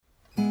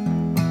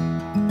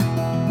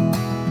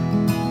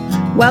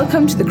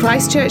Welcome to the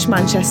Christ Church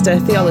Manchester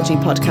Theology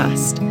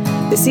Podcast.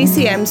 The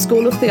CCM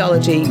School of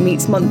Theology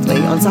meets monthly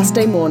on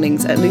Saturday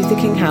mornings at Luther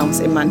King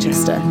House in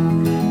Manchester.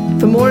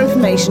 For more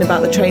information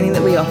about the training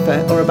that we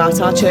offer or about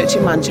our church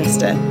in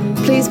Manchester,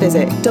 please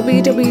visit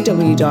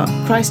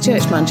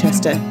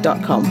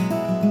www.christchurchmanchester.com.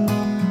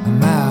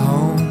 My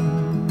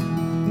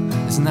home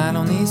is not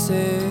on this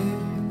earth,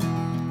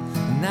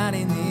 not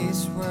in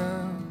this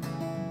world.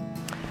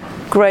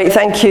 Great,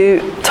 thank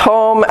you,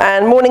 Tom,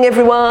 and morning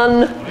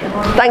everyone.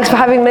 Thanks for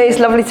having me. It's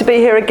lovely to be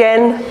here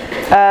again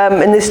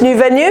in this new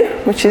venue,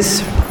 which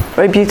is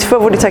very beautiful.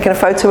 I've already taken a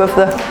photo of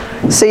the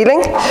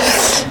ceiling.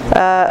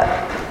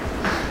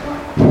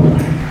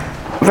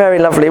 Very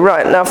lovely.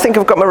 Right, now I think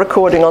I've got my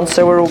recording on,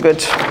 so we're all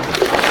good.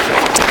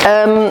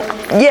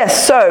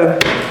 Yes, so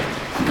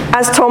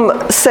as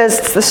Tom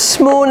says, this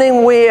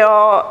morning we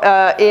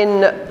are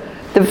in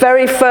the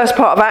very first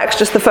part of Acts,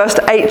 just the first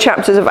 8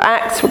 chapters of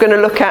Acts we're going to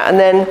look at, and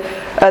then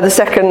the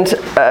second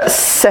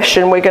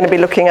session we're going to be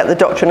looking at the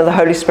doctrine of the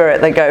Holy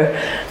Spirit. They go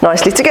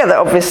nicely together,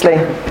 obviously.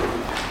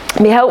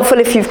 It'd be helpful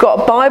if you've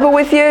got a Bible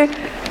with you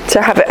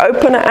to have it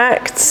open at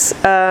Acts.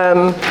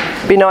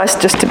 Be nice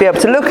just to be able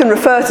to look and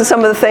refer to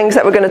some of the things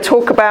that we're going to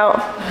talk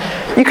about.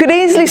 You could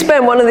easily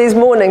spend one of these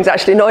mornings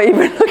actually not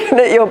even looking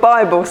at your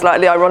Bible,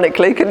 slightly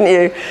ironically, couldn't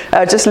you?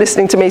 Just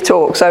listening to me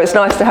talk. So it's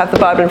nice to have the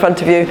Bible in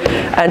front of you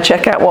and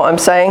check out what I'm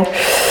saying.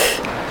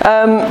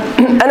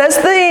 And as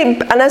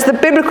the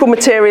biblical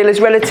material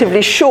is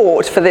relatively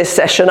short for this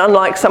session,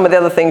 unlike some of the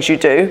other things you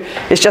do,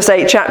 it's just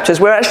 8 chapters.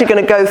 We're actually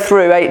going to go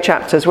through 8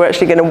 chapters. We're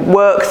actually going to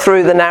work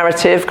through the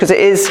narrative, because it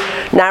is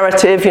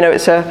narrative. You know,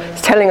 it's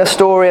telling a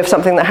story of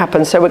something that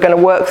happened. So we're going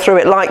to work through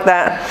it like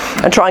that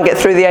and try and get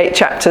through the 8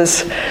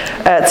 chapters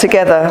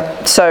together.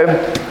 So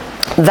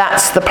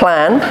that's the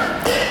plan.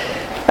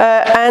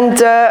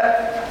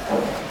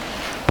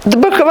 The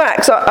book of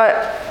Acts,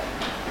 I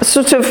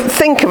sort of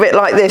think of it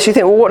like this. You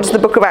think, well, what does the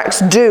book of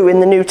Acts do in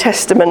the New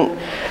Testament,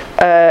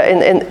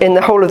 in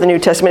the whole of the New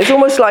Testament? It's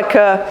almost like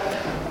a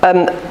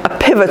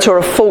pivot or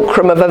a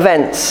fulcrum of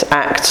events,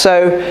 Acts.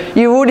 So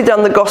you've already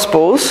done the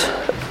Gospels,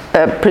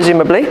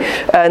 presumably,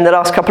 in the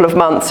last couple of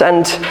months,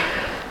 and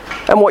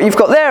what you've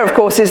got there, of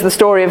course, is the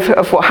story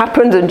of what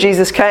happened, and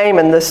Jesus came,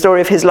 and the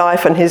story of his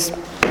life and his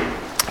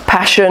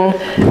passion.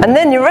 And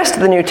then the rest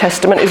of the New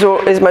Testament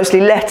is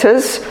mostly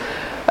letters.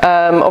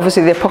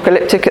 Obviously the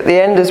apocalyptic at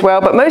the end as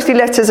well, but mostly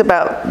letters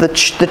about the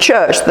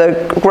church, the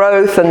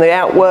growth and the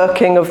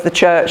outworking of the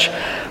church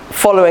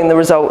following the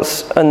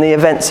results and the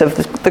events of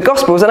the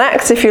Gospels. And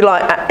Acts, if you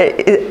like,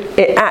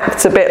 it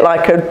acts a bit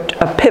like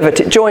a pivot.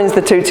 It joins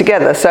the two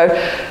together. So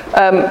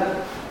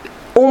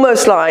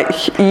almost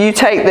like you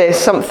take this,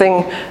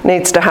 something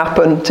needs to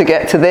happen to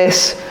get to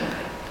this.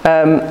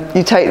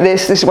 You take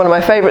this is one of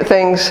my favourite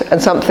things,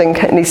 and something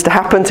needs to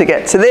happen to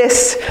get to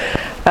this.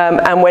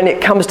 And when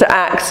it comes to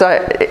Acts,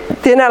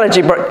 the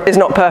analogy is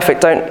not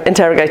perfect, don't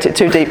interrogate it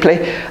too deeply.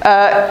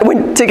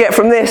 To get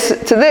from this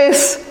to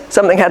this,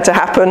 something had to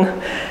happen.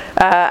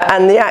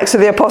 And the Acts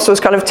of the Apostles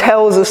kind of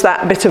tells us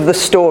that bit of the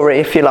story,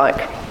 if you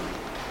like.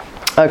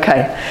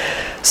 Okay,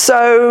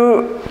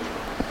 so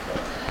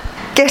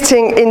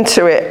getting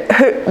into it,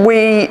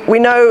 we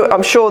know,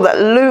 I'm sure, that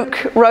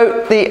Luke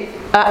wrote the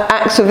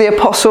Acts of the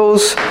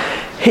Apostles.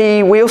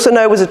 We also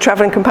know was a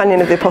travelling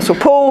companion of the Apostle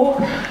Paul.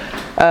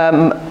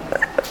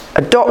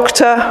 A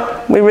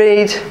doctor, we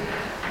read,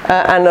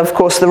 and of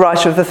course the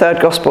writer of the third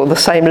gospel, the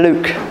same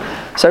Luke.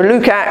 So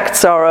Luke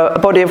Acts are a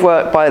body of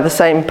work by the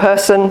same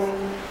person.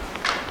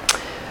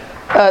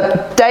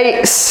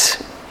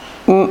 Dates,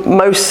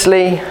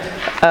 mostly,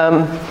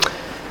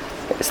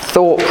 it's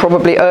thought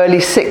probably early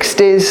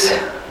 60s.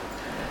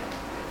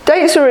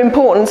 Dates are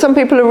important. Some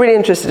people are really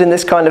interested in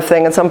this kind of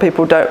thing, and some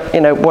people don't,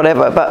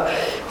 whatever. But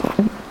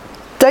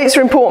dates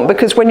are important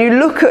because when you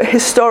look at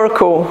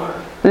historical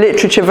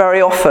literature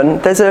very often,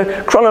 there's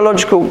a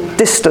chronological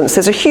distance.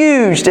 There's a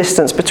huge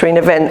distance between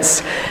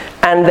events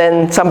and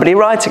then somebody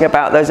writing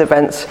about those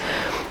events.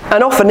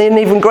 And often an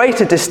even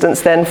greater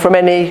distance then from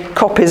any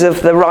copies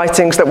of the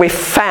writings that we've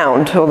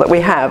found or that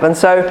we have. And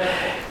so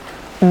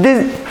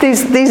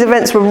these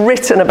events were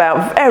written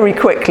about very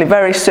quickly,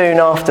 very soon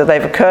after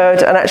they've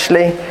occurred, and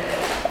actually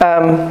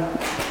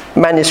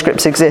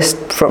manuscripts exist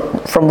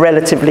from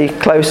relatively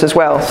close as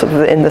well, sort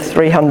of in the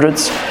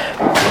 300s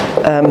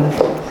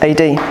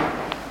AD.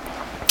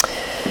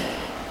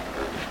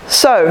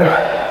 So,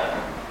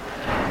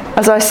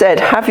 as I said,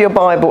 have your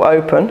Bible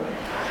open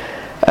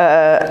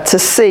to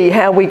see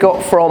how we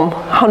got from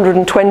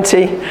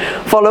 120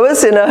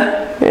 followers in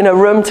a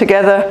room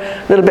together,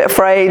 a little bit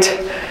afraid,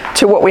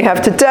 to what we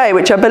have today,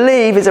 which I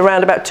believe is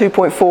around about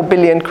 2.4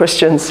 billion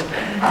Christians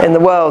in the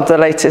world, the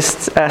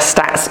latest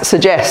stats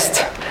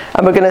suggest.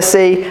 And we're going to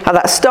see how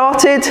that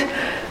started,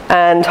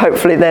 and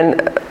hopefully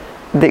then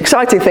the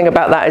exciting thing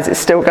about that is it's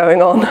still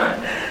going on.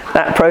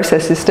 That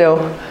process is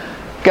still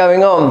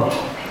going on.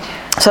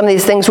 Some of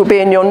these things will be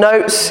in your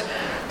notes.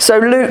 So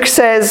Luke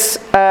says,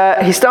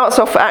 he starts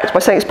off Acts by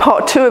saying it's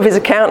part 2 of his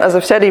account. As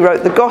I've said, he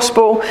wrote the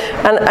gospel.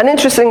 And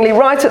interestingly,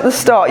 right at the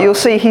start, you'll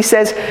see he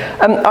says,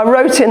 I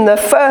wrote in the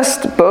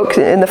first book,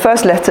 in the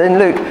first letter in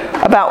Luke,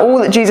 about all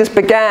that Jesus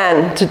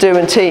began to do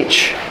and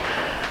teach.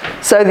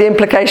 So the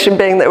implication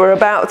being that we're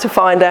about to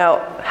find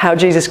out how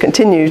Jesus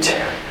continued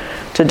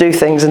to do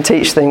things and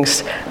teach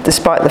things,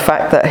 despite the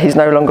fact that he's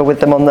no longer with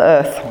them on the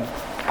earth.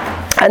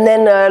 And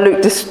then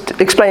Luke just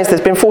explains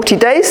there's been 40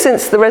 days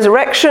since the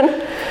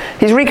resurrection.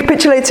 He's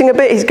recapitulating a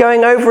bit. He's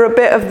going over a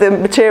bit of the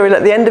material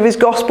at the end of his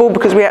gospel,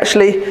 because at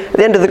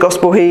the end of the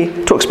gospel, he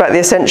talks about the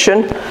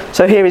ascension.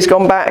 So here he's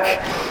gone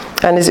back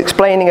and is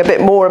explaining a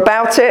bit more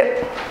about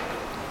it.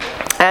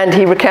 And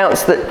he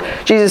recounts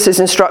that Jesus'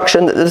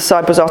 instruction that the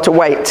disciples are to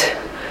wait.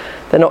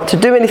 They're not to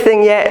do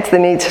anything yet.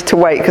 They need to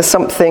wait because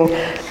something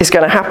is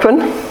going to happen.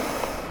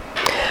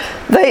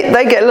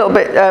 They get a little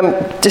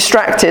bit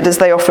distracted, as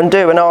they often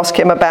do, and ask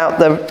him about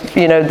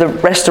the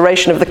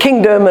restoration of the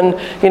kingdom and,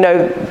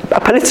 a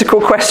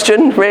political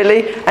question,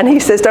 really. And he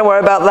says, don't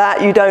worry about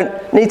that. You don't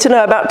need to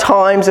know about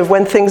times of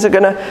when things are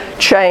going to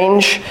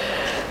change.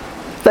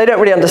 They don't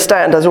really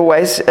understand, as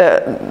always,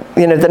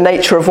 the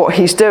nature of what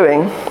he's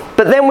doing.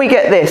 But then we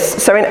get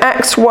this. So in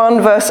Acts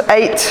 1, verse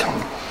 8,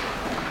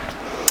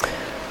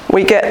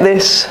 we get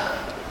this.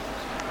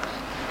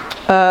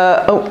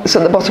 It's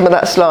at the bottom of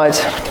that slide.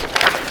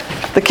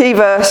 The key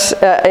verse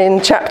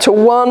in chapter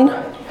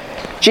 1,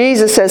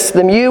 Jesus says to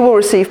them, "You will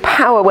receive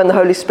power when the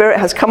Holy Spirit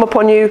has come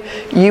upon you.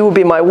 You will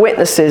be my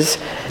witnesses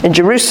in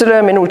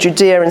Jerusalem, in all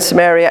Judea and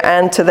Samaria,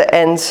 and to the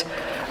ends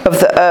of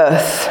the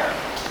earth."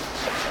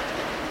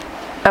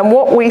 And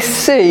what we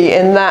see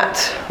in that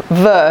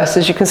verse,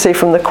 as you can see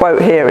from the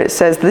quote here, it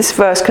says, this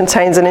verse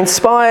contains an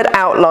inspired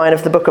outline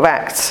of the book of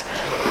Acts.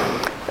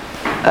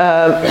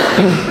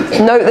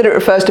 Note that it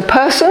refers to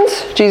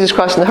persons, Jesus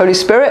Christ and the Holy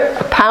Spirit,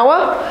 a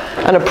power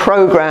and a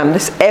program,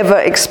 this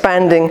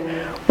ever-expanding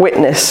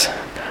witness.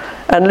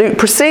 And Luke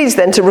proceeds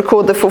then to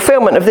record the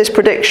fulfillment of this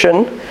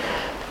prediction.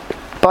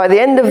 By the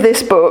end of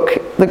this book,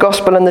 the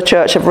gospel and the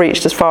church have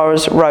reached as far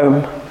as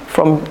Rome,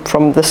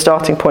 from the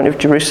starting point of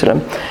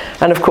Jerusalem.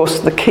 And of course,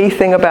 the key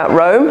thing about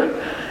Rome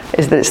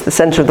is that it's the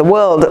centre of the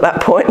world at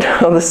that point,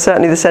 or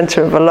certainly the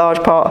centre of a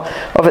large part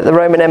of it, the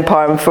Roman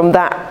Empire. And from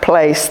that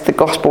place, the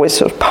gospel is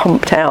sort of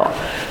pumped out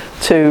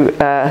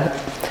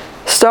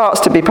starts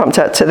to be pumped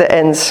out to the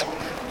ends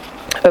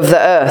of the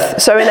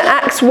earth. So in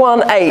Acts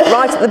 1:8,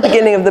 right at the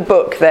beginning of the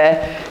book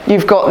there,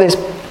 you've got this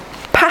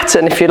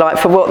pattern, if you like,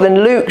 for what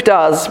then Luke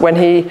does when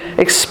he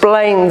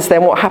explains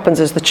then what happens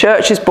as the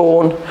church is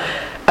born.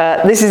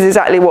 This is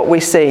exactly what we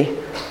see.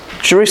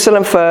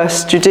 Jerusalem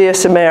first, Judea,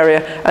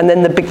 Samaria, and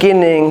then the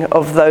beginning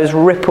of those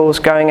ripples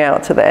going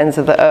out to the ends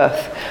of the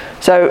earth.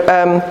 So,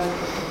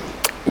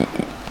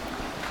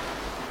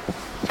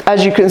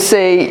 as you can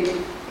see,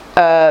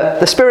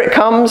 the Spirit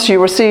comes,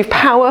 you receive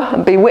power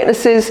and be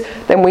witnesses.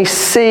 Then we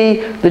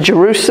see the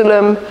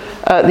Jerusalem,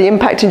 the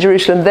impact in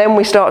Jerusalem. Then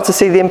we start to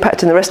see the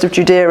impact in the rest of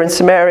Judea and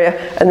Samaria.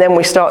 And then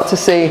we start to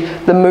see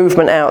the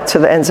movement out to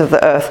the ends of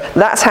the earth.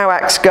 That's how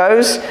Acts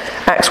goes.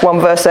 Acts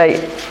 1 verse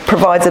 8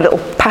 provides a little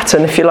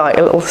pattern, if you like,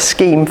 a little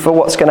scheme for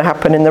what's going to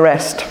happen in the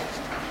rest.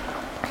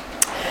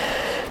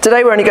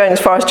 Today we're only going as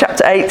far as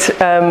chapter 8.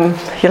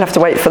 You'll have to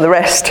wait for the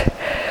rest.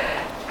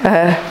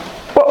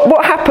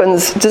 What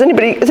happens? Has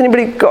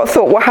anybody got a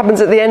thought? What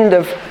happens at the end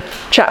of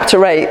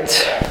chapter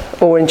 8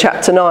 or in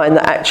chapter 9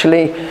 that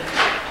actually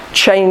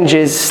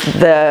changes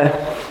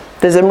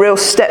there's a real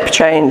step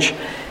change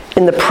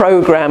in the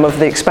programme of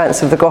the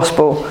expanse of the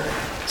gospel?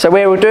 So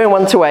we were doing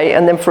 1 to 8,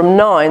 and then from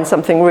 9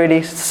 something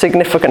really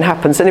significant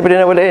happens. Anybody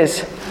know what it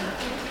is?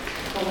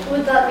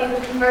 Would that be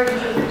the conversion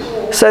of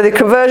Saul? So the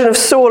conversion of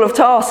Saul of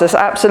Tarsus,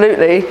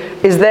 absolutely,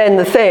 is then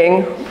the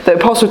thing, the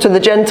apostle to the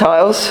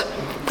Gentiles,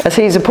 as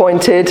he's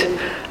appointed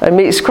and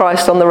meets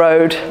Christ on the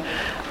road,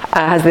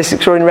 has this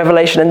extraordinary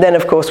revelation. And then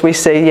of course we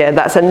see,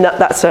 that's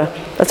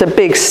a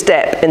big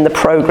step in the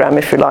programme,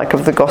 if you like,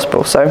 of the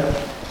gospel. So,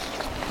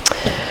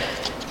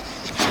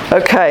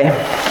 okay.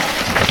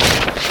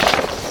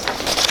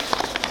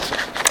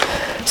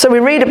 So we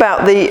read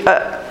about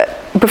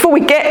before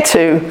we get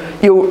to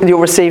you'll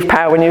receive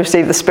power when you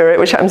receive the Spirit,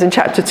 which happens in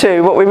chapter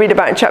 2, what we read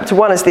about in chapter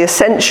 1 is the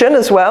ascension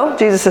as well.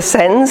 Jesus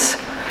ascends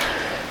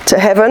to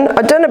heaven.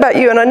 I don't know about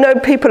you, and I know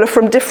people are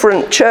from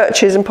different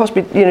churches and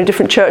possibly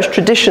different church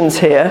traditions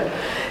here.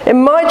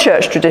 In my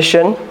church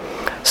tradition,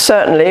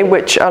 certainly,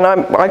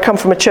 I come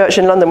from a church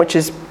in London which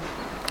is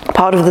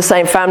part of the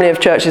same family of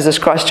churches as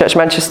Christ Church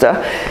Manchester.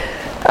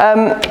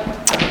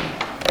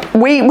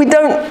 We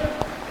don't.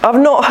 I've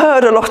not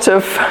heard a lot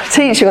of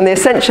teaching on the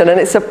ascension, and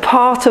it's a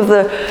part of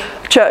the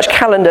church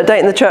calendar, date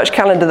in the church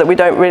calendar, that we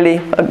don't really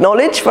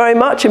acknowledge very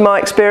much, in my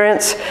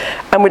experience,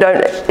 and we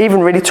don't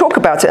even really talk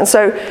about it. And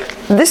so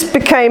this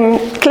became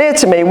clear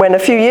to me when a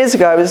few years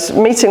ago I was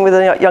meeting with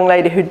a young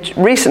lady who'd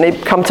recently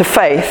come to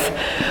faith,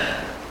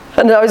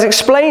 and I was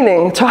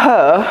explaining to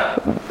her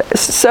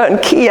certain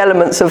key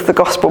elements of the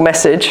gospel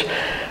message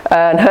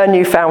and her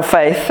newfound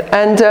faith.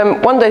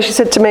 And one day she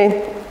said to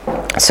me,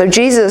 "So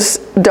Jesus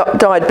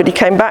died, but he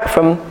came back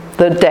from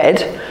the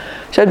dead.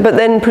 She said, but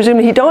then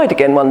presumably he died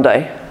again one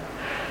day.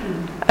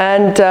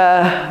 And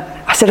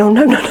I said, oh,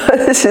 no,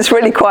 this is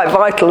really quite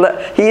vital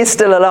that he is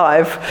still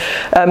alive.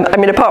 I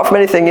mean, apart from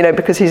anything,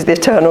 because he's the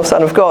eternal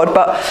Son of God.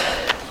 But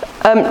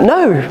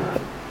no,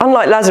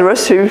 unlike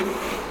Lazarus, who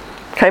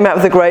came out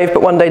of the grave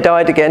but one day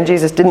died again,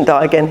 Jesus didn't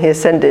die again, he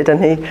ascended,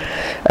 and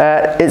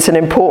it's an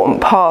important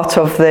part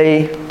of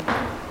the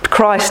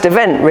Christ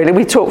event, really.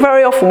 We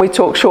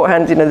talk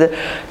shorthand, the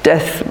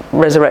death,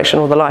 resurrection,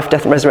 or the life,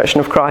 death and resurrection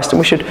of Christ, and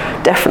we should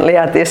definitely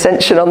add the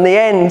ascension on the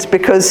end,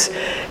 because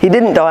he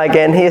didn't die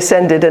again, he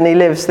ascended and he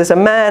lives. There's a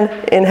man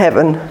in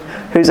heaven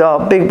who's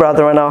our big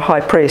brother and our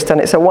high priest,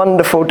 and it's a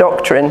wonderful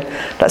doctrine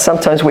that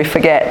sometimes we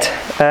forget.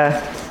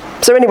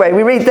 So anyway,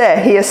 we read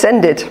there, he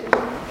ascended.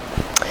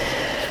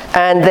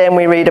 And then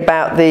we read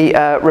about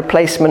the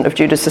replacement of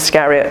Judas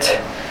Iscariot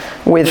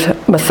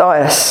with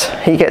Matthias.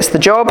 He gets the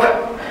job.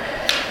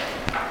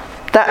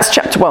 That's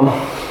chapter 1,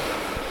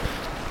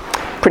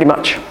 pretty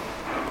much.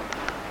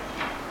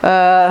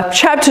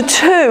 Chapter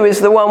 2 is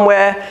the one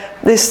where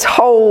this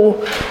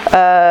whole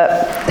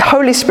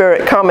Holy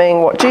Spirit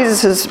coming, what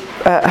Jesus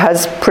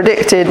has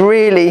predicted,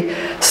 really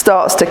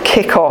starts to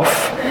kick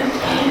off.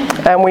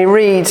 And we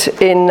read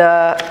in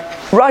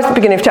right at the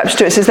beginning of chapter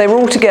 2, it says they were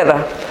all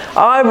together.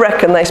 I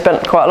reckon they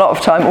spent quite a lot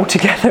of time all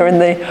together in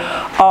the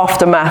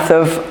aftermath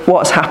of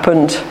what's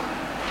happened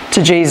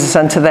to Jesus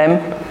and to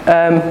them,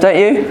 don't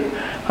you?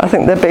 I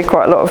think there'd be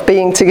quite a lot of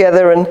being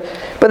together,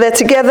 but they're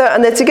together,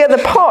 and they're together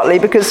partly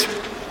because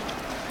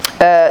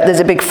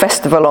there's a big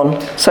festival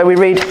on. So we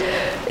read,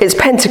 it's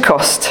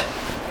Pentecost.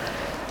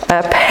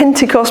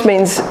 Pentecost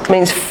means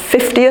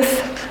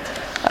 50th,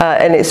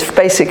 and it's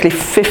basically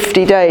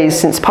 50 days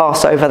since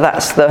Passover.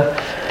 That's the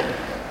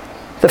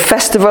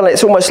festival.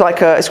 It's almost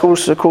like it's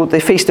also called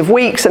the Feast of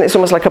Weeks, and it's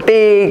almost like a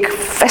big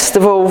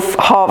festival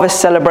harvest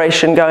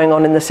celebration going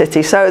on in the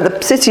city. So the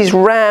city's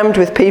rammed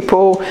with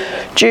people.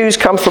 Jews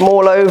come from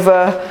all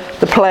over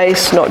the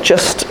place, not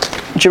just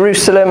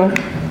Jerusalem,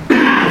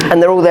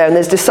 and they're all there. And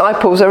there's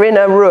disciples are in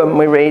a room,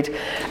 we read,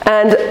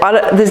 and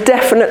there's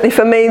definitely,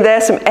 for me,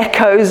 there's some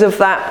echoes of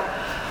that,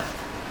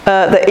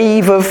 the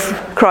eve of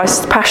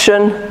Christ's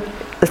Passion.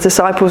 The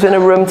disciples in a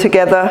room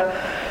together,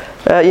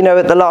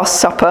 at the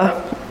Last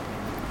Supper.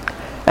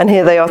 And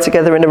here they are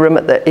together in a room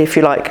if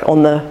you like,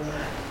 on the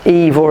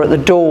eve or at the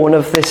dawn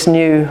of this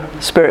new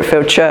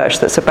Spirit-filled church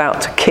that's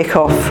about to kick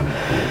off.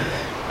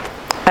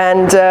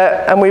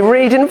 And we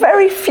read in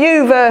very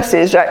few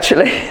verses,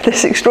 actually,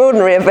 this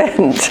extraordinary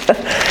event,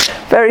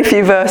 very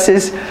few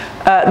verses,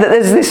 that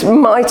there's this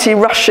mighty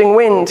rushing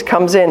wind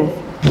comes in.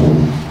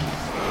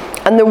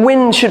 And the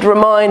wind should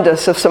remind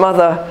us of some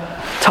other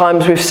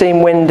times we've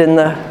seen wind in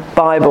the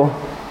Bible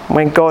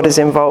when God is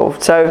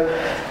involved. So,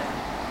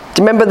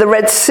 do you remember the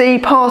Red Sea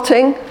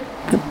parting?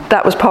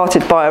 That was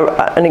parted by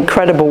an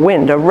incredible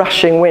wind. A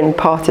rushing wind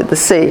parted the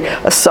sea,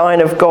 a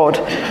sign of God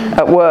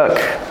at work.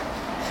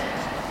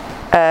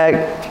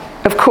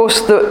 Of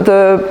course,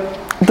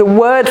 the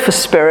word for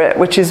spirit,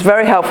 which is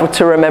very helpful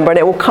to remember, and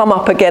it will come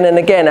up again and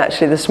again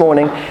actually this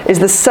morning, is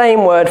the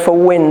same word for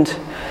wind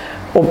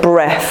or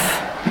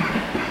breath.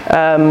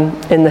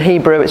 In the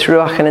Hebrew it's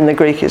ruach, and in the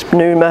Greek it's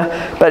pneuma,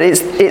 but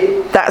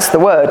that's the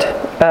word,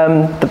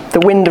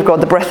 the wind of God,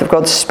 the breath of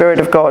God, the Spirit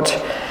of God.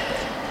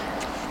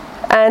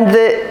 And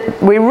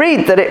we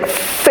read that it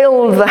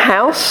filled the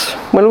house.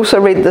 We'll also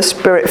read the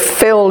Spirit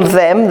filled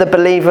them, the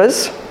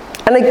believers.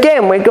 And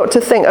again, we've got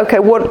to think, okay,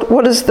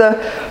 what does the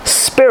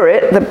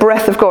Spirit, the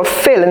breath of God,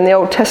 fill in the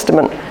Old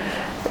Testament?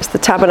 It's the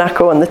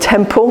tabernacle and the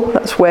temple.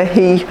 That's where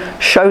he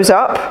shows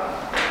up.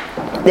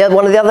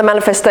 One of the other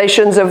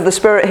manifestations of the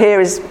Spirit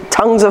here is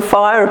tongues of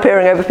fire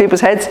appearing over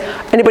people's heads.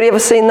 Anybody ever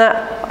seen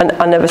that?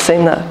 I've never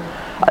seen that.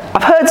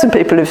 I've heard some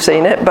people who've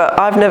seen it, but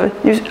I've never.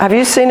 Have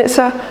you seen it,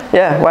 sir?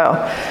 Yeah,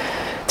 wow.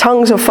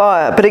 Tongues of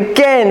fire. But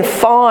again,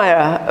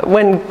 fire,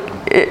 when,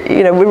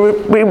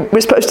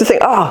 we're supposed to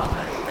think,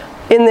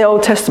 in the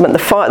Old Testament, the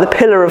fire, the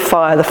pillar of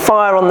fire, the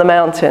fire on the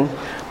mountain,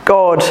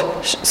 God,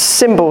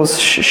 symbols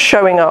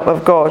showing up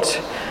of God.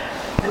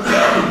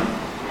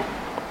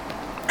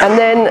 And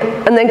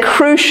then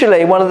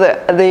crucially, one of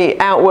the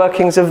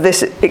outworkings of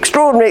this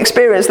extraordinary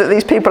experience that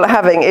these people are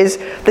having is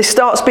they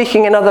start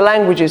speaking in other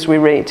languages, we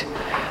read.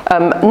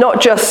 Not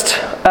just,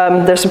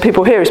 there's some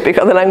people here who speak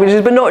other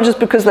languages, but not just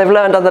because they've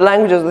learned other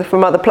languages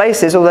from other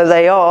places, although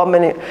they are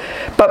many,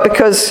 but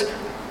because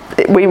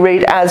we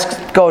read as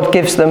God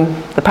gives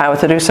them the power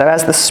to do so,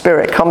 as the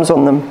Spirit comes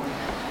on them.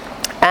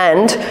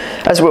 And,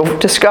 as we'll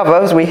discover,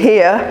 as we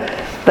hear,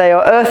 they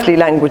are earthly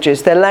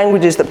languages. They're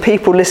languages that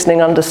people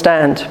listening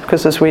understand.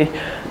 Because as we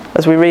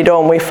read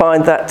on, we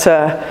find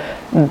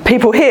that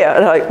people hear,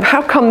 like,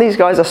 how come these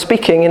guys are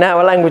speaking in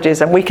our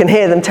languages and we can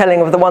hear them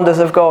telling of the wonders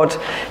of God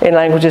in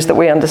languages that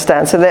we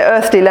understand? So they're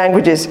earthly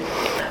languages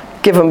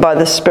given by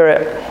the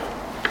Spirit.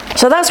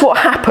 So that's what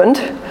happened.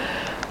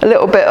 A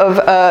little bit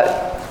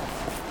of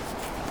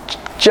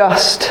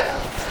just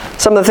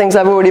some of the things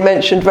I've already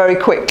mentioned very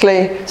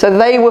quickly. So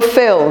they were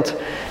filled.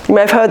 You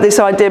may have heard this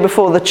idea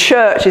before. The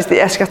church is the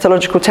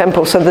eschatological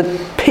temple. So the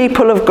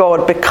people of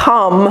God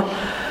become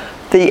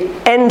the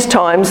end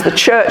times, the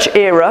church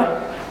era.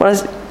 When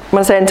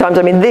I say end times,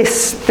 I mean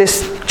this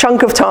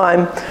chunk of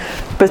time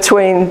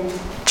between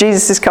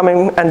Jesus'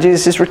 coming and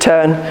Jesus'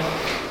 return.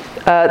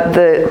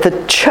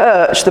 The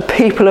church, the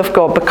people of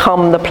God,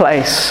 become the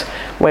place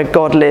where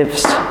God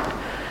lives.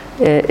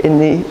 In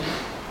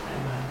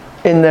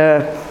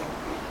the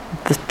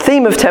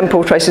theme of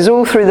temple traces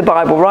all through the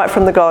Bible, right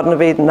from the Garden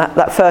of Eden,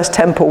 that first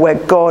temple where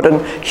God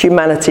and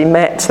humanity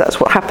met. That's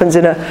what happens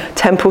in a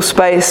temple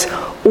space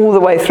all the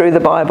way through the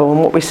Bible.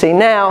 And what we see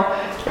now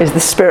is the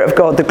Spirit of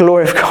God, the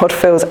glory of God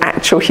fills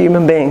actual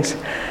human beings.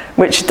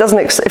 Which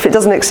if it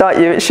doesn't excite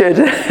you, it should.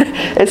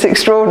 It's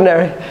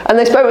extraordinary. And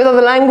they spoke with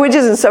other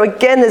languages, and so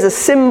again there's a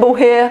symbol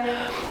here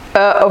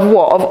of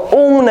what? Of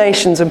all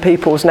nations and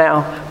peoples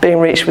now being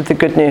reached with the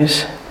good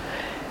news.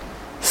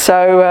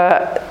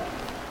 So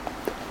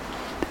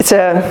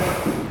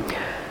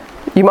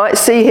you might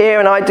see here,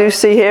 and I do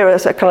see here,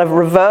 as a kind of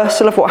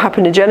reversal of what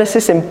happened in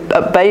Genesis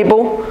at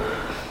Babel,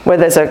 where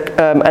there's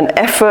an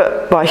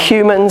effort by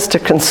humans to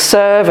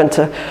conserve and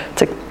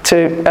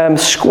to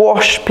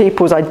squash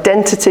people's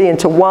identity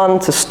into one,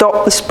 to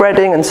stop the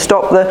spreading and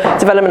stop the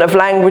development of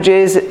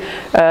languages.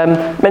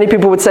 Many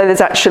people would say there's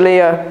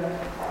actually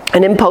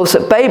an impulse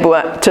at Babel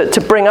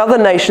to bring other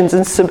nations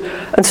and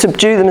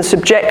subdue them and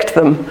subject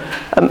them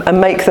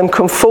and make them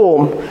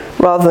conform,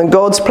 rather than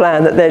God's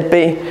plan that there'd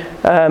be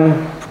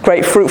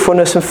great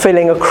fruitfulness and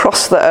filling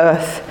across the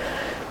earth.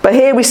 But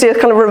here we see a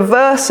kind of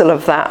reversal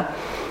of that.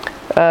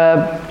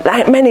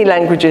 Many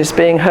languages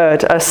being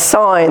heard, a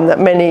sign that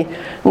many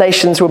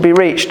nations will be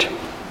reached.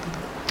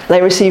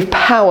 They receive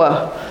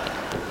power.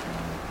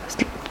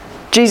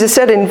 Jesus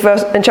said in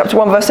chapter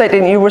 1 verse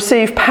 18, you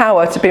receive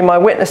power to be my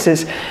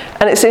witnesses.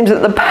 And it seems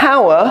that the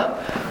power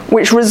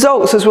which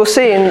results, as we'll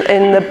see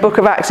in the book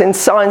of Acts, in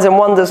signs and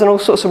wonders and all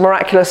sorts of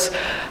miraculous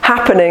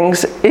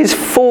happenings, is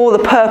for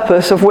the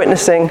purpose of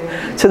witnessing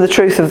to the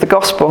truth of the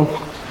gospel.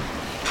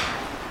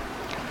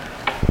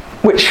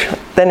 Which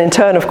then in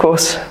turn, of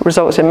course,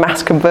 results in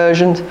mass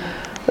conversions,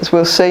 as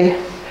we'll see.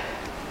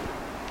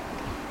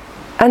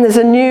 And there's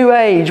a new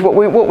age, what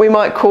we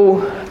might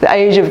call the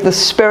age of the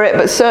Spirit,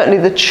 but certainly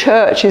the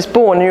church is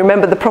born. You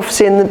remember the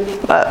prophecy in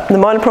the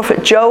minor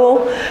prophet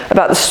Joel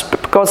about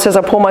God says,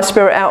 I pour my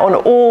Spirit out on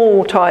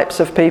all types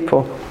of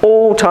people.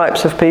 All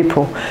types of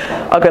people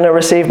are going to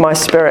receive my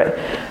Spirit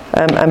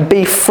and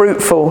be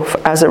fruitful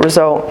as a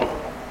result.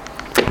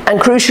 And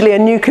crucially, a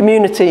new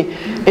community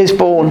is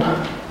born.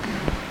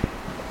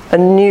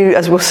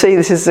 As we'll see,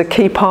 this is a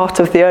key part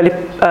of the early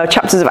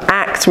chapters of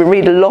Acts. We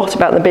read a lot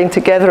about them being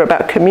together,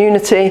 about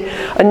community.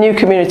 A new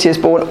community is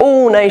born.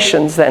 All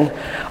nations then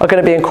are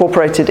going to be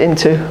incorporated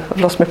into,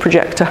 I've lost my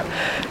projector,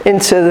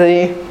 into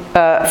the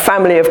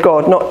family of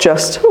God, not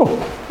just,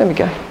 there we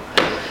go.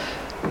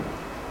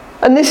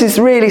 And this is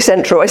really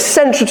central. It's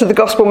central to the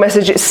gospel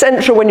message. It's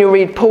central when you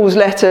read Paul's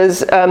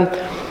letters.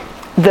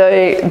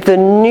 The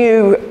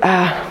new,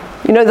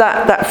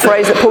 that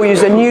phrase that Paul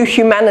used, a new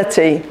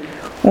humanity,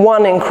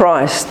 one in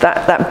Christ,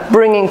 that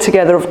bringing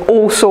together of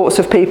all sorts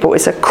of people.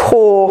 It's a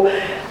core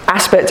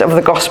aspect of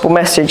the gospel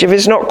message. If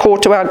it's not core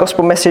to our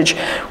gospel message,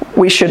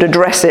 we should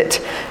address it.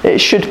 It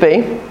should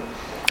be.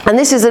 And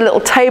this is a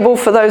little table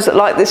for those that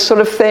like this sort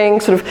of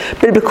thing, sort of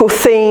biblical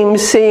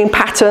themes, seeing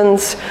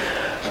patterns.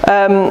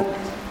 At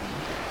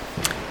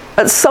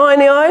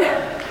Sinai,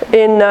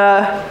 in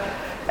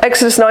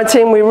Exodus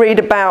 19, we read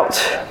about,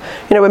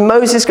 when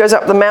Moses goes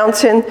up the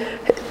mountain,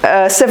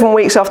 7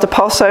 weeks after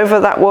Passover,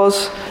 that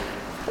was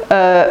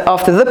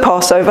after the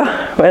Passover,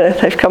 when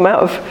they've come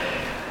out of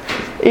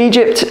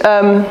Egypt.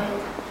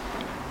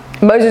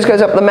 Moses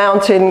goes up the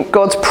mountain,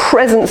 God's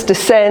presence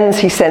descends,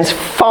 he sends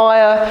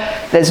fire,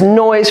 there's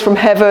noise from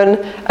heaven,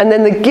 and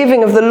then the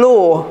giving of the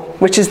law,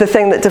 which is the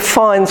thing that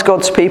defines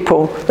God's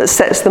people, that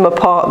sets them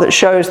apart, that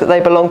shows that they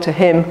belong to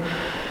him.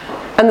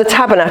 And the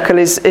tabernacle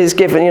is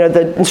given,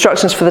 the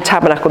instructions for the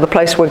tabernacle, the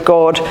place where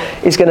God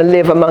is going to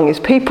live among his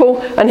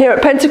people. And here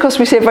at Pentecost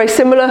we see a very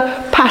similar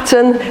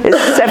pattern.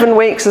 It's 7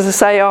 weeks, as I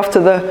say,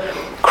 after the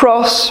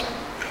cross.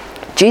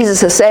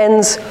 Jesus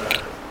ascends.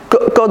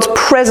 God's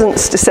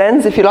presence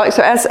descends, if you like.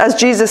 So as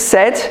Jesus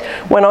said,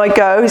 when I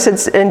go, he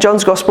said in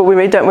John's Gospel we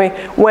read, don't we?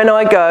 When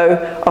I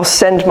go, I'll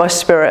send my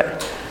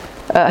Spirit.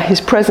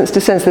 His presence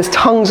descends. There's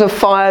tongues of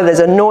fire. There's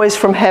a noise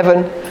from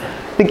heaven.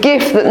 The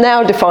gift that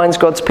now defines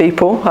God's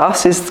people,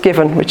 us, is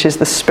given, which is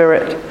the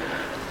Spirit.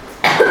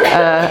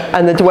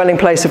 And the dwelling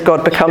place of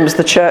God becomes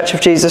the church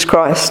of Jesus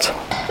Christ.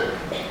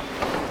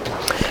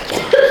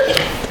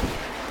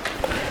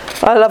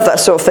 I love that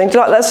sort of thing. Do you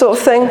like that sort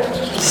of thing?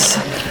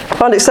 I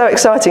find it so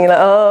exciting. You're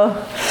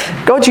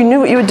like, God, you knew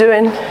what you were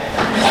doing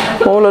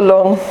all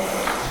along.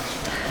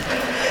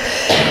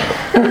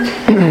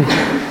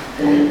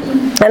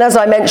 And as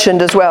I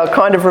mentioned as well,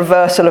 kind of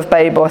reversal of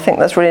Babel. I think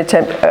that's really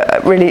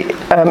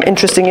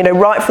interesting.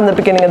 Right from the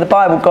beginning of the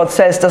Bible, God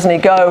says, doesn't he,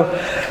 go,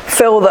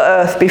 fill the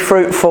earth, be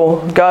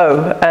fruitful,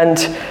 go. And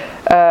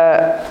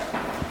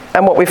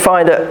And what we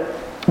find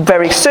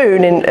very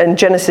soon in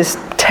Genesis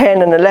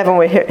 10 and 11,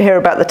 we hear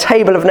about the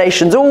table of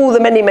nations, all the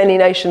many, many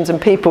nations and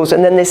peoples,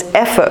 and then this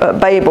effort at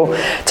Babel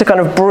to kind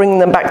of bring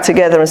them back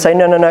together and say,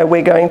 no,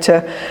 we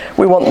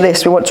want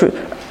this, we want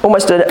to,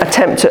 almost an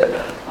attempt at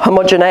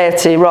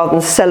homogeneity rather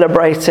than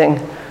celebrating,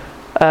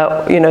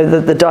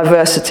 the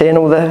diversity and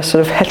all the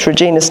sort of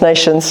heterogeneous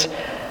nations.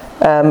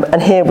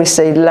 And here we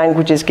see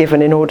languages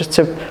given in order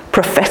to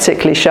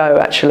prophetically show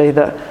actually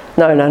that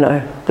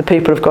no, the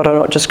people of God are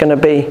not just going to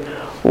be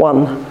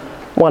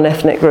one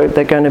ethnic group,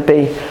 they're going to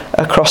be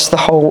across the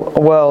whole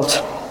world.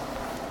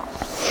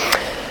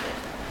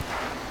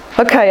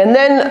 Okay, and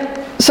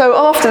then, so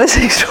after this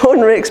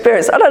extraordinary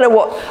experience, I don't know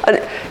what,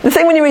 the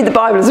thing when you read the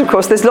Bible is, of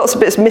course, there's lots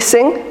of bits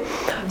missing.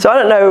 So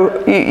I don't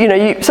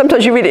know,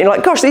 sometimes you read it and you're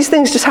like, gosh, these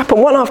things just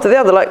happen one after the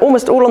other, like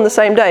almost all on the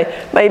same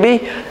day.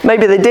 Maybe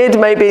they did,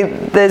 maybe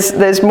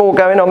there's more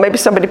going on. Maybe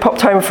somebody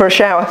popped home for a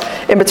shower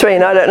in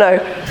between, I don't know.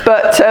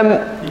 But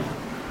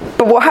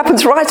what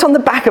happens right on the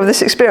back of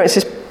this experience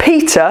is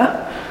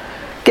Peter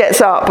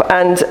gets up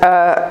and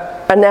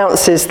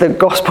announces the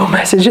gospel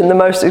message in the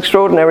most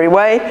extraordinary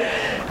way.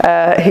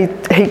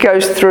 He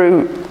goes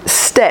through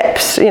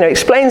steps,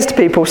 explains to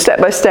people step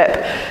by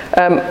step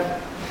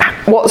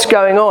what's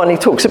going on. He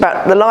talks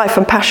about the life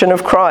and passion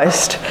of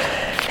Christ.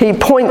 He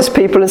points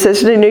people and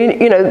says,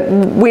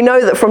 we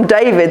know that from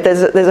David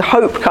there's a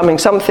hope coming.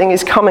 Something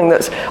is coming.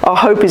 Our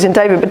hope is in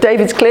David, but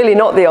David's clearly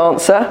not the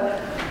answer.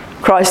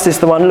 Christ is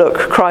the one. Look,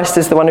 Christ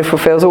is the one who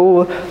fulfills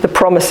all the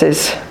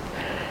promises.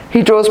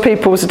 He draws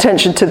people's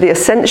attention to the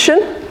ascension.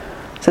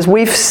 He says,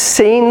 we've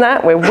seen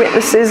that, we're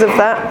witnesses of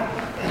that.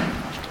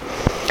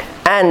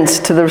 And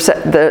to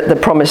the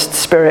promised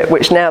Spirit,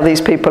 which now these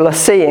people are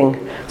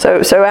seeing.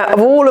 So out of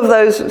all of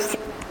those,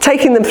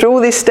 taking them through all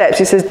these steps,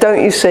 he says,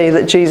 don't you see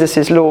that Jesus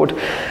is Lord?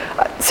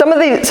 Some of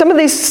these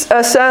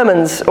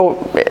sermons,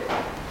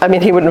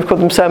 he wouldn't have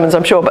called them sermons,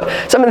 I'm sure, but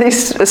some of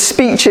these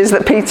speeches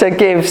that Peter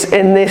gives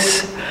in the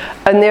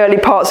early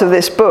parts of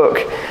this book,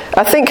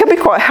 I think can be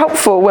quite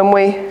helpful when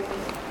we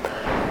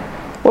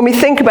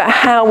think about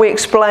how we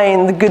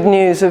explain the good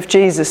news of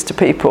Jesus to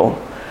people.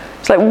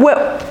 It's like,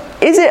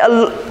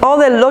 are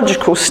there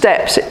logical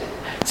steps?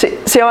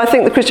 See, I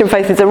think the Christian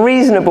faith is a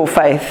reasonable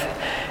faith.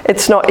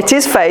 It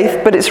is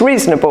faith, but it's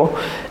reasonable.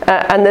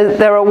 And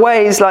there are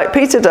ways, like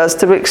Peter does,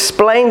 to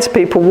explain to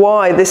people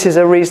why this is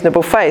a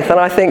reasonable faith. And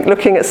I think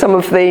looking at some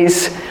of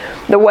these,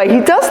 the way he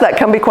does that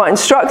can be quite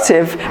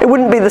instructive. It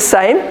wouldn't be the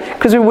same,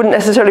 because we wouldn't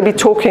necessarily be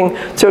talking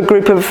to a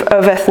group of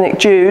ethnic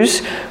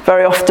Jews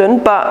very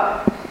often,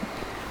 but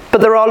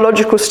there are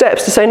logical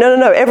steps to say,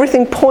 no,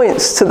 everything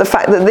points to the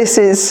fact that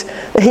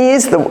he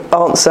is the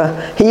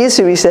answer. He is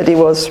who he said he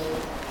was.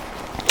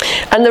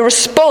 And the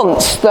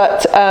response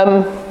that,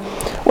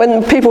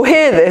 when people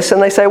hear this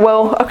and they say,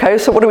 well, okay,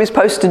 so what are we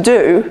supposed to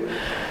do?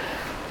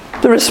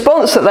 The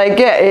response that they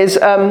get is,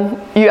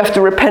 you have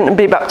to repent and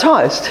be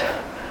baptized.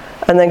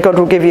 And then God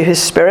will give you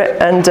his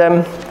Spirit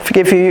and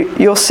forgive you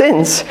your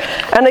sins.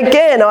 And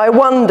again, I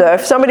wonder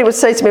if somebody would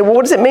say to me, well,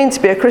 what does it mean to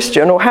be a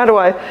Christian? Or how do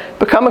I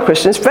become a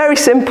Christian? It's a very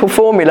simple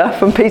formula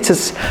from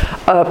Peter's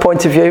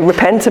point of view.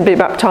 Repent and be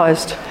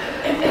baptized.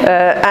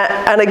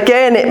 And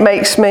again, it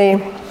makes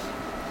me...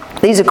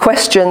 These are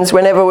questions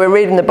whenever we're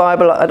reading the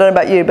Bible. I don't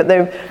know about you, but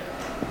they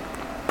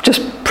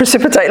just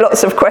precipitate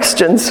lots of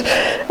questions.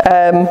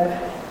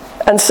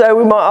 And so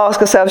we might ask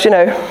ourselves,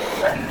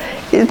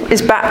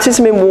 is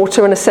baptism in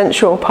water an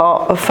essential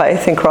part of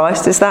faith in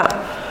Christ? Is that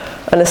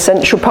an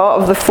essential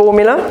part of the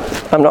formula?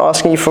 I'm not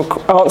asking you for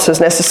answers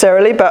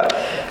necessarily, but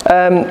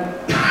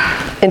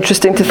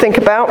interesting to think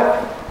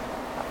about.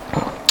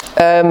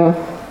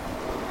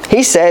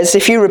 He says,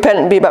 if you repent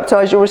and be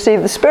baptized, you'll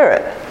receive the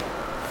Spirit.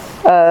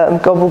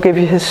 God will give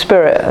you his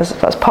Spirit.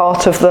 That's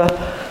part of the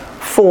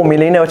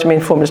formula. You know what I mean?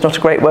 Formula is not a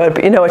great word,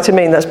 but you know what I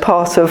mean. That's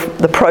part of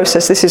the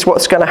process. This is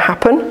what's going to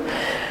happen.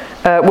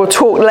 We'll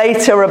talk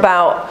later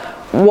about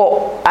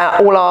what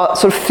all our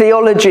sort of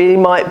theology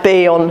might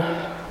be on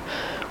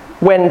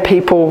when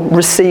people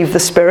receive the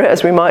Spirit,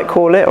 as we might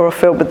call it, or are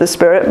filled with the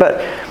Spirit.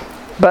 But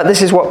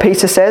this is what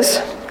Peter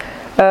says,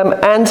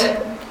 and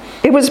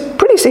he was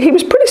pretty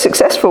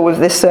successful with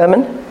this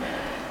sermon.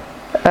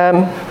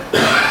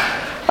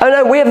 I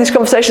know we have this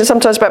conversation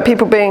sometimes about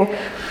people being,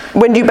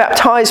 when do you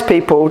baptize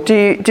people?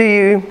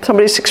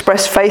 Somebody's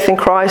expressed faith in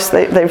Christ,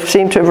 they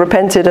seem to have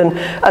repented, and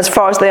as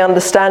far as they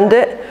understand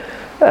it,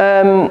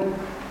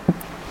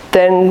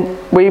 then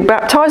we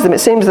baptize them. It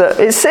seems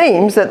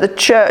that the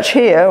church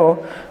here,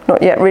 or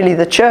not yet really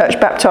the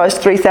church, baptized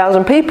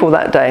 3,000 people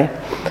that day.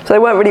 So they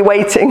weren't really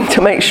waiting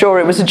to make sure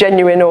it was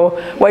genuine, or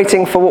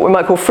waiting for what we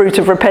might call fruit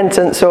of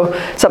repentance or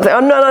something.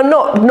 I'm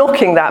not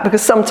knocking that,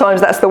 because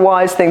sometimes that's the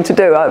wise thing to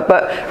do.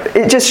 But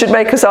it just should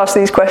make us ask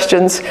these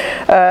questions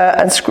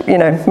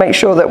and make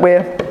sure that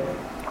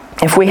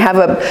if we have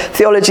a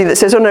theology that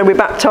says, oh no, we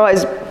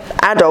baptize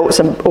adults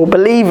or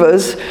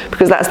believers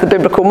because that's the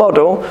biblical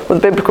model. Well,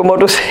 the biblical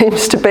model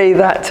seems to be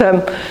that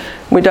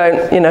we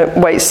don't,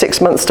 wait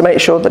 6 months to make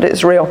sure that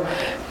it's real.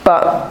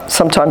 But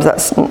sometimes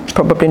that's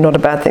probably not a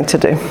bad thing to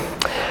do.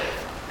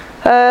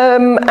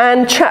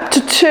 And chapter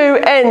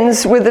 2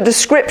 ends with a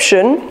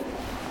description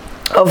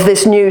of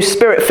this new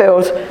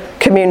Spirit-filled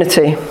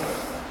community.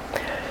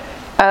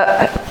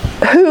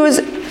 Who's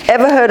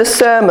ever heard a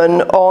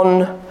sermon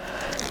on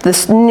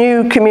this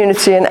new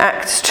community in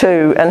Acts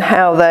 2 and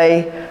how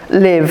they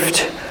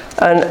lived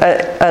and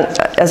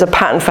as a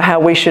pattern for how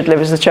we should live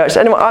as the church?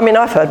 Anyway, I mean,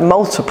 I've heard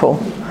multiple.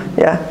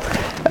 Yeah.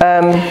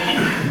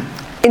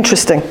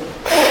 Interesting.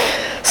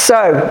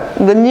 So,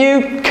 the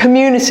new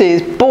community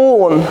is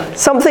born.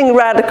 Something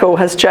radical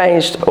has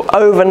changed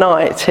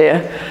overnight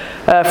here.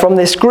 From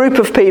this group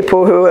of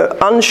people who are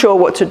unsure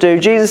what to do.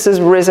 Jesus has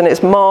risen,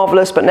 it's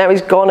marvellous, but now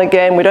he's gone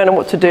again. We don't know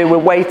what to do, we're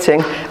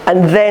waiting.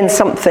 And then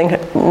something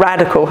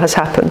radical has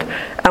happened.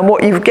 And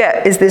what you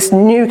get is this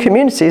new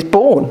community is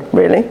born,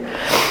 really.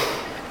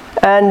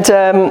 And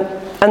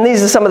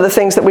these are some of the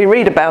things that we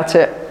read about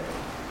it.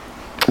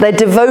 They're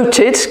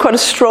devoted, it's quite a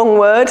strong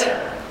word,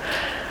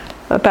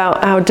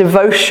 about our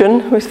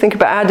devotion. We think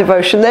about our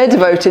devotion. They're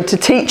devoted to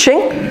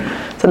teaching,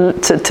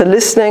 to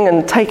listening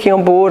and taking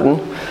on board and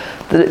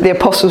the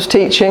apostles'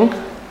 teaching.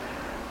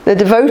 They're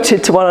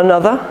devoted to one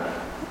another.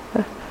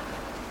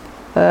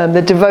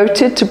 They're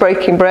devoted to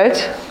breaking bread,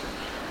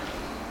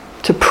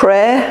 to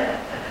prayer.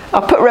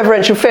 I'll put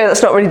reverential fear,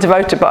 that's not really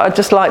devoted, but I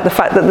just like the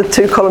fact that the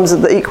two columns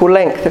are the equal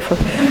length. They're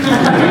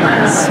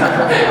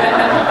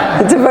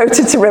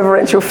devoted to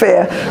reverential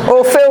fear,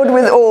 or filled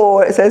with awe,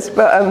 it says.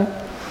 But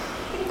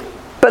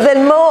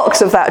then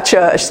marks of that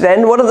church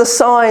then, what are the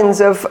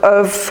signs of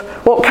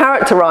what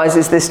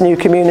characterises this new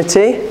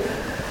community?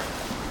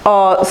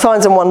 Are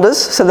signs and wonders,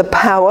 so the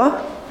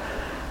power,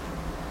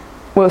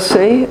 we'll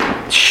see.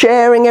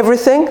 Sharing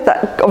everything,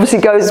 that obviously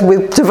goes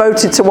with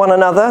devoted to one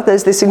another.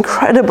 There's this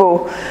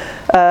incredible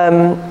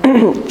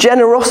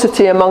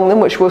generosity among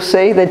them, which we'll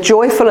see. They're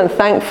joyful and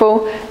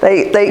thankful.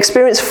 They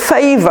experience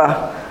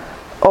favour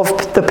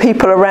of the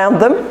people around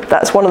them.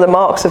 That's one of the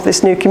marks of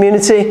this new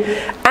community.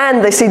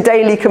 And they see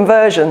daily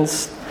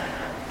conversions.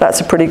 That's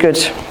a pretty good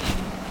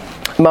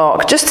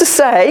mark. Just to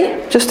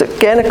say, just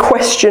again a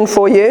question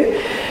for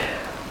you.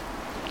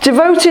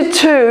 Devoted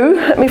to,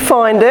 let me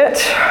find it,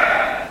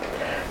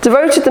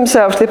 devoted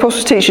themselves to the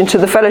apostles' teaching, to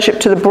the fellowship,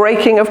 to the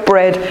breaking of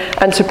bread,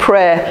 and to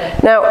prayer.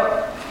 Now,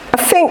 I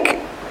think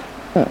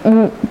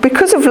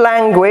because of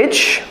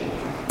language,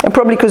 and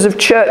probably because of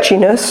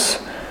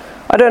churchiness,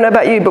 I don't know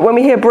about you, but when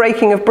we hear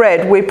breaking of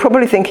bread, we're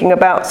probably thinking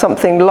about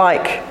something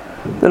like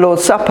the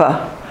Lord's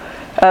Supper.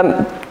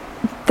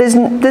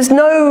 There's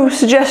no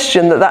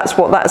suggestion that that's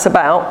what that's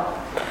about.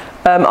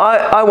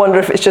 I wonder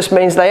if it just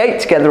means they ate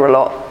together a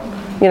lot.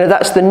 You know,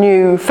 that's the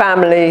new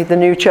family, the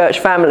new church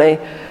family.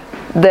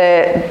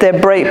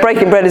 Their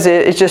breaking bread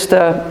is just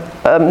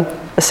a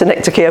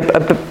synecdoche,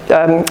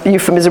 a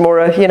euphemism, or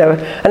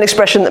an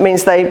expression that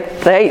means they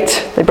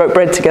ate. They broke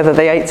bread together.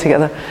 They ate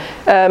together.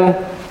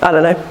 I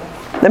don't know.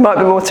 There might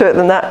be more to it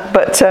than that,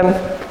 but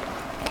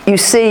you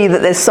see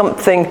that there's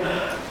something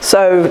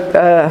so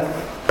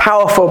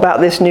powerful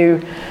about this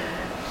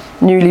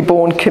newly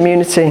born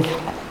community.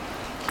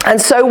 And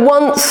so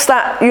once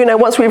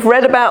we've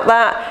read about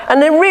that,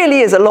 and there really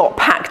is a lot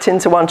packed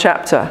into one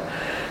chapter,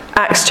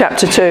 Acts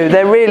chapter 2,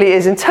 there really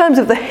is, in terms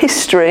of the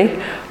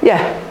history, yeah.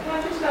 Can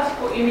I just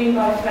ask what you mean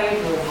by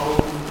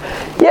favourable?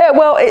 Yeah,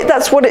 well,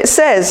 that's what it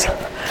says,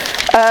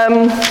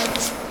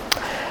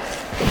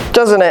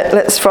 doesn't it?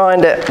 Let's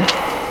find it.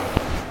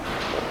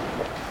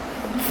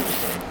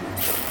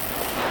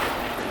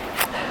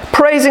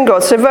 Praising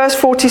God. So verse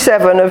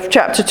 47 of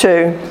chapter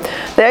 2.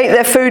 They ate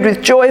their food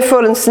with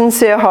joyful and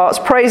sincere hearts,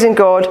 praising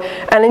God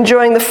and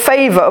enjoying the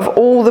favour of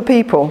all the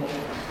people.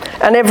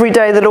 And every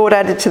day the Lord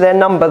added to their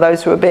number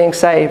those who were being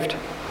saved.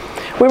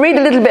 We read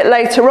a little bit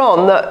later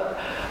on that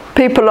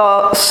people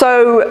are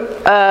so,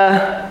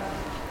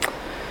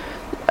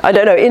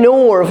 in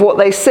awe of what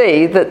they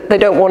see that they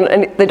don't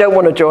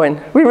want to join.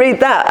 We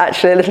read that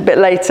actually a little bit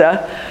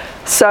later.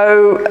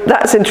 So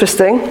that's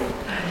interesting.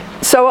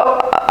 So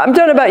I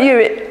don't know about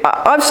you,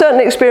 I've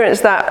certainly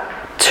experienced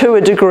that to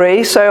a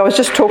degree. So I was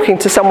just talking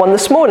to someone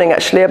this morning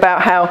actually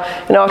about how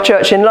in our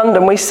church in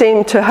London we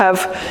seem to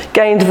have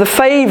gained the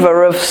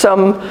favour of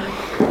some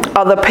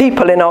other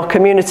people in our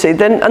community, and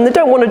they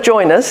don't want to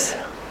join us.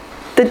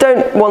 They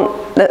don't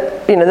want,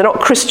 they're not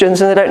Christians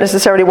and they don't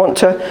necessarily want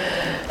to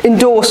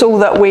endorse all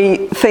that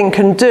we think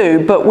and do,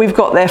 but we've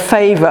got their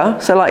favour.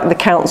 So like the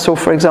council,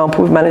 for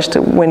example, we've managed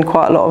to win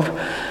quite a lot of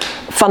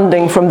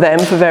funding from them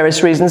for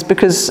various reasons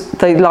because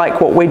they like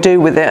what we do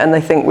with it and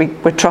they think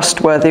we're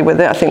trustworthy with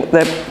it. I think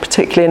that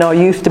particularly in our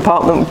youth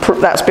department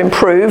that's been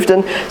proved,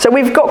 and so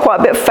we've got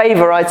quite a bit of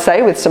favour, I'd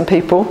say, with some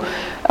people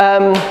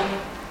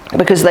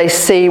because they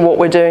see what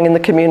we're doing in the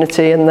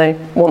community and they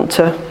want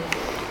to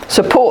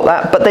support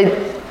that, but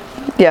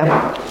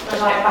yeah,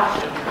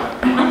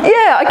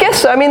 I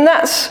guess so. I mean,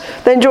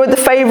 they enjoyed the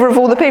favour of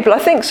all the people. I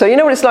think so. You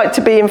know what it's like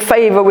to be in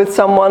favour with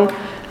someone?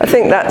 I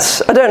think I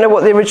don't know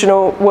what the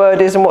original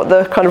word is and what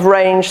the kind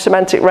of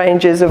semantic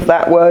range is of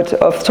that word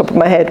off the top of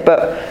my head,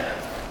 but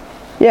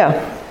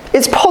yeah,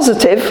 it's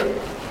positive.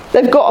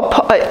 They've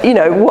got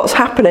what's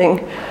happening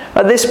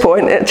At this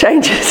point, it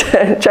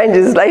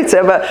changes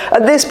later, but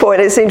at this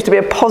point it seems to be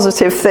a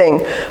positive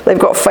thing. They've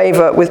got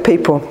favour with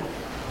people.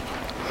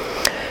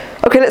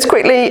 Okay, let's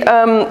quickly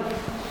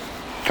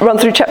run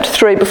through chapter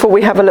 3 before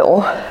we have a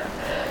little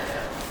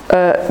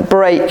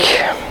break.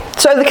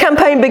 So the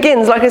campaign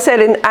begins, like I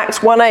said, in Acts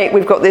 1:8.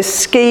 We've got this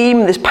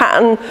scheme, this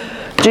pattern.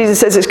 Jesus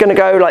says it's going to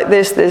go like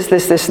this,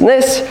 and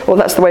this. Well,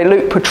 that's the way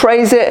Luke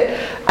portrays it.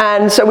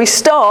 And so we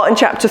start in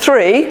chapter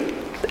 3.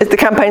 The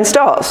campaign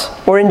starts.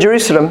 We're in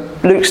Jerusalem.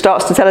 Luke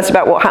starts to tell us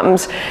about what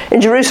happens in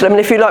Jerusalem.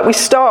 And if you like, we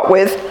start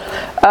with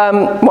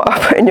what I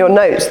put in your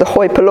notes, the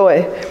hoi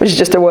polloi, which is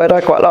just a word I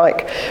quite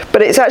like.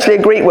 But it's actually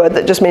a Greek word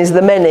that just means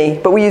the many.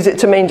 But we use it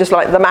to mean just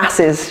like the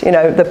masses,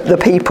 the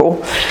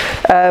people.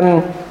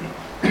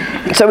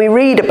 So we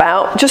read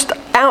about, just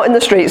out in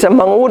the streets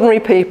among ordinary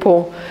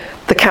people,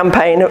 the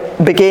campaign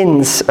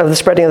begins of the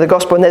spreading of the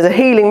gospel. And there's a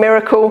healing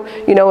miracle,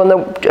 on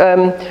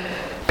the...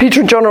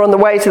 Peter and John are on the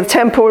way to the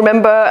temple,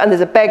 remember, and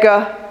there's a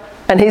beggar,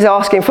 and he's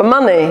asking for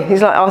money.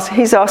 He's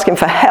asking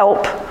for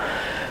help,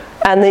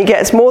 and he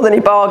gets more than he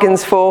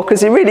bargains for,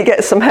 because he really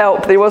gets some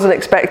help that he wasn't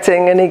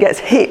expecting, and he gets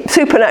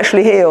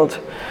supernaturally healed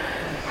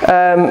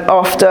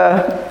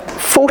after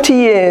 40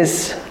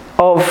 years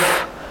of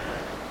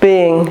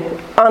being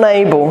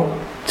unable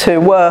to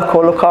work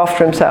or look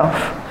after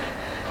himself.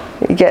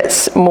 He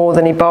gets more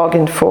than he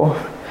bargained for.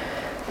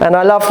 And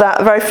I love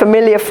that very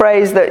familiar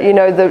phrase that,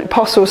 the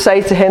apostles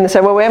say to him. They say,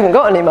 well, we haven't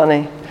got any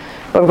money,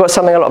 but we've got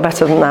something a lot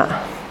better than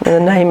that. In the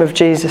name of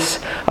Jesus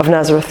of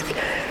Nazareth,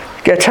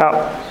 get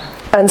up.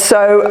 And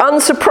so,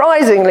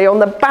 unsurprisingly, on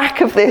the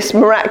back of this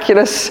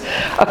miraculous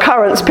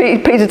occurrence,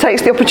 Peter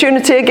takes the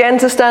opportunity again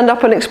to stand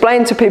up and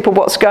explain to people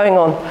what's going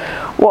on,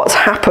 what's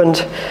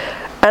happened.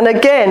 And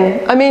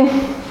again,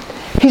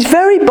 he's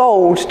very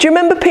bold. Do you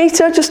remember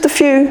Peter just a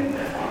few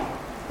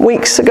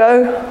weeks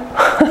ago?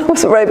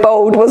 Wasn't very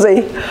bold, was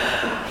he?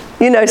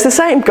 It's the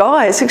same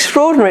guy. It's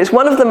extraordinary. It's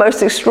one of the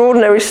most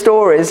extraordinary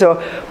stories,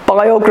 or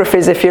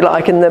biographies, if you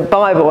like, in the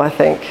Bible, I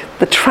think.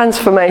 The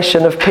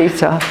transformation of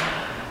Peter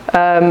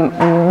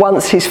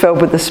once he's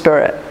filled with the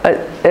Spirit.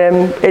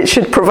 It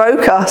should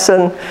provoke us,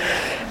 and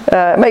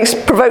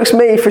provokes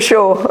me for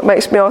sure. It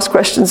makes me ask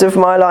questions of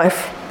my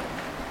life.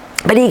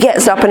 But he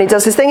gets up and he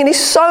does this thing, and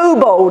he's so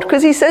bold,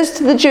 because he says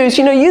to the Jews,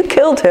 you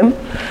killed him.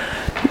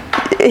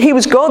 He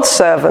was God's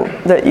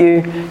servant that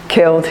you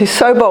killed. He's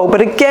so bold. But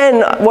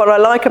again, what I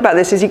like about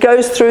this is he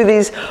goes through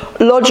these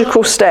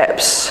logical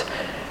steps.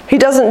 He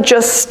doesn't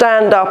just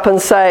stand up and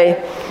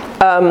say,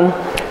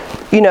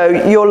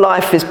 your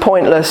life is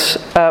pointless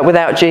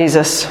without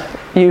Jesus.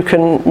 You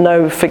can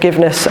know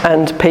forgiveness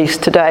and peace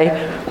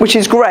today, which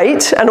is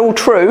great and all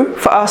true.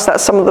 For us,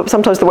 that's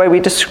sometimes the way we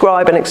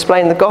describe and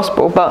explain the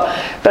gospel. But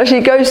actually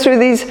he goes through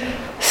these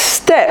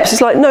steps.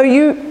 It's like, no,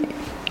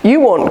 you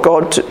want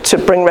God to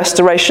bring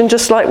restoration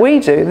just like we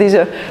do. These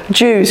are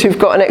Jews who've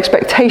got an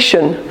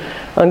expectation,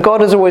 and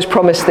God has always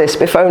promised this,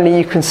 but if only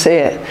you can see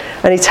it.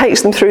 And he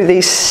takes them through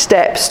these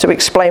steps to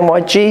explain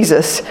why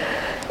Jesus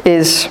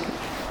is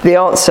the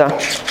answer.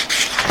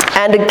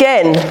 And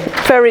again,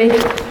 very,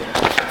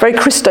 very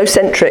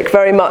Christocentric,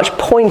 very much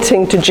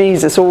pointing to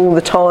Jesus all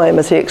the time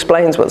as he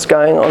explains what's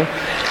going on.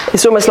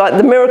 It's almost like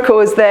the miracle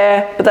is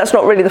there, but that's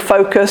not really the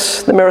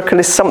focus. The miracle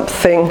is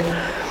something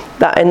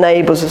that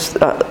enables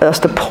us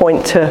to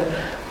point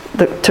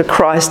to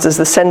Christ as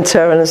the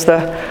centre and as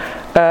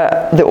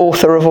the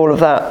author of all of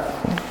that.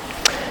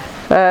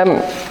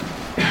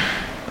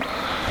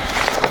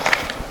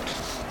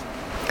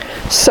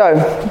 So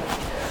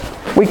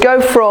we go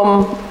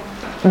from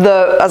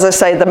as I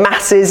say, the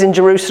masses in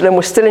Jerusalem.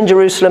 We're still in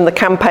Jerusalem. The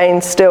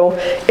campaign's still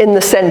in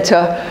the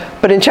centre.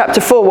 But in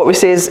chapter 4, what we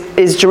see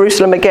is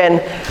Jerusalem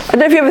again. I don't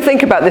know if you ever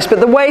think about this, but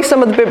the way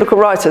some of the biblical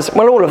writers,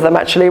 well, all of them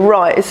actually,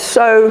 write is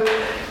so.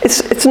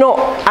 It's not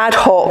ad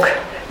hoc.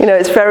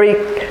 It's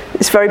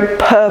very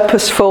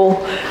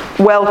purposeful,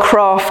 well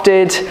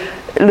crafted.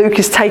 Luke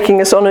is taking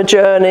us on a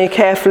journey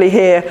carefully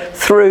here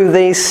through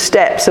these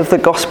steps of the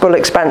gospel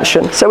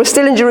expansion. So we're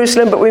still in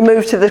Jerusalem, but we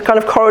move to the kind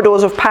of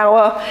corridors of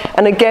power.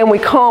 And again, we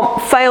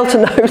can't fail to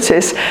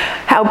notice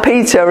how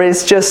Peter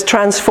is just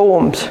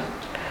transformed.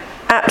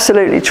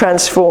 Absolutely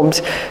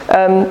transformed.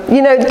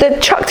 They're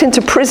chucked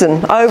into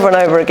prison over and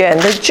over again.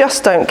 They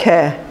just don't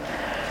care.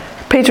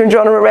 Peter and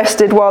John are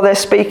arrested while they're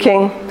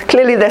speaking.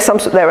 Clearly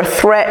they're a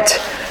threat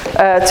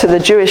to the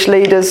Jewish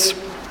leaders.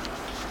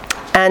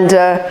 And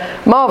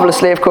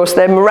marvellously, of course,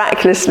 they're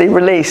miraculously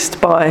released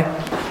by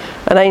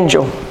an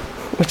angel,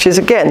 which is,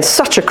 again,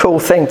 such a cool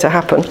thing to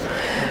happen.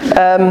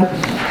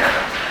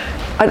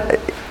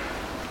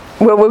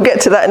 We'll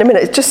get to that in a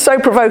minute. It's just so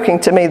provoking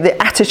to me, the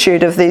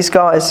attitude of these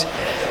guys.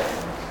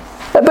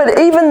 But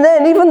even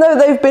then, even though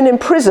they've been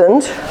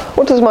imprisoned,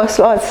 what does my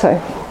slide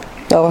say?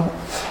 Oh,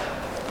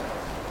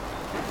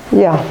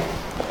 yeah.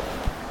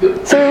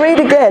 So we read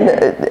again,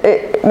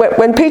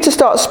 when Peter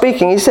starts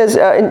speaking, he says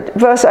in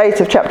verse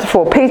 8 of chapter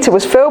 4, Peter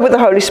was filled with the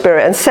Holy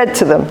Spirit and said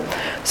to them.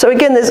 So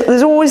again,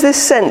 there's always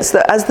this sense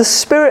that as the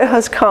Spirit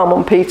has come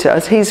on Peter,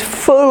 as he's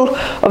full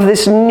of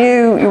this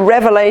new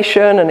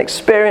revelation and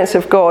experience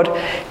of God,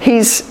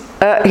 he's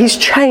he's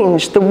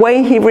changed. The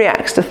way he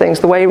reacts to things,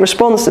 the way he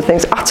responds to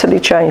things, utterly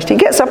changed. He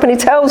gets up and he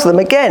tells them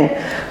again.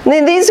 And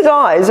then these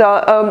guys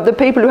are the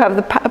people who have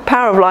the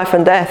power of life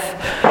and death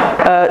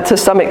to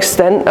some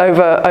extent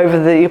over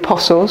the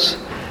apostles.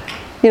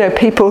 You know,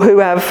 people who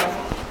have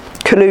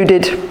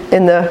colluded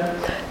in the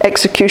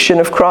execution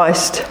of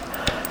Christ.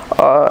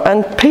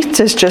 And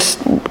Peter's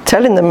just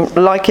telling them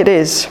like it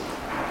is.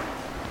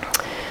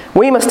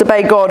 We must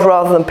obey God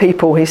rather than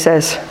people, he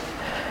says.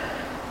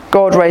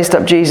 God raised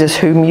up Jesus,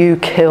 whom you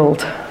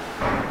killed.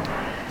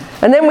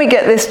 And then we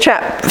get this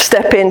chap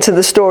step into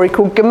the story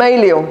called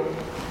Gamaliel.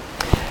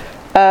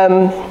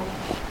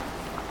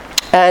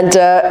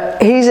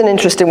 He's an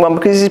interesting one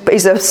because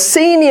he's a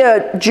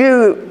senior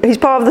Jew. He's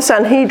part of the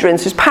Sanhedrin,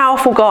 so he's a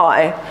powerful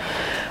guy.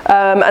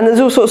 And there's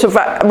all sorts of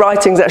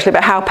writings actually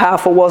about how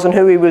powerful was and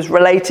who he was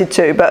related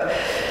to.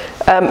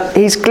 But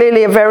he's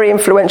clearly a very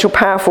influential,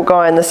 powerful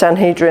guy in the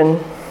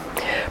Sanhedrin.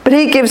 But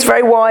he gives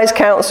very wise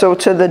counsel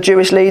to the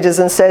Jewish leaders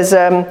and says,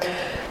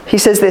 he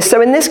says this,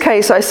 so in this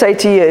case I say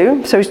to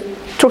you, so he's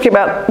talking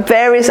about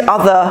various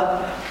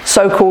other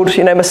so-called,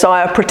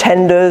 Messiah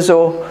pretenders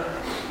or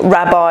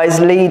rabbis,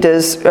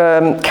 leaders,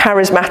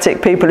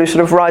 charismatic people who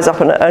sort of rise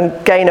up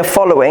and gain a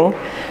following.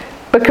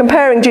 But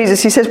comparing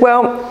Jesus, he says,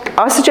 well,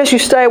 I suggest you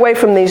stay away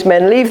from these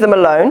men, leave them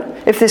alone.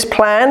 If this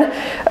plan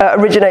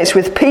originates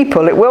with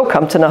people, it will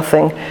come to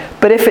nothing.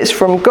 But if it's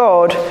from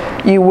God,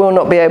 you will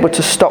not be able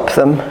to stop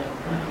them.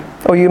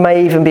 Or you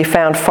may even be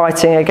found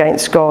fighting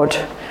against God.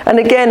 And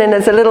again, and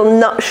there's a little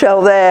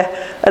nutshell there,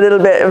 a little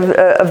bit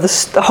of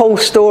the whole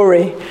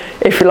story,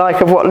 if you like,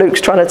 of what Luke's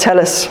trying to tell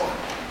us.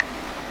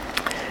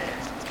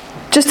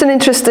 Just an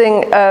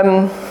interesting...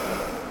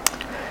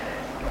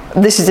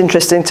 this is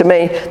interesting to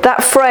me.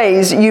 That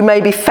phrase, you may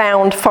be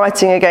found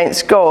fighting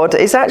against God,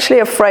 is actually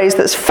a phrase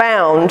that's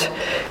found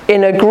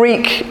in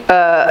Greek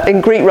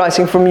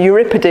writing from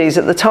Euripides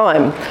at the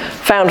time,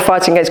 found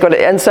fighting against God.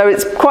 And so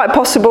it's quite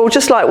possible,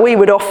 just like we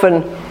would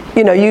often,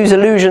 use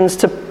allusions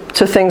to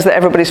things that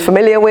everybody's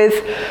familiar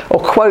with, or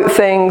quote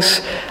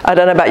things. I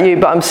don't know about you,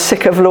 but I'm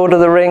sick of Lord of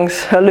the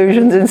Rings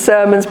allusions in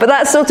sermons. But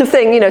that sort of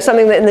thing,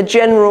 something that in the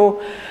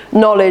general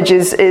knowledge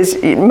is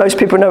most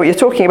people know what you're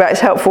talking about, is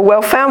helpful.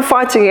 Well, found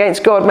fighting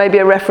against God may be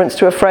a reference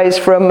to a phrase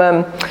from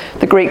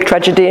the Greek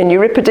tragedian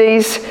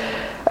Euripides,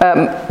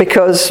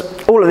 because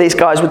all of these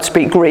guys would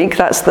speak Greek.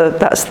 That's the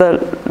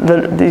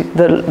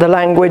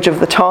language of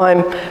the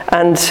time,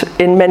 and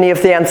in many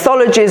of the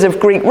anthologies of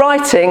Greek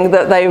writing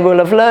that they will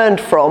have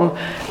learned from,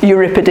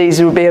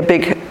 Euripides will be a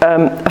big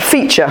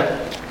feature.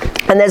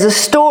 And there's a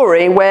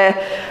story where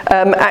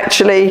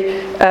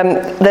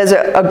there's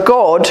a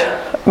god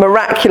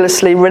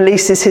miraculously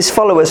releases his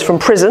followers from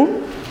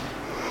prison.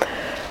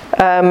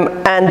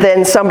 And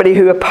then somebody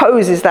who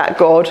opposes that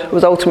god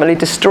was ultimately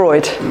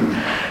destroyed.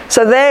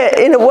 So there,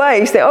 in a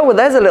way, you think, oh, well,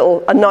 there's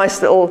a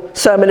nice little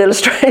sermon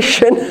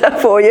illustration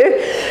for you.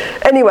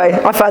 Anyway,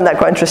 I found that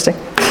quite interesting.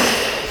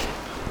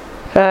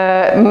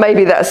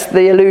 Maybe that's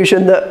the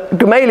illusion that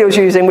Gamaliel's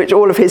using, which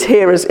all of his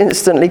hearers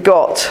instantly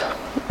got.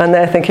 And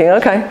they're thinking,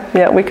 okay,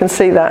 yeah, we can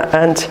see that.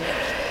 And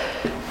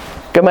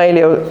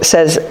Gamaliel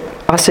says,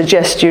 I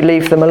suggest you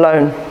leave them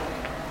alone.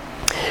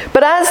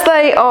 But as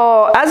they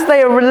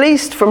are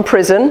released from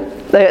prison,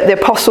 the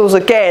apostles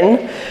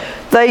again,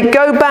 they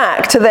go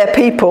back to their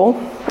people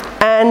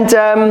and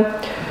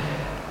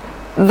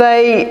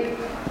they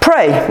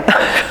pray,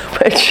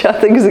 which I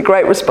think is a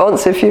great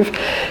response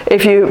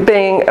if you're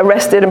being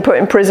arrested and put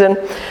in prison.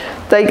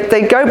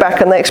 They go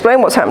back and they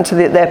explain what's happened to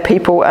their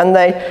people, and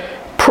they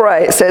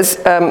pray. It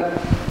says,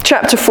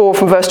 chapter 4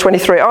 from verse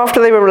 23, after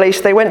they were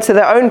released, they went to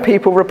their own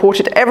people,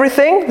 reported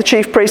everything the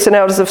chief priests and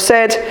elders have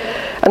said,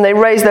 and they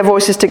raised their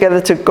voices together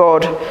to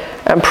God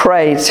and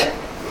prayed.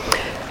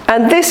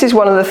 And this is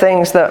one of the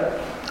things that,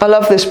 I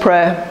love this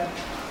prayer.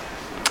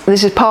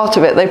 This is part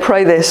of it. They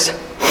pray this.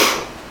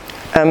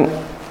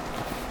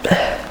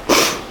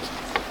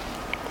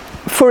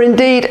 For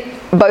indeed,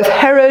 both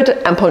Herod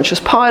and Pontius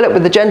Pilate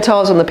with the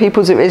Gentiles and the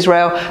peoples of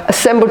Israel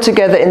assembled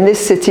together in this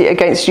city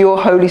against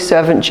your holy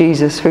servant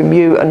Jesus, whom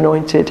you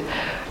anointed,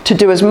 to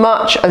do as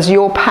much as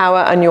your power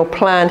and your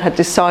plan had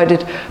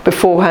decided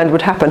beforehand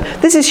would happen.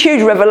 This is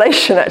huge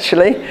revelation,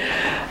 actually,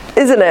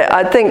 isn't it?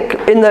 I think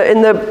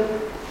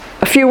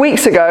a few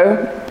weeks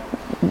ago,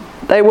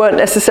 they weren't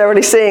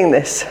necessarily seeing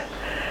this.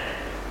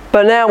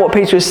 But now what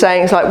Peter is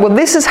saying is like, well,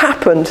 this has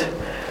happened.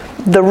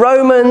 The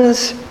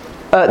Romans,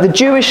 the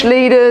Jewish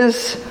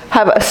leaders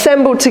have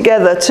assembled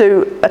together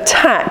to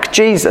attack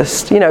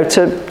Jesus,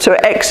 to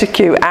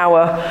execute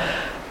our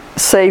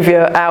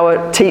Saviour,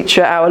 our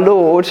teacher, our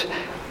Lord.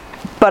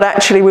 But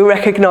actually we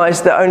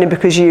recognise that only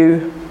because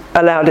you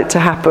allowed it to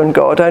happen,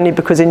 God, only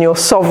because in your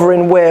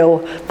sovereign will,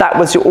 that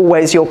was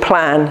always your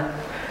plan.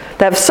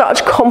 They have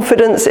such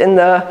confidence in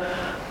the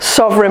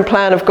sovereign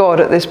plan of God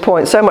at this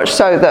point, so much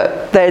so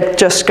that they're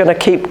just going to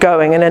keep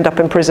going and end up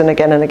in prison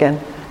again and again.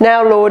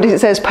 Now, Lord, it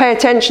says, pay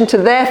attention to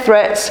their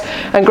threats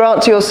and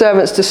grant to your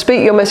servants to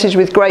speak your message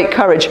with great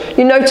courage.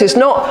 You notice,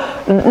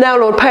 not, now,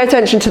 Lord, pay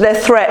attention to their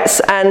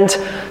threats and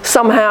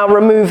somehow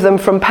remove them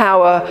from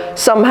power,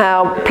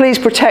 somehow, please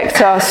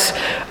protect us.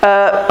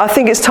 I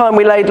think it's time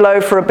we laid low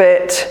for a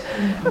bit.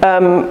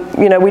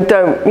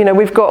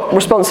 We've got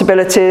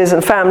responsibilities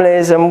and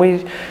families, and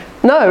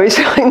no, it's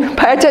like,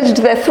 pay attention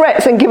to their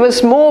threats and give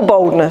us more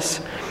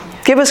boldness.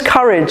 Give us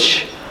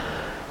courage.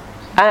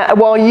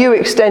 While you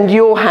extend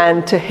your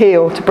hand to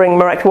heal, to bring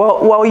miracle.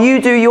 While you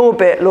do your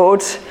bit,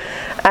 Lord,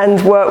 and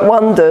work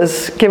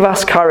wonders, give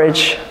us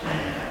courage.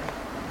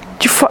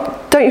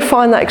 Don't you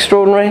find that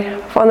extraordinary? I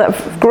find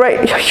that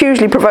great,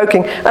 hugely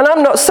provoking. And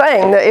I'm not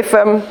saying that if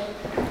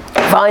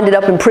I ended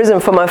up in prison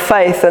for my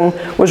faith and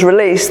was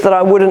released, that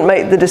I wouldn't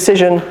make the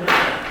decision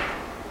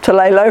to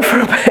lay low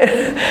for a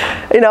bit.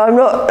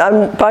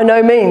 I'm by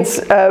no means.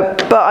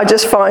 But I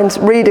just find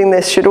reading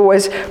this should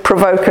always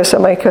provoke us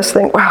and make us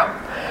think, wow,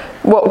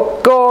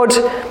 what God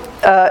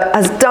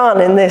has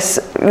done in this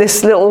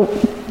little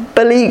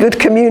beleaguered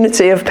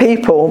community of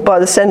people by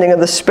the sending of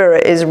the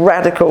Spirit is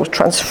radical,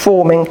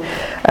 transforming,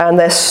 and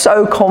they're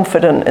so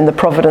confident in the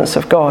providence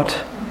of God.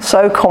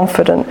 So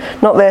confident.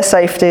 Not their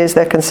safety is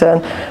their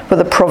concern, but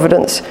the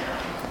providence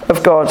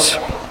of God.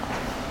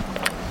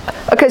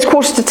 Okay, it's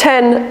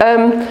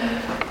 9:45.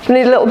 We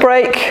need a little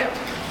break.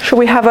 Shall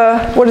we have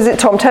what is it,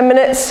 Tom, 10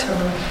 minutes?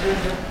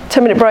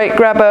 10-minute break,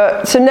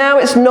 so now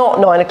it's not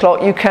 9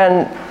 o'clock, you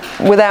can,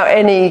 without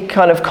any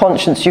kind of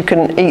conscience, you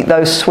can eat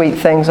those sweet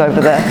things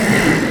over there,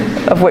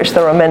 of which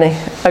there are many.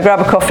 Grab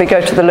a coffee, go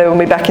to the loo, and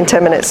we'll be back in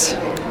 10 minutes.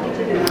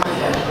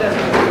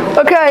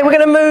 Okay, we're going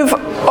to move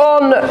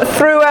on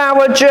through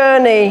our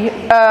journey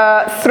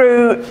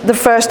through the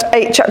first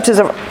 8 chapters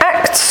of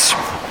Acts.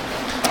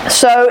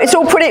 So it's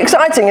all pretty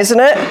exciting, isn't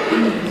it?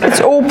 It's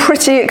all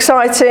pretty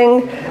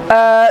exciting.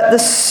 The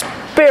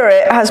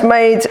Spirit has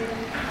made...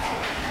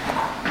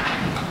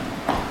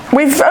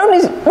 We've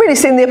only really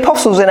seen the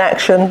apostles in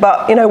action,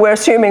 but we're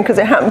assuming because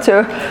it happened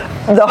to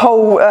the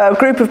whole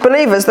group of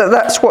believers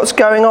that's what's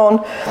going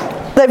on.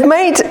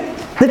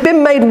 They've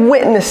been made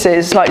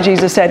witnesses, like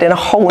Jesus said, in a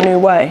whole new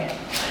way,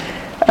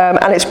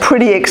 and it's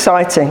pretty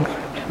exciting.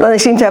 And they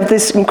seem to have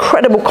this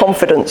incredible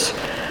confidence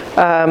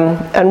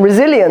and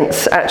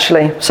resilience,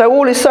 actually. So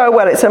all is so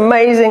well. It's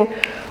amazing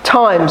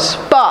times.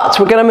 But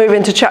we're going to move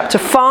into chapter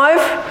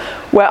 5,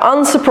 where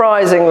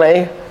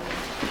unsurprisingly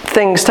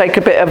things take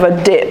a bit of a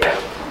dip.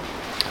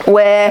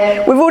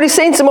 Where we've already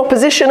seen some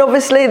opposition,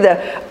 obviously, the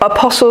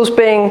apostles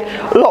being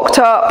locked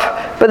up,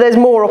 but there's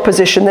more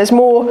opposition, there's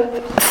more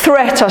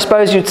threat, I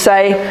suppose you'd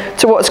say,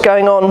 to what's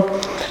going on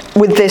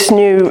with this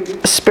new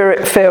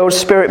Spirit-filled,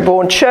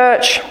 Spirit-born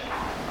church.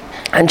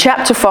 And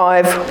chapter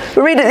 5,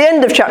 we read at the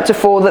end of chapter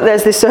 4 that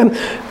there's this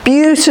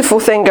beautiful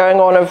thing going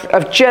on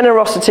of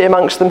generosity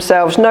amongst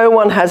themselves. No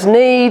one has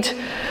need,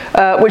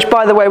 which,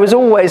 by the way, was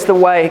always the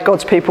way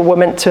God's people were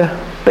meant to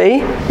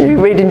be. You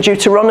read in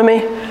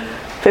Deuteronomy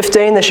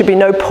 15, there should be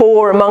no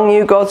poor among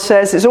you, God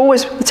says.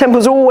 The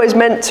temple's always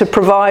meant to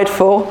provide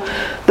for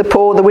the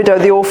poor, the widow,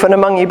 the orphan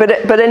among you.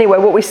 But anyway,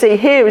 what we see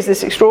here is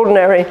this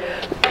extraordinary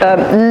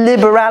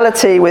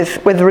liberality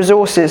with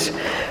resources.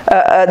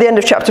 At the end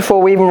of chapter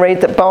 4, we even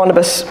read that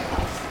Barnabas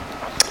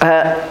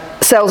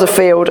sells a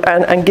field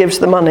and gives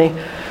the money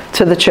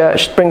to the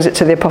church, brings it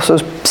to the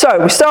apostles. So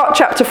we start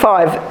chapter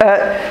 5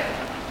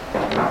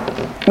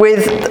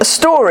 with a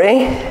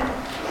story.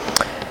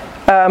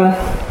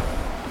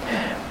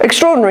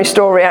 Extraordinary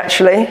story,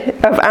 actually,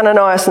 of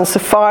Ananias and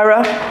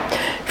Sapphira.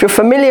 If you're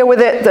familiar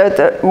with it,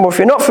 or if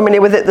you're not familiar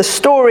with it, the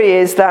story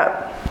is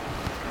that,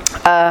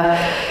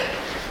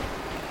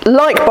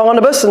 like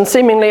Barnabas and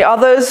seemingly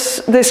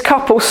others, this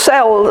couple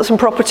sell some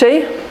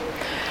property,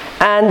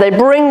 and they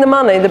bring the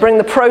money, they bring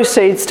the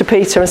proceeds to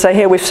Peter and say,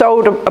 here, we've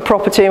sold a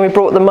property and we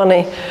brought the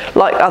money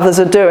like others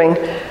are doing.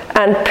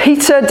 And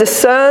Peter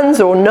discerns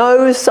or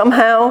knows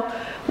somehow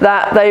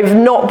that they've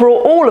not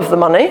brought all of the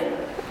money.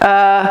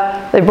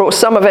 They brought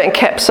some of it and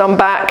kept some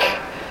back.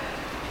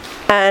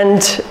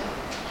 And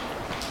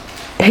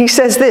he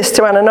says this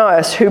to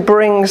Ananias, who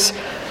brings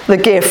the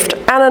gift.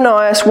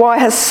 Ananias, why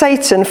has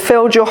Satan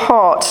filled your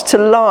heart to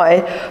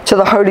lie to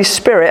the Holy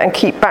Spirit and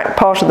keep back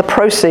part of the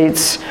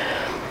proceeds?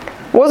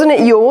 Wasn't it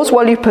yours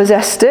while you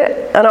possessed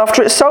it? And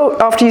after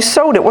you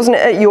sold it, wasn't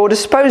it at your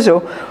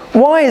disposal?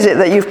 Why is it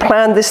that you've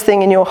planned this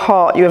thing in your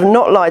heart? You have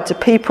not lied to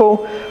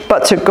people,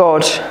 but to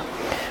God.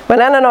 When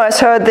Ananias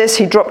heard this,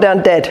 he dropped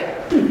down dead.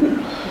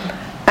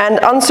 And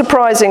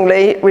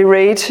unsurprisingly, we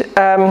read,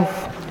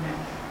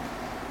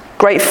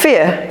 great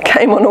fear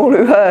came on all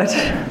who heard.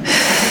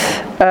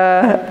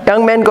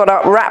 Young men got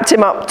up, wrapped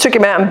him up, took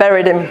him out and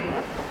buried him.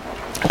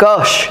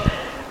 Gosh.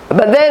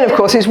 But then, of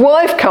course, his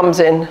wife comes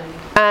in.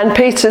 And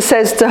Peter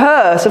says to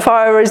her,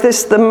 Sapphira, is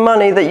this the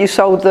money that you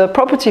sold the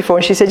property for?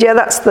 And she said, yeah,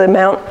 that's the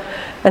amount.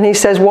 And he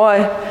says,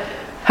 why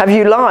have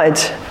you lied?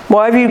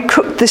 Why have you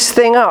cooked this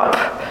thing up?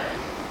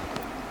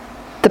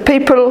 The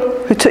people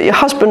who took your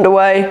husband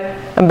away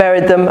and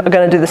buried them are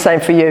going to do the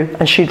same for you.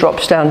 And she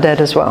drops down dead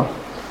as well.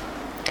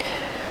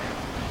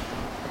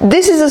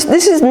 this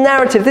is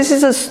narrative. This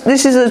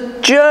is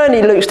a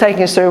journey Luke's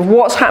taking us through of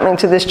what's happening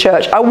to this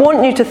church. I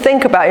want you to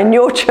think about in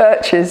your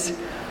churches.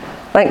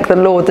 Thank the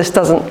Lord, this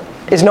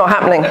is not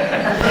happening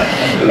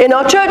in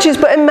our churches.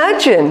 But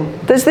imagine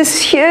there's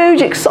this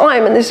huge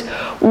excitement, this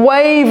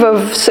wave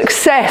of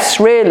success,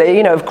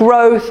 really, of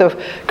growth,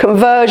 of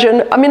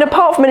conversion. I mean,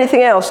 apart from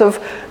anything else, of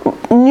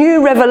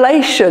new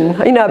revelation,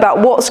 about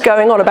what's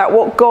going on, about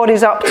what God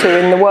is up to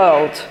in the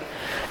world.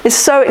 It's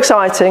so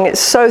exciting, it's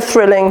so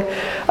thrilling,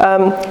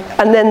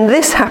 and then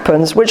this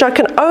happens, which I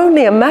can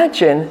only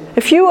imagine.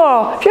 If you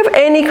have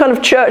any kind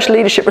of church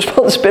leadership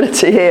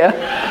responsibility here,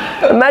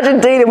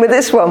 imagine dealing with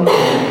this one.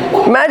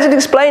 Imagine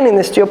explaining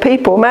this to your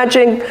people.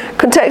 Imagine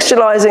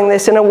contextualizing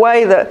this in a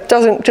way that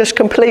doesn't just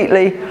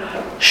completely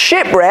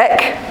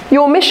shipwreck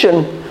your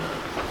mission,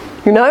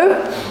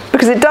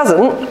 because it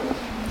doesn't.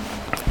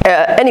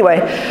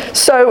 Anyway,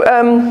 so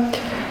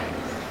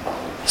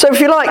if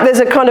you like, there's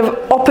a kind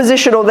of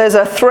opposition, or there's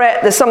a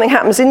threat, there's something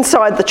happens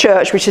inside the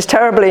church which is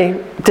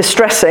terribly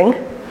distressing.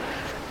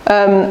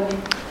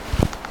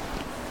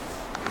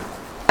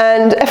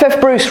 And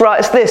F.F. Bruce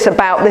writes this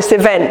about this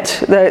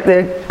event,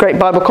 the great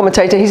Bible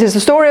commentator. He says,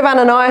 the story of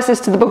Ananias is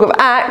to the book of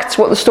Acts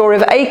what the story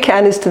of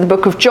Achan is to the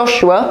book of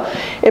Joshua.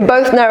 In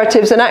both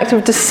narratives, an act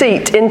of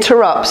deceit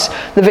interrupts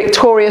the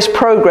victorious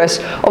progress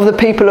of the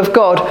people of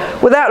God.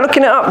 Without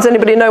looking it up, does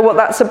anybody know what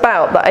that's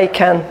about, that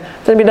Achan?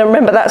 Does anybody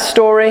remember that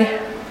story?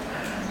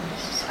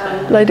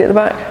 Lady at the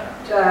back.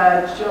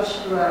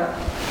 Joshua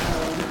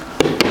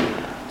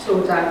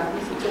tore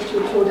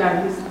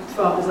down his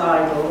father's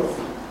idols,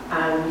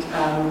 and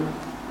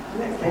the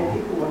next day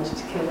people wanted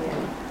to kill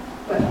him.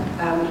 But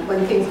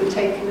when things were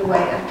taken away,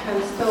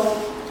 Achan stole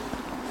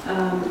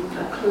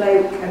a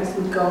cloak and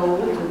some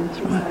gold and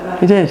things like that.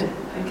 He did.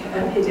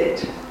 And hid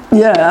it.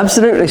 Yeah,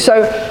 absolutely.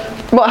 So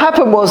what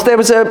happened was there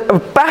was a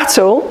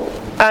battle,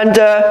 and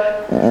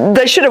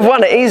they should have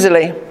won it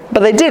easily, but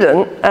they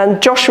didn't,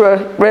 and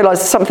Joshua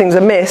realised something's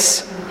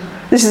amiss.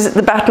 This is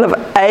the Battle of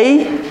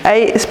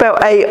it's spelled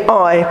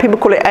A-I. People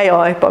call it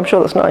A-I, but I'm sure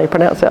that's not how you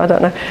pronounce it, I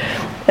don't know.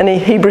 Any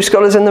Hebrew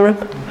scholars in the room?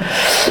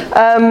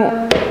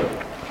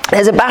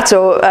 There's a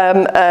battle,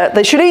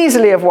 they should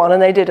easily have won,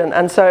 and they didn't,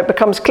 and so it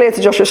becomes clear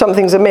to Joshua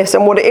something's amiss,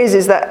 and what it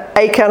is that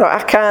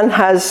Achan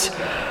has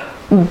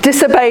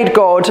disobeyed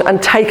God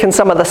and taken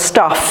some of the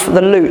stuff,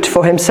 the loot,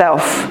 for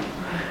himself.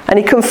 And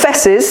he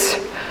confesses,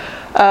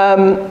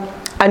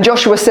 and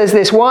Joshua says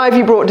this, why have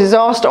you brought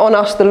disaster on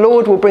us? The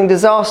Lord will bring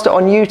disaster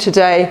on you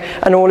today.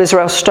 And all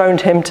Israel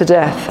stoned him to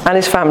death, and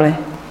his family.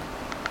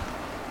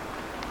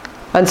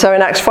 And so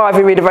in Acts 5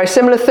 we read a very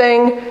similar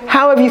thing.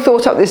 How have you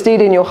thought up this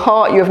deed in your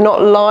heart? You have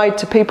not lied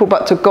to people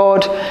but to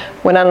God.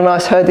 When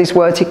Ananias heard these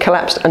words, he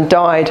collapsed and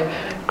died.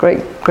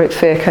 Great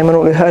fear came on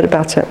all who heard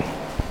about it.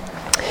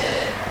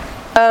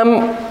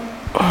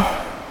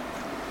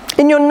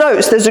 In your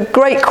notes, there's a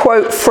great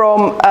quote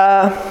from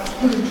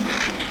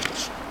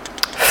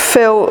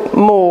Phil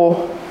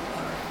Moore.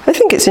 I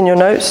think it's in your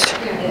notes.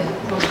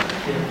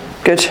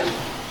 Good.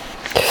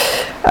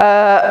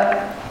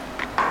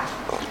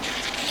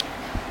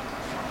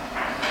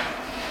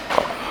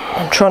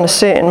 I'm trying to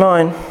see it in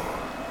mine.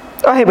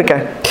 Oh, here we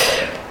go.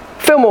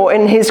 Phil Moore,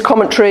 in his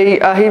commentary,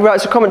 he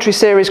writes a commentary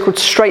series called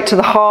Straight to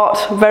the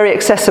Heart, very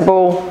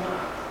accessible,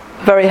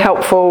 very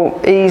helpful,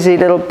 easy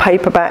little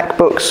paperback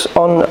books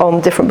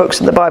on different books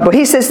of the Bible.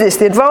 He says this,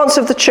 the advance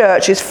of the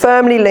church is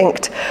firmly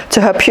linked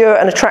to her pure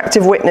and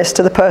attractive witness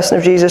to the person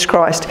of Jesus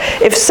Christ.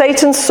 If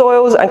Satan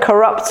soils and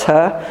corrupts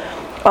her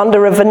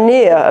under a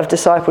veneer of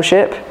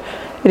discipleship,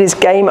 it is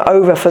game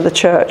over for the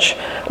church.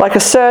 Like a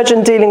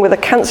surgeon dealing with a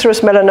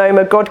cancerous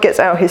melanoma, God gets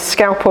out his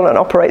scalpel and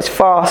operates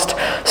fast.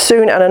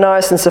 Soon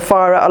Ananias and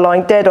Sapphira are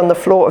lying dead on the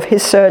floor of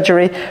his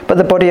surgery, but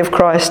the body of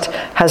Christ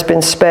has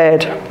been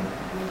spared.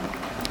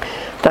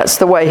 That's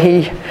the way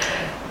he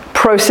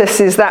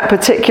processes that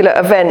particular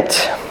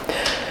event.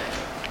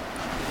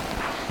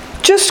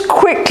 Just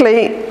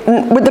quickly,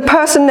 with the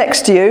person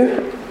next to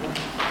you,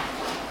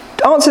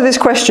 answer this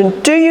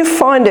question. Do you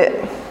find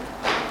it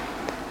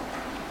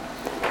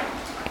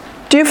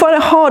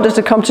harder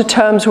to come to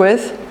terms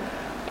with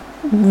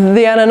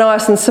the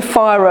Ananias and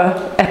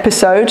Sapphira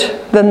episode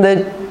than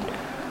the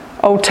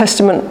Old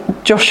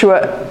Testament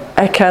Joshua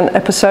Achan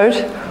episode?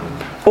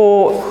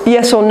 Or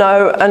yes or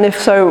no, and if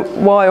so,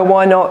 why or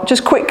why not?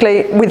 Just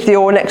quickly, with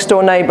your next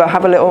door neighbour,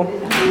 have a little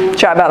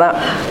chat about that.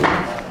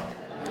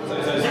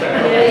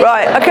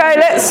 Right, okay,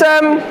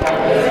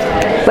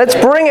 let's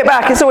bring it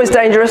back. It's always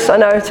dangerous, I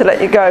know, to let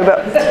you go,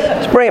 but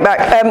let's bring it back.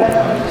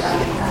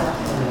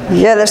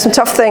 Yeah, there's some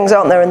tough things,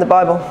 aren't there, in the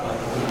Bible?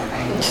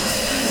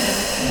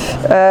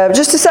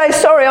 Just to say,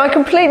 sorry, I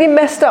completely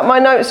messed up my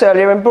notes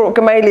earlier and brought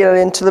Gamaliel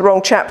into the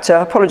wrong chapter.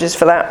 Apologies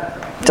for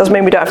that. Doesn't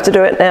mean we don't have to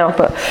do it now,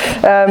 but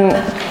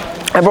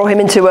I brought him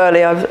in too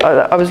early.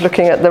 I was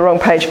looking at the wrong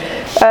page.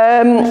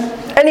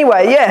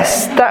 Anyway,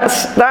 yes,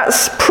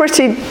 that's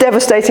pretty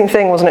devastating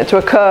thing, wasn't it, to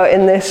occur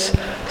in this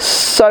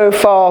so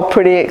far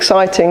pretty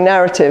exciting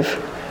narrative.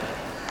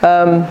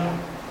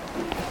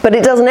 But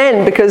it doesn't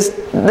end, because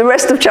the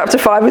rest of chapter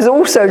 5 is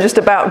also just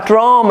about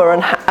drama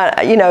and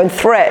and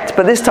threat,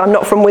 but this time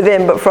not from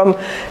within, but from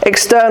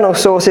external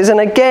sources.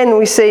 And again,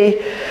 we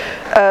see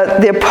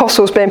the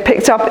apostles being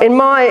picked up. In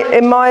my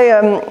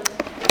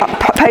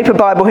paper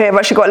Bible here, I've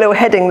actually got a little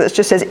heading that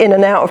just says "in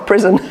and out of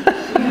prison."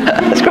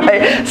 That's a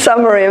great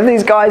summary of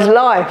these guys'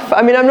 life.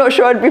 I mean, I'm not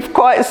sure I'd be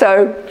quite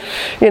so,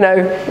 I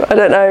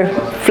don't know,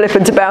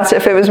 flippant about it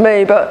if it was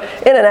me, but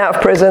in and out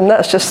of prison,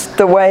 that's just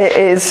the way it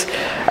is.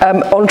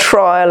 On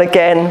trial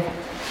again.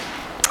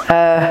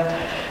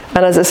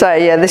 And as I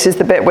say, this is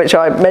the bit which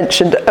I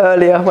mentioned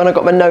earlier when I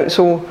got my notes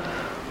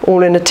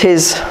all in a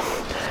tiz.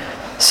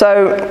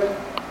 So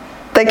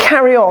they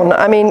carry on.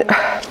 I mean,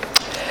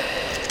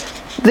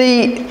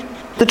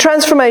 the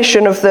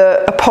transformation of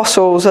the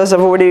apostles, as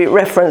I've already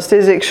referenced,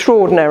 is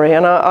extraordinary.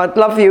 And I'd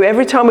love you,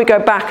 every time we go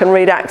back and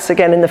read Acts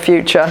again in the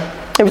future,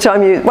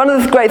 one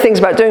of the great things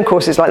about doing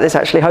courses like this,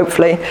 actually,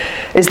 hopefully,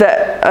 is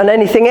that, and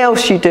anything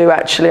else you do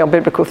actually on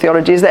biblical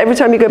theology, is that every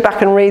time you go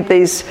back and read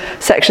these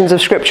sections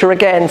of scripture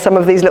again, some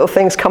of these little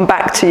things come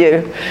back to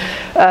you.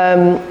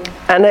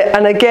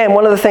 And again,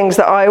 one of the things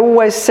that I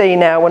always see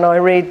now when I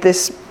read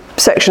this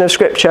section of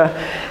scripture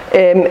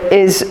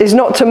is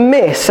not to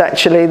miss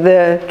actually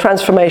the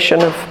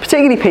transformation of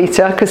particularly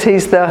Peter, because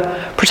he's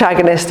the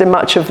protagonist in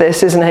much of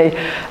this, isn't he?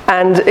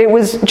 And it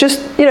was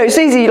just, it's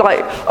easy, like,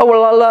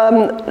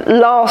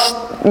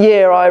 last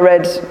year I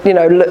read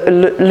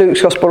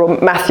Luke's gospel or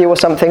Matthew or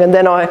something, and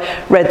then I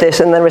read this,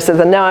 and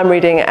then now I'm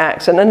reading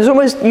Acts, and there's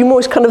you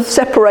almost kind of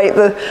separate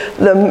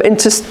them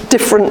into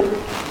different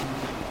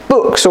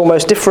books,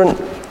 almost different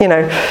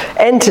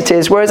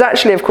entities, whereas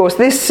actually, of course,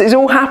 this is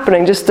all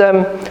happening just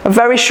a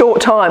very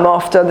short time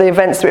after the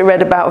events that we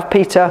read about of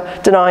Peter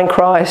denying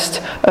Christ,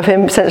 of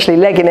him essentially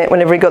legging it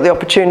whenever he got the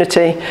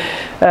opportunity,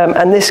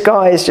 and this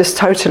guy is just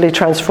totally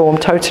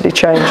transformed, totally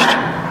changed.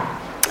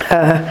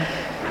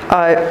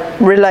 I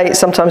relate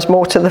sometimes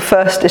more to the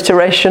first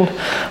iteration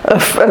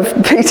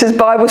of Peter's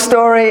Bible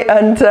story,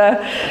 and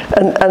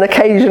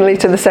occasionally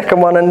to the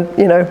second one, and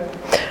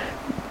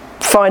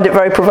find it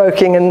very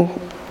provoking. And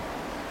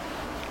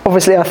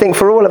obviously, I think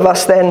for all of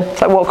us, then,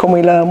 it's like, what can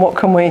we learn? What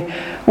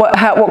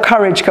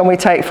courage can we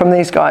take from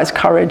these guys?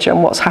 Courage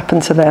and what's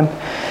happened to them.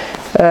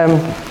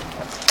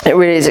 It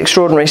really is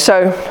extraordinary.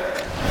 So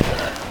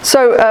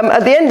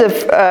at the end of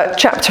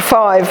chapter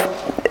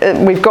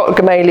 5, we've got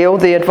Gamaliel,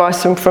 the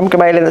advice from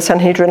Gamaliel, the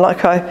Sanhedrin,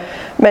 like I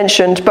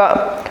mentioned.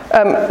 But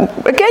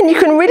again, you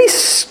can really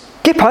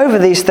skip over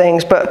these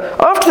things. But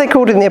after they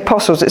called in the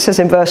apostles, it says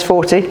in verse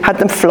 40, had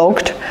them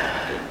flogged.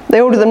 They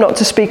ordered them not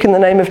to speak in the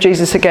name of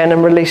Jesus again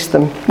and released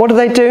them. What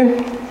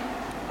do?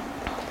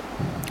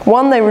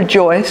 One, they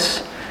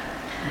rejoice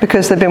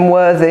because they've been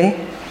worthy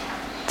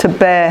to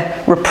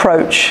bear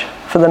reproach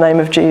for the name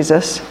of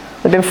Jesus.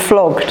 They've been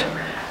flogged.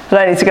 I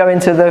don't need to go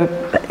into the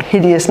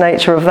hideous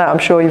nature of that. I'm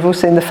sure you've all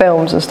seen the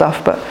films and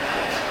stuff. But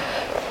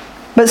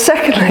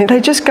secondly,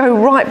 they just go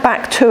right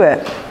back to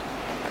it.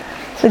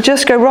 They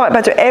just go right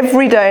back to it.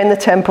 Every day in the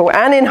temple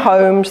and in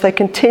homes, they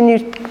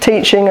continue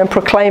teaching and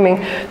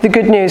proclaiming the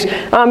good news.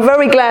 I'm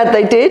very glad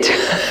they did,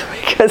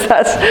 because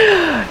that's,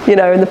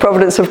 in the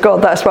providence of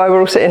God, that's why we're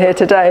all sitting here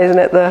today, isn't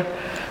it? The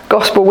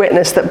gospel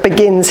witness that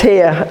begins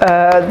here,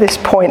 this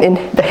point in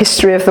the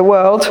history of the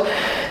world.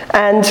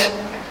 And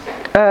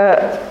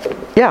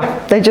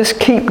they just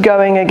keep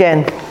going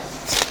again.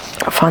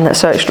 I find that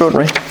so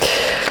extraordinary.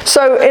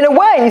 So in a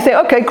way, you think,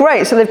 okay,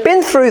 great. So they've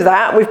been through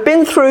that. We've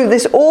been through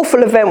this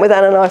awful event with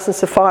Ananias and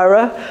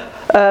Sapphira,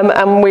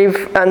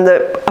 and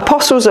the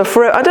apostles are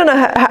for. I don't know,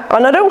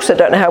 and I also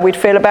don't know how we'd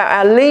feel about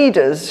our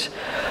leaders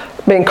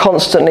being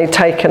constantly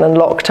taken and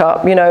locked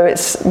up.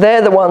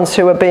 They're the ones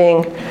who are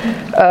being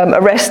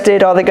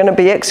arrested. Are they going to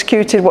be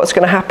executed? What's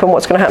going to happen?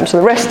 What's going to happen to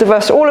the rest of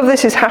us? All of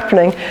this is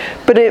happening,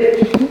 but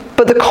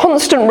the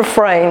constant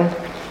refrain.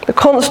 The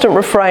constant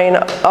refrain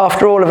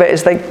after all of it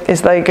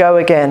is they go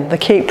again. They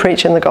keep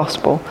preaching the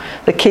gospel.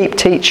 They keep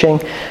teaching.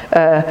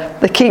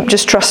 They keep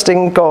just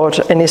trusting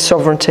God in his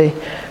sovereignty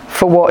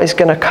for what is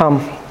going to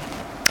come.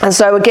 And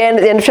so again,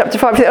 at the end of chapter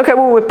 5, you think, okay,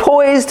 well, we're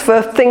poised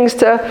for things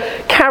to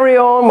carry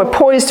on. We're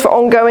poised for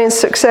ongoing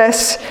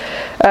success.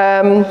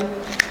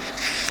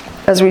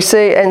 As we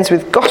see, it ends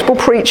with gospel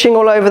preaching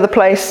all over the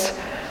place.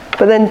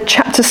 But then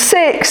chapter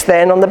 6,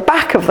 then, on the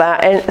back of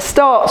that, it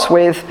starts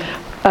with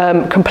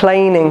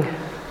complaining.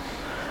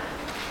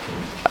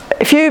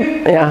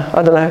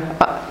 I don't know.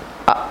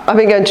 I've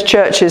been going to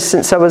churches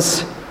since I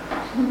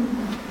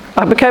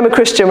became a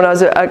Christian when I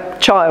was a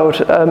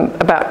child,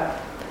 about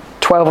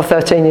 12 or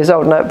 13 years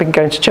old, and I've been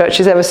going to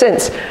churches ever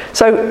since.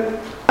 So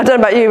I don't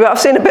know about you, but I've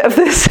seen a bit of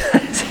this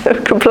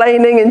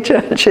complaining in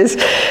churches.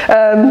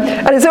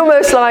 And it's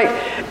almost like,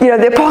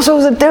 the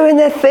apostles are doing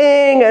their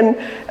thing, and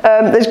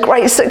there's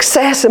great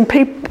success and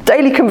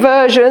daily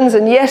conversions,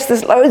 and yes,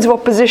 there's loads of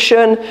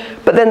opposition,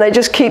 but then they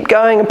just keep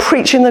going and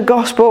preaching the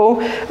gospel.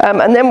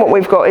 And then what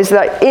we've got is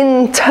that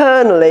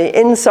internally,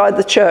 inside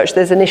the church,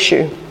 there's an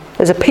issue.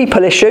 There's a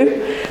people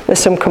issue. There's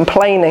some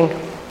complaining.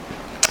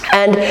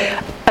 And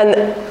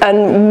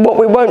And what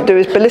we won't do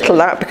is belittle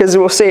that, because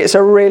we'll see it's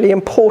a really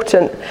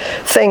important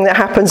thing that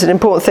happens, an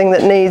important thing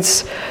that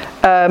needs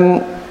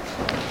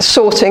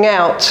sorting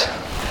out.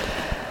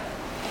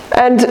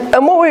 And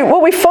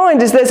what we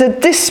find is there's a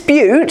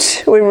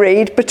dispute, we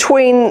read,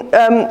 between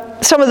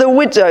some of the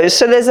widows.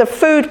 So there's a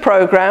food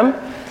programme.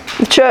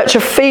 The church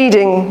are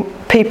feeding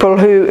people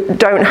who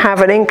don't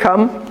have an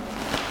income.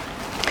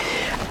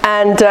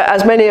 And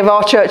as many of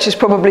our churches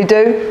probably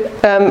do,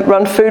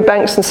 run food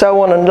banks and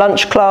so on, and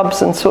lunch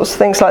clubs and sorts of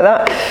things like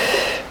that.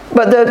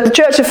 But the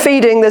church are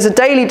feeding, there's a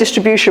daily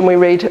distribution, we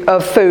read,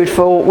 of food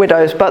for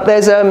widows. But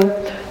there's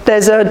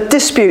a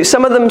dispute.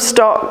 Some of them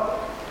start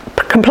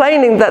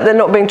complaining that they're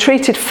not being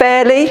treated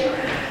fairly.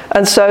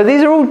 And so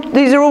these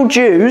are all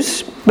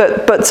Jews,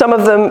 but some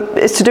of them,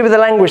 it's to do with the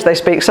language they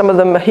speak. Some of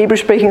them are Hebrew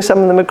speaking, some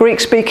of them are Greek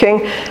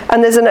speaking.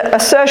 And there's an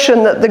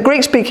assertion that the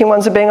Greek speaking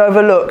ones are being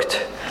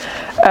overlooked.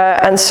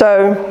 And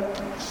so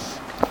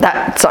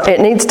it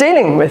needs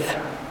dealing with.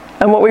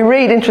 And what we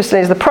read,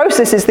 interestingly, is the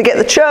process is to get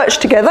the church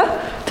together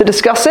to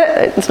discuss it.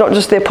 It's not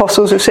just the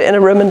apostles who sit in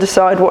a room and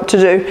decide what to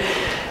do.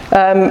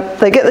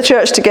 They get the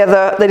church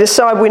together. They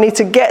decide we need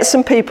to get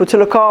some people to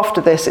look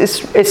after this.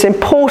 It's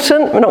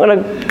important. We're not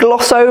going to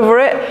gloss over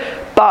it,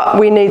 but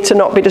we need to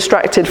not be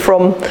distracted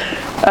from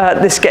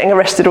this getting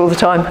arrested all the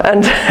time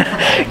and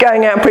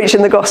going out and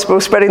preaching the gospel,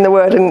 spreading the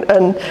word.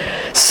 And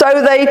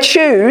so they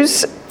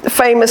choose,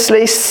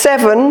 famously,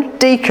 7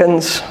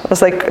 deacons,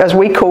 as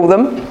we call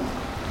them,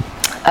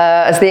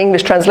 as the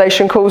English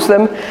translation calls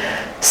them,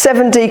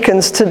 7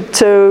 deacons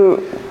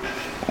to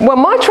well,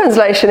 my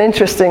translation,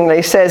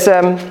 interestingly, says,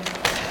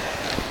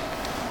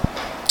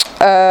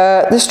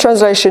 this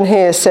translation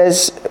here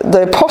says,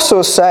 the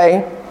apostles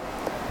say,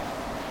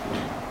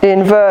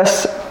 in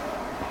verse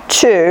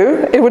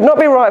 2, it would not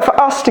be right for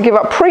us to give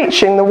up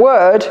preaching the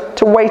word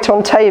to wait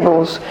on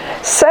tables.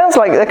 Sounds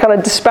like they're kind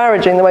of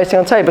disparaging the waiting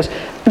on tables.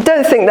 I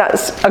don't think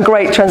that's a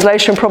great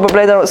translation, probably.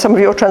 I don't know what some of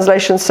your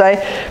translations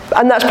say.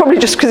 And that's probably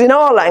just because in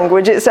our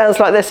language it sounds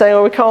like they're saying,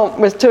 oh,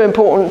 we're too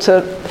important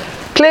to...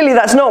 Clearly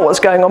that's not what's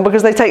going on,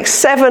 because they take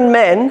 7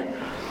 men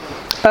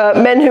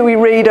who we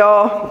read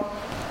are,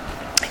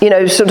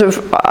 sort of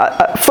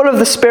full of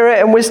the Spirit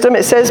and wisdom.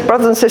 It says,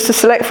 brothers and sisters,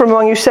 select from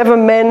among you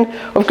 7 men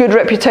of good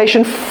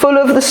reputation, full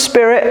of the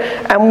Spirit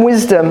and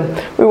wisdom.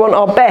 We want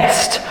our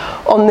best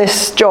on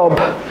this job,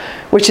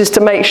 which is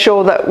to make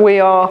sure that we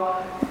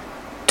are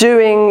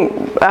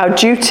doing our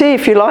duty,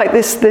 if you like,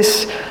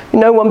 this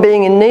no one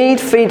being in need,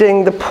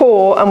 feeding the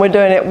poor, and we're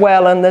doing it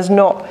well, and there's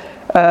no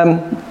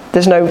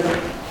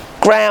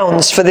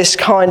grounds for this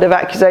kind of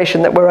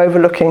accusation that we're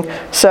overlooking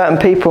certain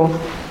people.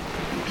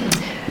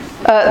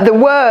 The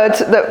word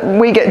that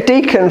we get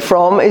deacon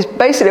from is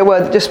basically a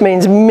word that just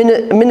means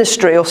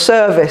ministry or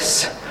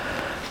service.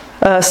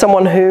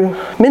 Someone who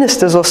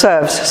ministers or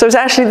serves. So it's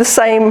actually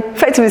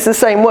effectively it's the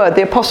same word.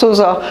 The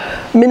apostles are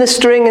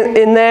ministering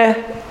in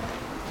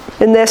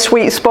their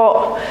sweet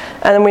spot,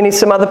 and then we need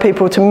some other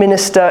people to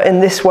minister in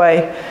this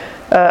way.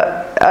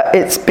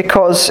 It's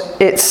because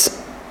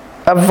it's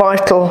a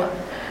vital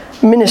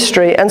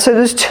ministry. And so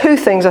there's 2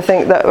 things I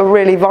think that are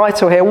really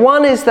vital here.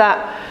 One is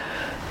that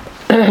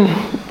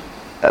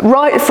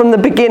right from the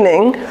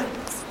beginning,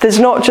 there's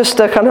not just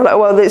a kind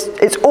of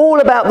it's all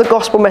about the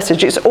gospel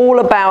message. It's all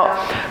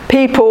about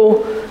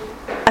people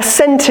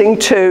assenting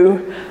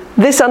to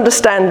this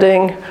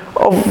understanding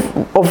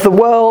of the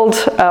world,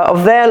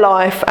 of their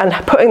life, and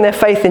putting their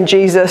faith in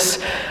Jesus.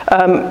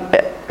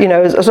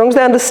 As long as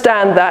they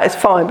understand that, it's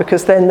fine,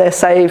 because then they're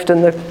saved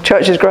and the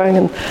church is growing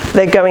and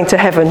they're going to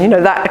heaven.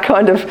 That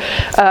kind of,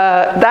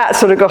 that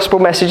sort of gospel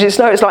message. It's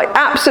like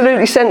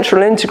absolutely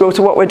central and integral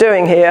to what we're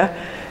doing here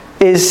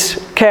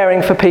is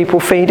caring for people,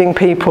 feeding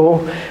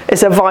people.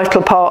 It's a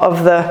vital part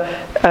of the,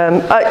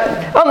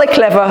 aren't they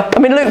clever? I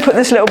mean, Luke put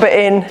this little bit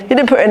in. He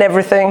didn't put in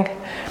everything,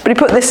 but he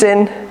put this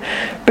in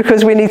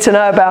because we need to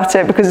know about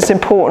it, because it's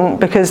important,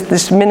 because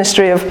this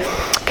ministry of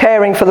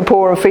caring for the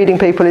poor and feeding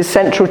people is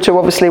central to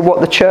obviously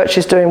what the church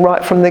is doing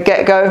right from the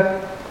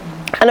get-go.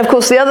 And of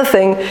course the other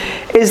thing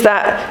is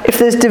that if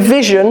there's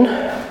division,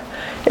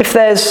 if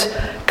there's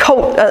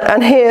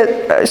and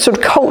here sort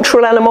of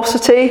cultural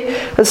animosity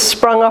has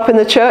sprung up in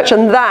the church,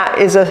 and that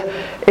is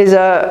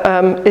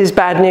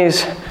bad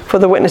news for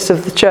the witness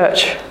of the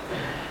church.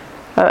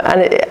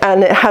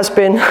 And it has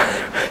been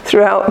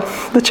throughout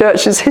the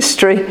church's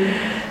history,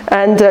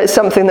 and it's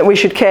something that we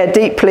should care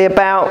deeply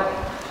about.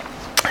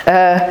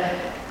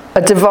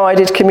 A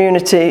divided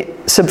community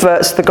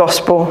subverts the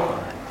gospel.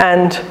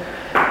 And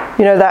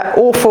that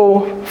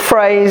awful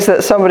phrase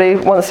that somebody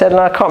once said, and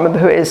I can't remember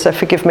who it is, so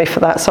forgive me for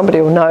that,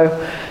 somebody will know,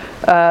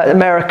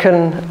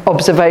 American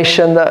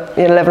observation that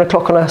 11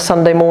 o'clock on a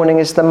Sunday morning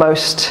is the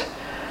most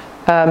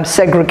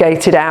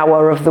segregated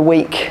hour of the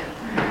week,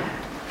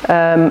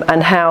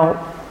 and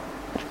how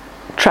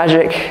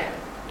tragic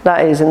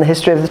that is in the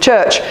history of the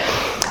church.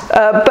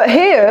 But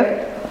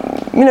here,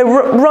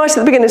 right at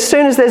the beginning, as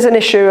soon as there's an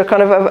issue, a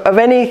kind of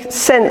any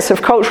sense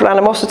of cultural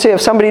animosity, of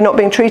somebody not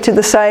being treated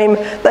the same,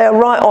 they are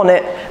right on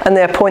it, and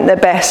they appoint their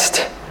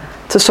best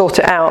to sort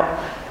it out.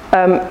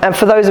 And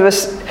for those of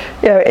us,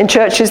 in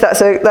churches,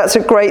 that's a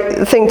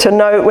great thing to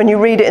know. When you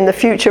read it in the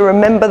future,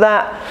 remember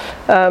that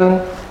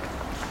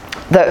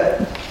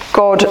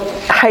God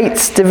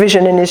hates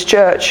division in His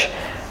church,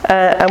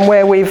 and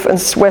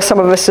where some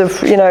of us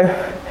have,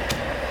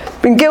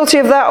 been guilty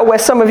of that, or where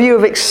some of you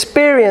have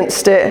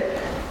experienced it.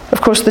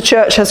 Of course, the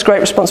church has great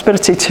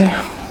responsibility to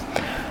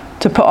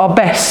put our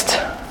best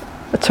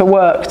to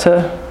work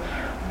to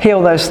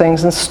heal those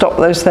things and stop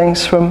those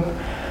things from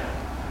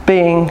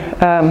being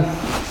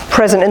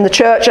present in the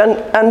church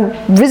and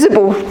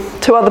visible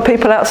to other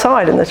people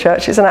outside in the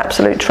church. It's an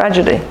absolute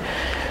tragedy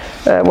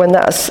when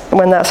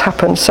that's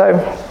happened. So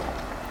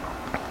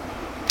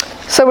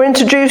we're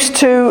introduced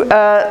to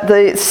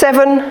the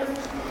 7,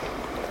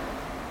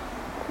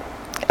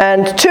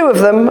 and 2 of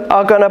them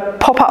are going to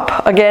pop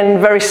up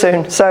again very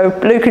soon. So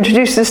Luke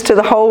introduces us to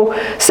the whole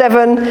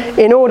 7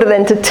 in order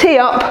then to tee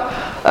up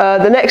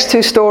the next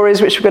 2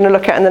 stories, which we're going to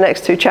look at in the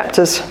next 2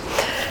 chapters.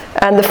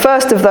 And the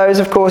first of those,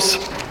 of course,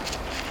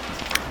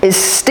 is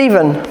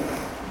Stephen.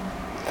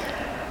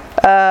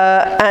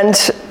 And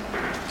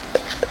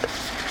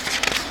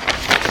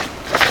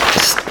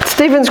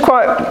Stephen's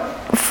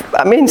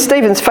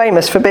Stephen's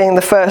famous for being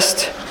the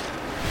first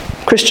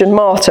Christian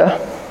martyr.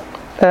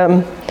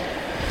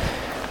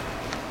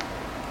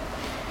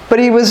 But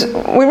we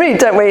read,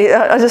 don't we?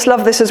 I just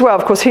love this as well.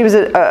 Of course, he was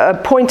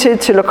appointed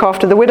to look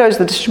after the widows,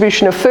 the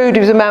distribution of food. He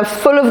was a man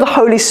full of the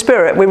Holy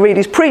Spirit. We read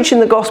he's preaching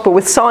the gospel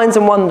with signs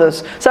and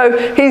wonders. So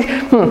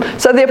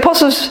the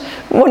apostles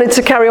wanted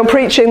to carry on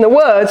preaching the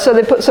word, so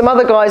they put some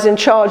other guys in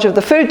charge of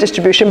the food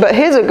distribution. But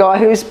here's a guy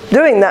who's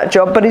doing that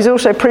job, but he's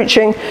also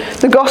preaching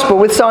the gospel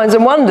with signs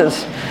and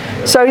wonders.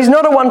 So he's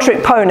not a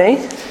one-trick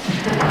pony.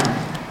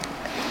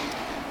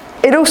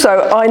 It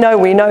also, I know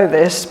we know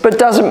this, but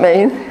doesn't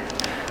mean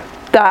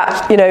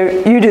that,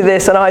 you do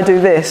this and I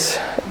do this.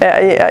 Do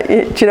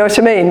you know what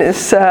I mean?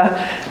 It's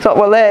like,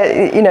 well,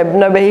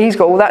 no, but he's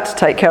got all that to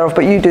take care of,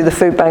 but you do the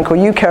food bank, or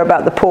you care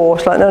about the poor.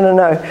 It's like,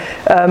 no.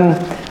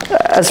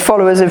 As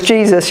followers of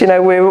Jesus,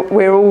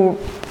 we're all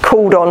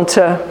called on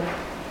to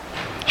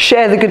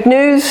share the good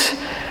news.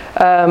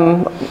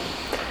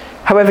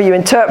 However you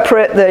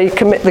interpret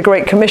the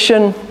Great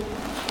Commission,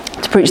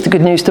 to preach the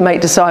good news, to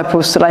make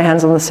disciples, to lay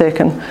hands on the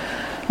sick,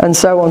 and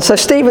so on. So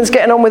Stephen's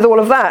getting on with all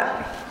of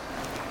that.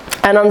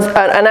 And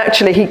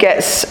actually he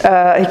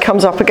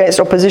comes up against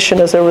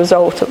opposition as a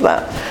result of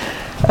that.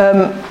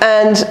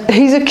 And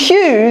he's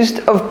accused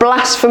of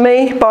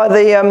blasphemy by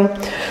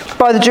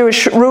the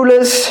Jewish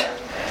rulers.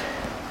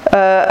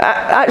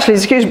 Actually,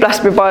 he's accused of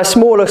blasphemy by a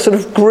smaller sort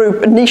of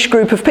a niche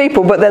group of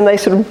people, but then they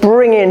sort of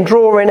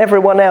draw in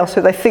everyone else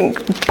who they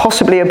think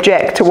possibly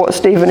object to what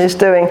Stephen is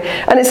doing.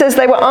 And it says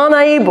they were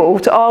unable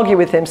to argue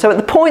with him. So at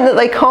the point that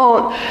they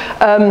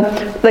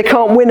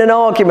can't win an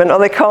argument, or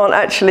they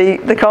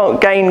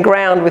can't gain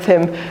ground with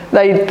him,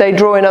 they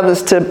draw in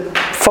others to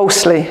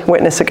falsely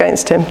witness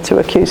against him, to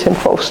accuse him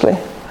falsely.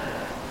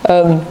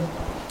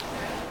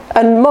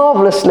 And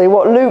marvellously,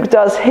 what Luke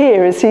does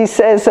here is he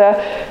says, the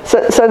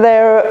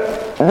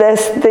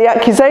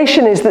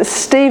accusation is that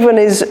Stephen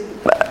is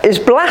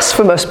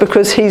blasphemous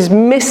because he's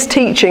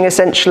misteaching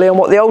essentially on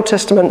what the Old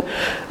Testament,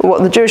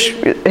 what the Jewish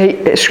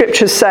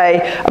scriptures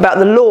say about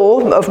the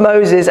law of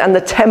Moses and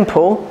the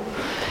temple.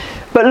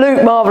 But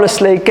Luke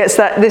marvellously gets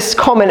this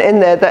comment in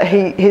there that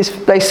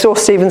they saw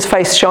Stephen's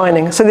face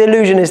shining. So the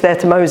allusion is there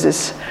to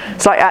Moses.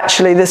 It's like,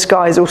 actually, this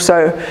guy is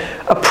also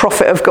a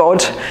prophet of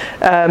God,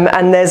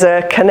 and there's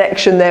a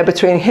connection there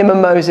between him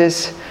and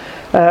Moses.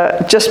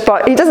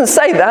 He doesn't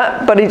say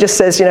that, but he just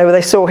says,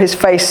 they saw his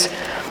face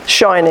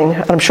shining.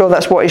 And I'm sure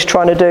that's what he's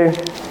trying to do.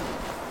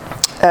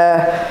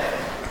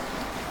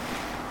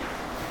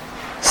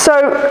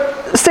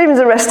 So Stephen's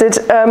arrested.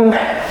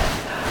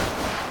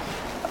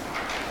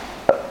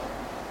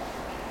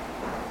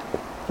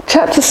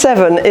 Chapter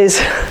 7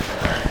 is,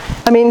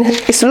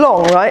 it's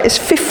long, right? It's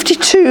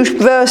 52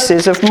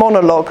 verses of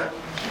monologue.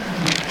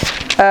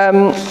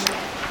 I've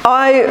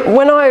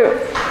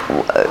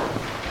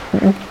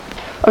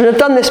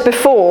done this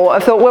before. I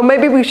thought, well,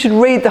 maybe we should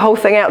read the whole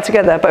thing out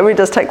together, but it really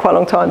does take quite a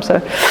long time. So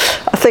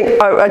I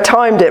think I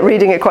timed it,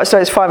 reading it quite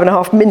slowly. It's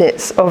 5.5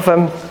 minutes of.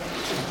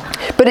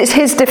 But it's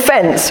his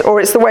defence,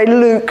 or it's the way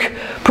Luke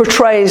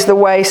portrays the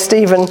way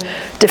Stephen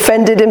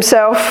defended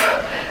himself.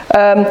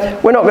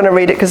 We're not going to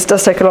read it because it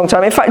does take a long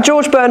time. In fact,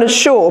 George Bernard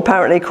Shaw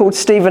apparently called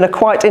Stephen a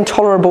quite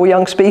intolerable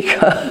young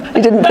speaker.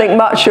 He didn't think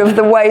much of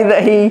the way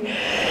that he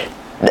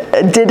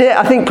did it.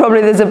 I think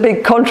probably there's a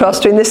big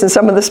contrast between this and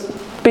some of the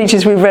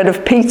speeches we've read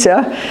of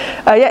Peter.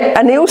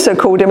 And he also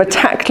called him a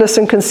tactless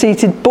and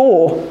conceited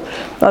bore.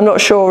 I'm not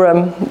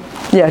sure,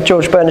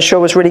 George Bernard Shaw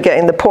was really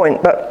getting the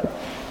point, but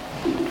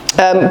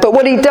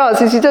what he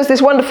does is he does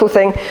this wonderful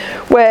thing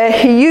where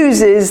he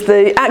uses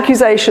the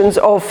accusations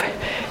of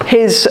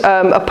his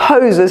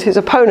opposers, his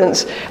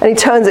opponents, and he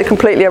turns it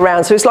completely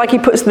around. So it's like he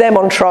puts them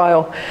on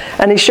trial,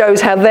 and he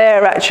shows how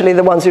they're actually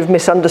the ones who've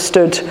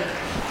misunderstood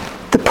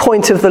the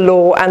point of the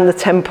law and the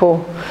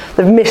temple.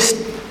 They've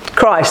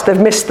Christ. They've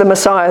missed the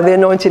Messiah, the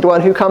anointed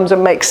one who comes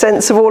and makes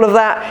sense of all of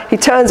that. He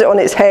turns it on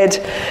its head.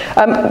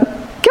 Go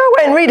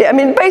away and read it. I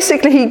mean,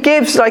 basically he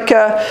gives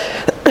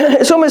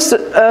it's almost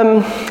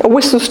a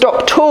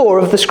whistle-stop tour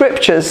of the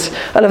scriptures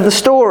and of the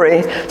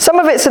story. Some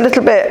of it's a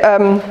little bit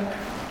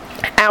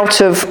out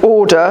of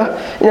order,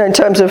 in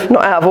terms of,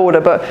 not out of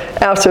order, but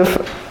out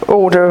of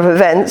order of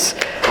events.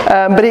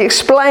 But he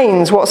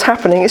explains what's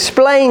happening,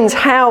 explains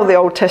how the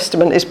Old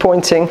Testament is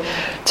pointing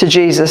to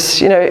Jesus.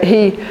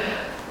 He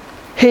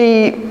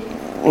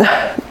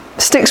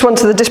sticks one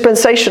to the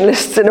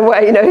dispensationalists in a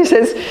way. He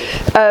says,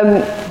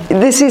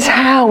 this is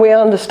how we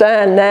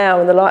understand now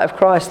in the light of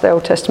Christ the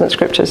Old Testament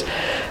scriptures.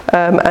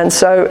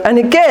 And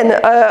again,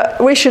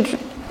 we should,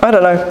 I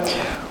don't know,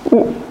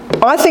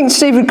 I think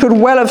Stephen could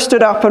well have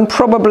stood up and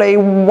probably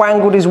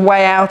wangled his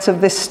way out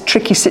of this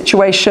tricky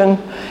situation,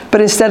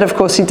 but instead, of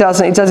course, he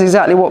doesn't. He does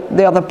exactly what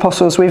the other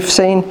apostles we've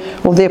seen,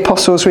 or the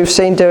apostles we've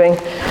seen doing,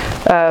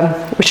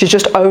 which is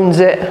just owns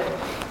it,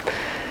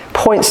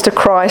 points to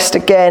Christ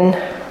again,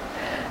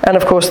 and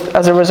of course,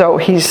 as a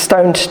result, he's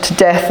stoned to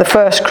death, the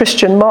first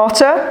Christian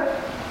martyr.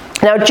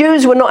 Now,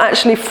 Jews were not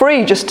actually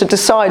free just to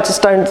decide to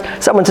stone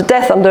someone to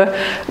death under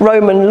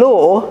Roman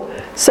law.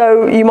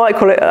 So you might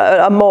call it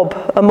a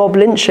mob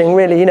lynching,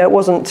 really. It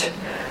wasn't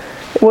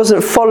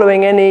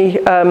following any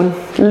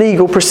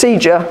legal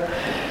procedure.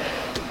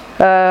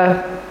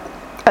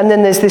 And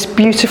then there's this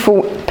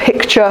beautiful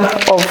picture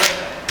of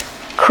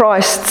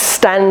Christ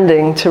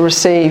standing to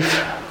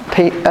receive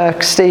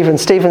Stephen.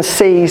 Stephen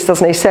sees,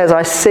 doesn't he? He says,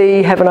 "I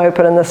see heaven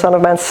open and the Son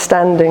of Man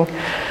standing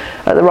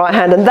at the right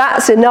hand." And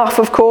that's enough,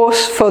 of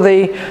course, for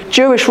the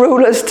Jewish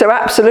rulers to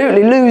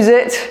absolutely lose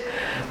it.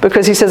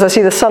 Because he says, "I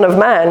see the Son of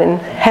Man in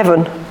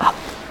heaven."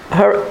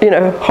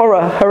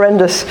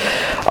 Horrendous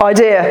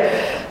idea.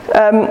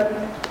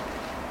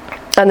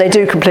 And they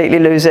do completely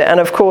lose it. And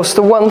of course,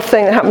 the one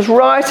thing that happens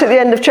right at the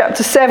end of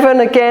chapter 7,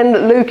 again,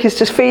 that Luke is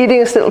just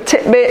feeding us little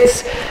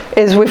tidbits,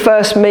 is we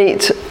first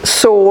meet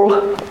Saul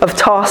of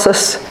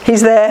Tarsus.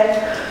 He's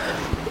there.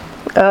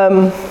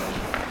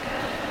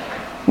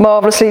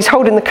 Marvellously, he's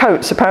holding the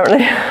coats,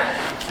 apparently.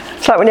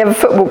 It's like when you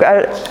have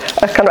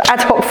a kind of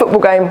ad hoc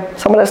football game,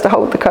 someone has to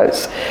hold the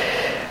coats.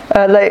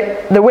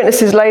 The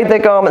witnesses laid their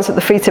garments at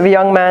the feet of a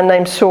young man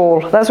named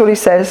Saul. That's what he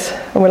says.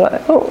 And we're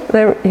like, oh,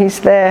 he's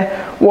there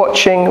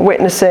watching,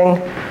 witnessing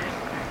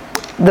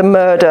the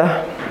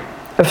murder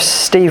of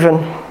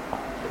Stephen.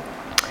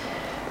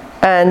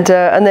 And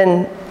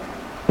then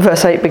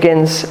verse 8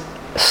 begins,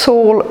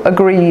 Saul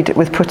agreed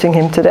with putting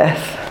him to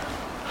death.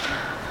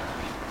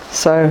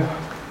 So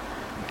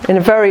in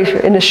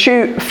a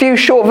few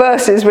short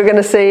verses, we're going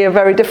to see a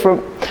very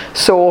different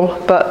Saul,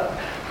 but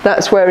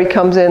that's where he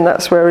comes in,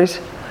 that's where he's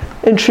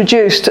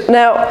introduced.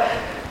 Now,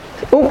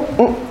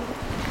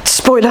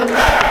 spoiler.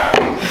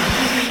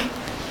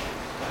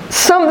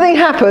 Something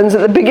happens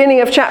at the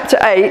beginning of chapter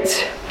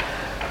 8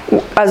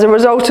 as a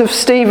result of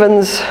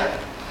Stephen's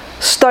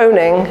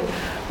stoning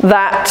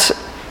that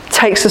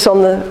takes us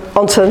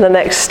onto the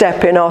next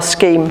step in our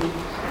scheme.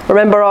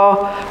 Remember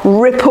our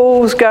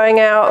ripples going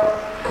out?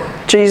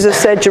 Jesus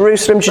said,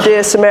 Jerusalem,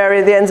 Judea,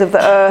 Samaria, the ends of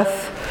the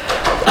earth.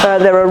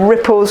 There are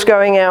ripples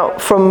going out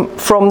from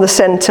the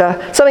centre.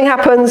 Something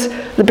happens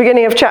at the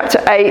beginning of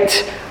chapter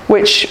 8,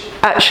 which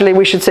actually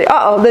we should say,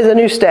 there's a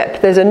new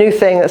step, there's a new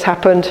thing that's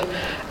happened.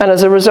 And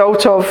as a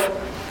result of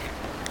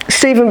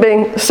Stephen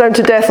being stoned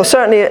to death, or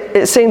certainly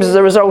it seems as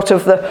a result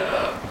of the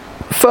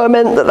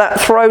ferment that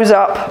throws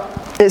up,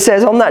 it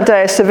says, on that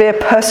day a severe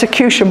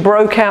persecution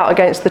broke out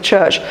against the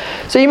church.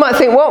 So you might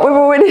think, we've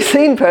already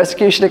seen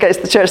persecution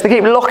against the church. They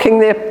keep locking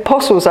the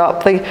apostles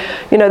up.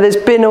 There's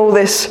been all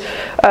this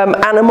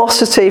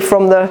animosity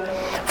from the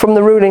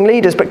ruling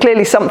leaders, but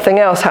clearly something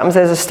else happens.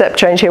 There's a step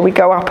change here. We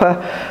go up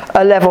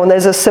a level, and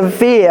there's a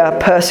severe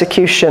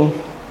persecution.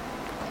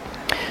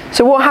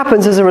 So what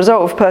happens as a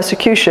result of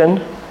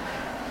persecution?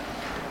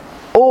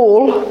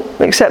 All,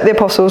 except the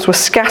apostles, were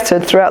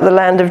scattered throughout the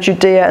land of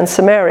Judea and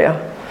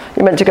Samaria.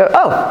 You're meant to go,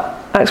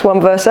 Acts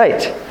 1 verse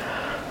 8,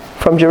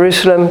 from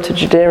Jerusalem to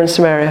Judea and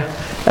Samaria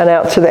and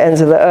out to the ends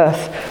of the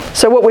earth.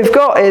 So what we've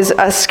got is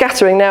a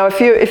scattering. Now,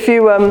 if you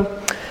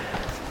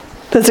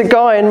there's a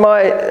guy in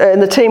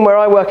the team where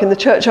I work, in the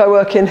church I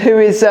work in, who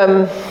is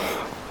an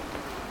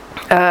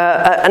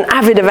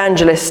avid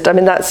evangelist. I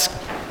mean, that's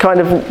kind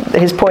of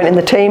his point in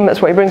the team.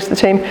 That's what he brings to the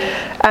team.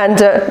 And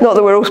not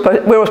that we're all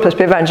supposed to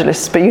be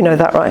evangelists, but you know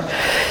that, right?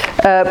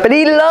 But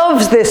he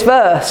loves this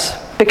verse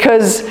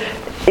because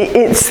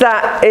it's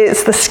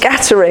the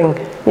scattering.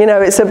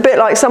 It's a bit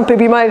like some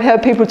people, you may have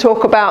heard people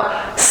talk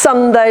about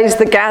Sundays,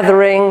 the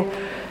gathering,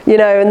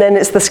 and then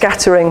it's the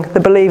scattering. The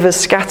believers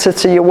scatter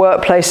to your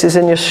workplaces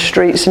and your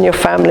streets and your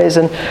families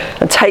and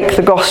take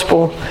the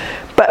gospel.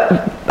 But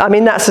I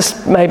mean,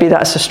 maybe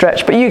that's a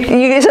stretch. But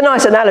it's a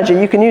nice analogy.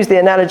 You can use the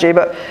analogy.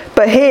 But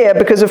here,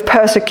 because of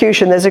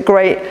persecution, there's a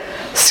great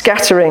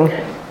scattering.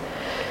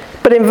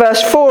 But in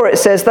verse 4 it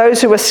says,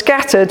 those who were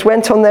scattered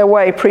went on their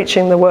way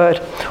preaching the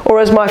word. Or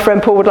as my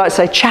friend Paul would like to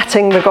say,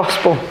 chatting the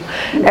gospel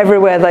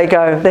everywhere they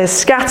go. They're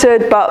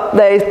scattered, but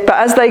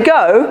as they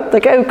go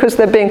because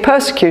they're being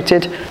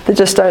persecuted. They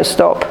just don't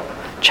stop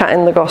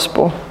chatting the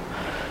gospel,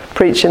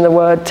 preaching the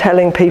word,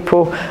 telling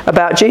people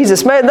about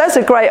Jesus. Man, that's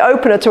a great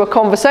opener to a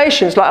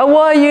conversation. It's like, oh,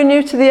 why are you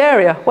new to the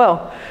area?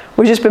 Well,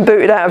 we've just been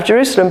booted out of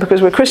Jerusalem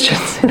because we're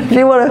Christians. If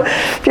you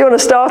want a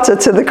starter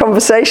to the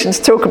conversation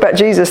to talk about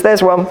Jesus,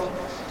 there's one.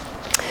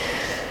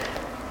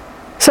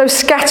 So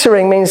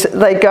scattering means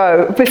they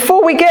go.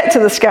 Before we get to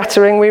the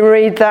scattering, we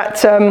read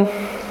that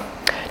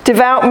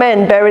devout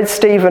men buried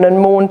Stephen and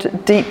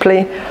mourned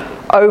deeply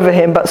over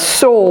him, but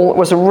Saul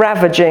was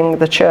ravaging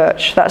the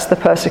church. That's the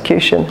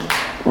persecution.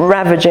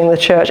 Ravaging the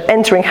church,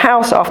 entering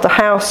house after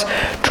house,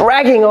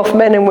 dragging off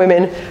men and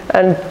women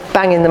and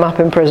banging them up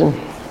in prison.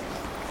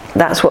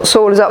 That's what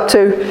Saul is up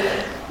to.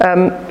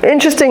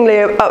 Interestingly,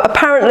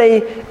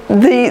 apparently,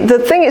 the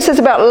thing it says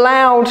about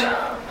loud,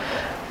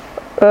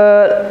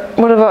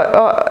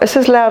 it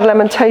says loud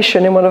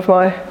lamentation in one of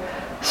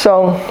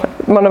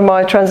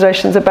my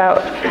translations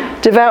about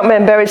devout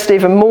men buried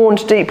Stephen,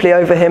 mourned deeply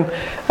over him.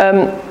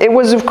 It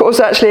was, of course,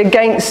 actually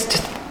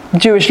against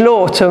Jewish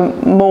law to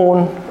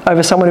mourn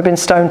over someone who'd been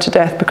stoned to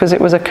death because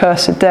it was a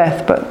cursed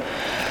death. But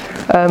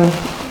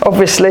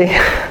obviously,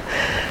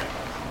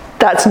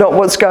 that's not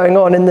what's going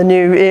on in the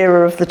new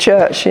era of the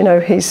church. You know,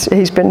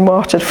 he's been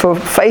martyred for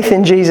faith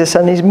in Jesus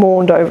and he's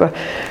mourned over.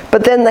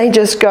 But then they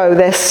just go,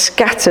 they're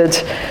scattered.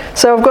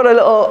 So I've got a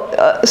little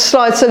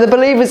slide. So the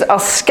believers are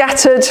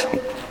scattered.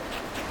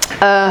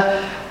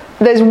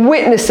 There's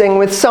witnessing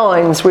with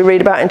signs we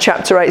read about in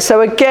chapter 8.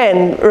 So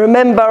again,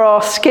 remember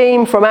our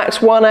scheme from Acts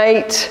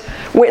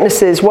 1:8,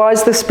 witnesses. Why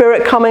is the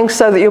Spirit coming?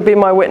 So that you'll be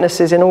my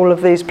witnesses in all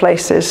of these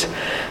places.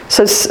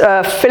 So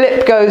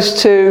Philip goes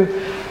to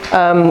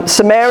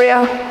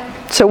Samaria.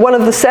 So one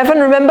of the 7,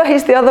 remember,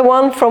 he's the other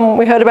one from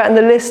we heard about in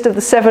the list of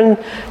the 7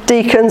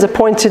 deacons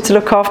appointed to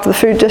look after the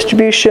food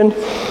distribution.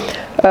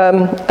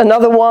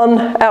 Another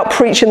one out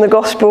preaching the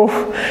gospel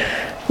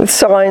with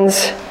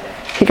signs.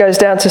 He goes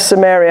down to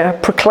Samaria,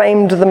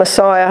 proclaimed the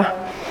Messiah.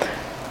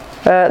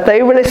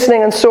 They were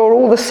listening and saw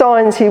all the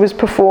signs he was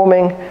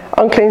performing.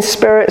 Unclean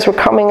spirits were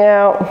coming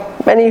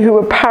out. Many who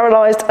were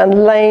paralyzed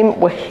and lame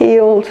were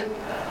healed.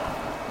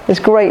 There's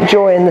great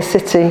joy in the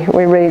city,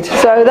 we read.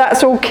 So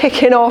that's all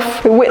kicking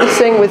off,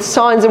 witnessing with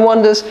signs and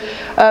wonders.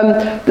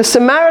 The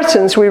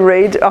Samaritans, we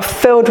read, are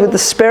filled with the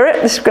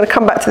Spirit. This is going to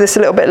come back to this a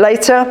little bit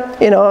later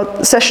in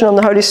our session on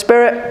the Holy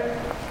Spirit.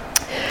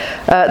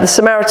 The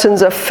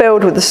Samaritans are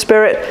filled with the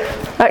Spirit.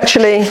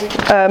 Actually,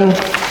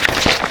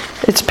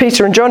 it's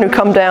Peter and John who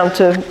come down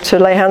to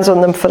lay hands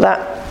on them for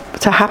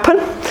that to happen.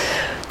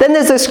 Then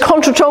there's this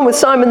contretemps with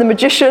Simon the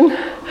magician,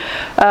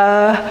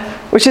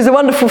 which is a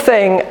wonderful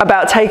thing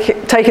about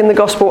taking the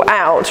gospel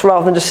out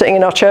rather than just sitting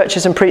in our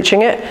churches and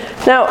preaching it.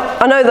 Now,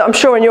 I know that I'm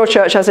sure in your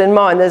church, as in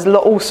mine, there's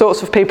all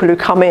sorts of people who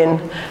come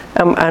in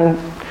and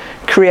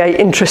create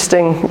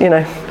interesting,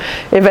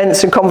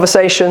 events and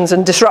conversations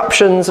and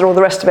disruptions and all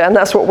the rest of it, and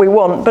that's what we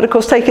want. But of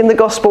course, taking the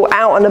gospel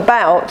out and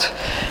about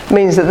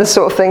means that this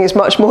sort of thing is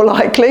much more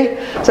likely.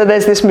 So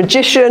there's this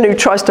magician who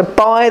tries to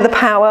buy the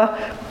power.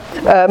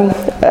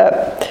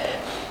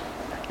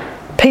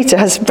 Peter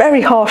has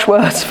very harsh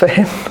words for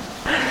him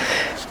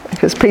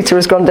because Peter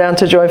has gone down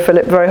to join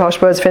Philip, very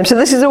harsh words for him. So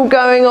this is all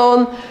going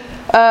on.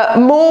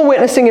 More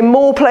witnessing in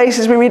more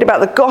places. We read about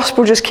the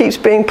gospel just keeps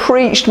being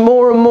preached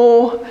more and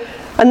more.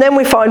 And then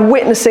we find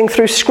witnessing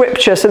through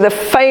Scripture. So the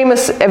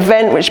famous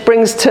event which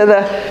brings us to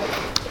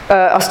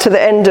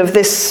the end of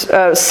this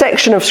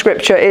section of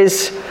Scripture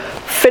is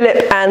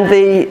Philip and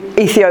the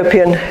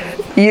Ethiopian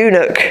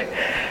eunuch.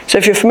 So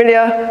if you're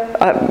familiar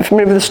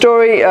with the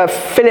story,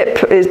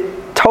 Philip is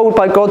told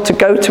by God to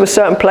go to a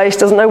certain place,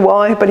 doesn't know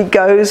why, but he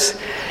goes.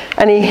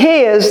 And he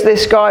hears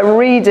this guy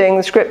reading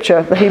the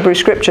Scripture, the Hebrew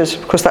Scriptures.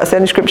 Of course, that's the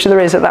only Scripture there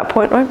is at that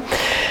point, right?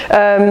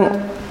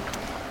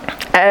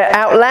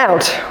 Out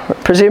loud,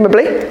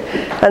 presumably.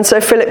 And so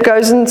Philip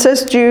goes and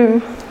says, do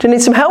you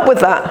need some help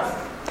with that?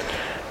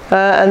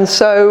 And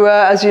so,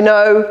 as you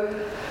know,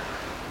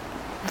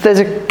 there's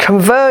a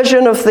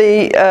conversion of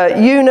the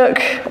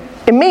eunuch.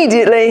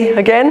 Immediately,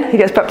 again, he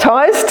gets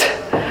baptized.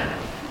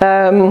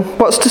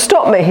 What's to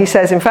stop me, he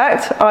says, in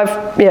fact.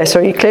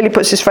 So he clearly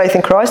puts his faith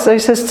in Christ. So he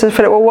says to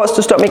Philip, well, what's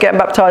to stop me getting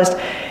baptized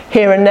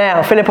here and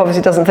now? Philip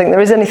obviously doesn't think there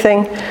is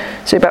anything.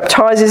 So he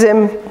baptizes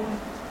him.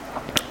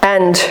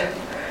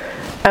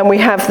 And we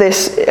have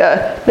this,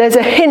 there's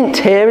a hint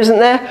here, isn't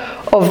there,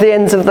 of the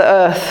ends of the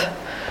earth.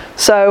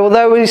 So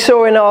although we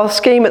saw in our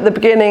scheme at the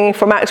beginning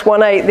from Acts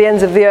 1:8, the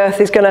ends of the earth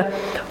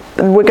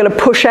we're going to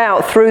push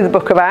out through the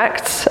book of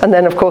Acts, and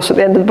then of course at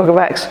the end of the book of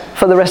Acts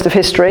for the rest of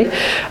history.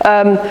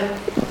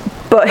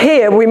 But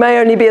here we may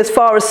only be as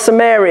far as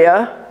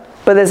Samaria,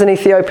 but there's an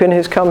Ethiopian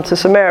who's come to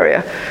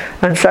Samaria,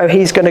 and so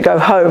he's going to go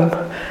home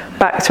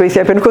back to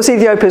Ethiopia. And of course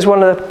Ethiopia is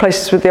one of the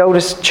places with the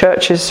oldest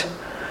churches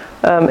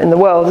in the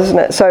world, isn't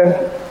it? So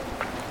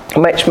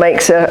which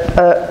makes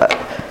a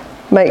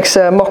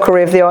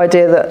mockery of the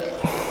idea that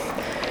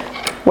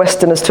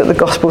Westerners took the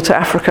gospel to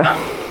Africa.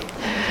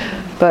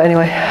 But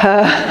anyway,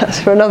 that's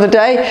for another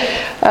day.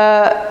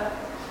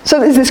 So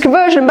there's this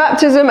conversion and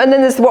baptism, and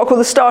then there's what I call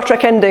the Star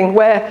Trek ending,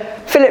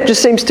 where Philip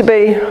just seems to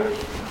be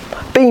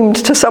beamed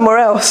to somewhere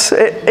else.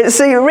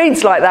 It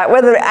reads like that.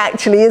 Whether it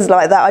actually is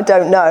like that, I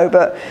don't know.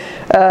 But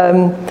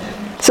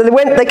so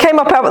they came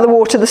up out of the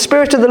water. The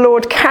Spirit of the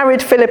Lord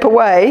carried Philip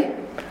away,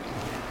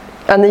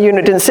 and the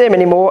eunuch didn't see him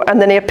anymore.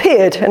 And then he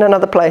appeared in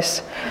another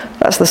place.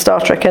 That's the Star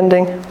Trek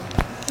ending.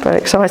 Very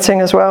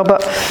exciting as well.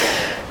 But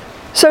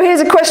so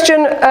here's a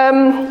question.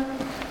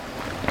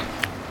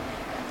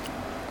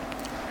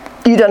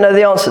 You don't know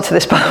the answer to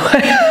this, by the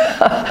way.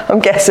 I'm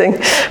guessing.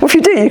 Well, if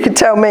you do, you could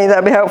tell me.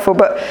 That'd be helpful.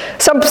 But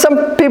some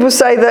people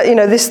say that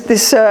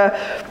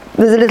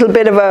there's a little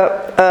bit of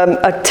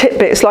a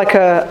tidbit. It's like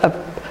a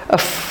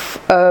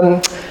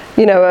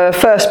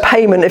first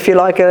payment, if you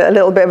like, a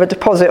little bit of a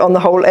deposit on the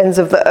whole ends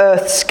of the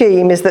earth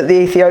scheme. Is that the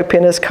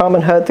Ethiopian has come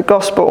and heard the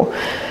gospel?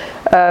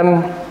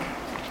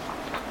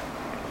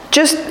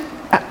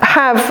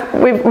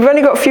 We've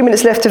only got a few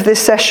minutes left of this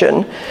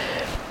session,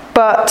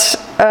 but.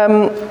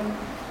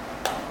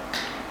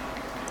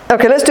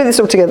 Okay, let's do this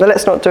all together.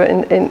 Let's not do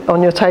it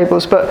on your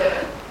tables. But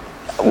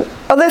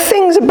are there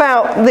things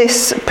about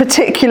this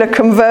particular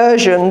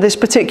conversion, this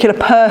particular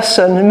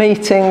person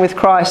meeting with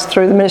Christ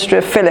through the ministry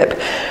of Philip,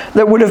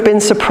 that would have been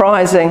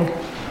surprising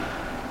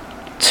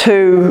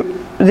to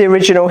the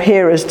original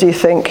hearers, do you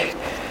think?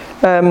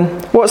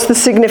 What's the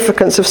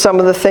significance of some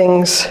of the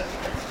things?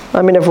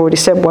 I mean, I've already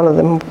said one of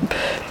them,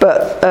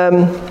 but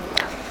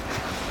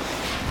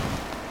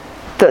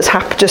that's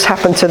just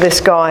happened to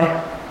this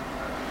guy.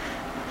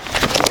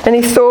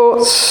 Any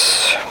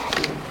thoughts?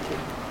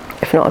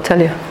 If not, I'll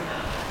tell you.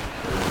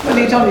 Well,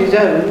 he's on his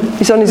own.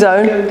 He's on his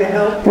own? He's going to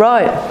help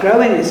right. grow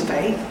in his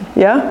faith.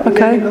 Yeah,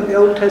 okay. You've got the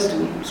Old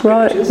Testament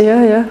scriptures. Right,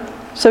 yeah.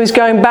 So he's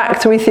going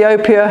back to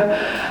Ethiopia,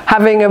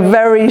 having a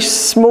very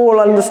small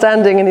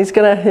understanding, and he's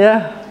going to,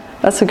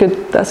 that's a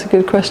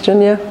good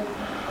question, yeah.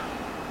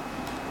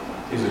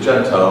 He's a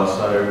Gentile,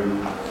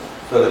 so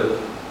Philip,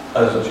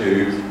 as a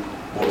Jew,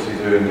 what's he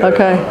doing going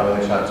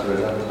having a chat to a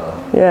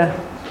Gentile?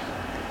 Yeah.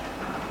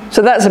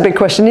 So that's a big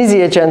question. Is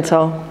he a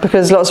Gentile?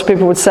 Because lots of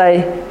people would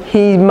say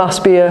he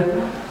must be a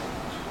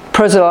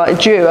proselyte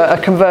Jew, a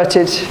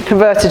converted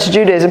to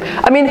Judaism.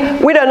 I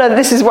mean, we don't know.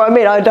 This is what I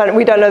mean.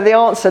 We don't know the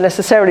answer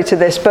necessarily to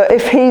this. But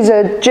if he's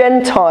a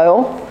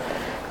Gentile,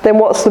 then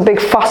what's the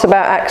big fuss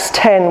about Acts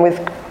 10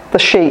 with the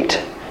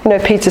sheet?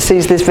 Peter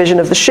sees this vision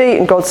of the sheet,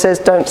 and God says,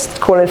 "Don't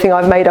call anything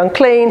I've made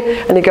unclean."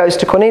 And he goes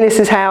to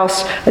Cornelius'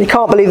 house, and he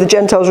can't believe the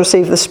Gentiles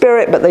receive the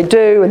Spirit, but they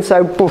do, and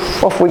so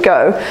poof, off we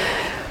go.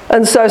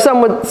 And so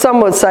some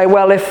would say,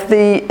 well, if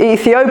the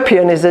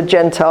Ethiopian is a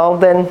Gentile,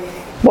 then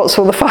what's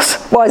all the fuss?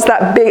 Why is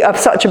that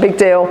such a big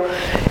deal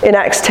in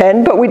Acts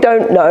 10? But we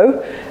don't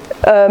know,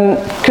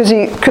 because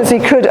he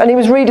could, and he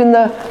was reading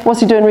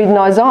what's he doing reading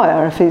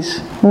Isaiah if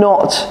he's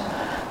not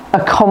a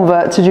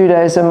convert to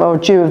Judaism or a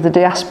Jew of the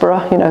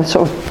diaspora,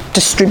 sort of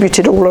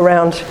distributed all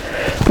around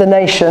the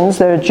nations.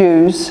 There are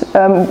Jews. We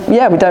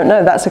don't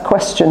know. That's a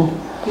question.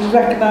 He's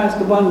recognised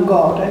the one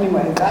God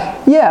anyway.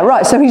 Yeah,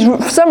 right. So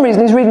for some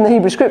reason he's reading the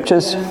Hebrew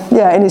Scriptures.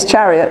 Yeah, in his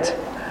chariot.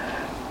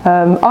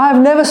 I have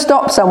never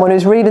stopped someone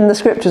who's reading the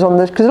Scriptures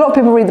because a lot of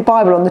people read the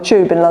Bible on the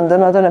tube in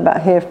London. I don't know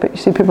about here, but you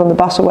see people on the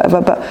bus or whatever.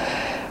 But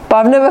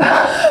I've never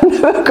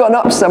gone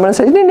up to someone and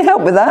said, "You need any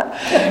help with that?"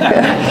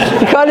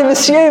 You kind of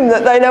assume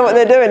that they know what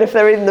they're doing if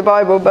they're reading the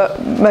Bible, but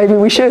maybe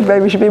we should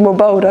be more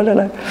bold. I don't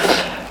know.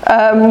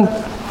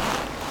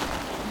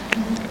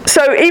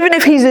 So even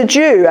if he's a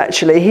Jew,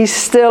 actually, he's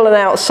still an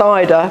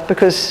outsider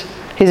because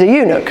he's a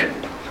eunuch.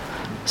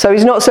 So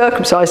he's not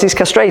circumcised, he's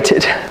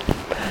castrated.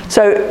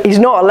 So he's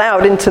not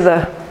allowed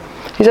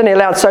he's only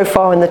allowed so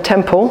far in the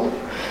temple,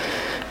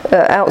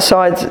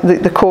 outside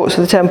the courts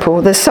of the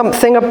temple. There's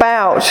something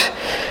about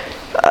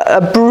a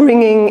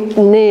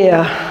bringing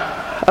near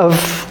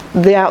of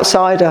the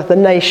outsider, the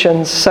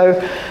nations. So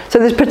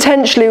there's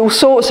potentially all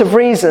sorts of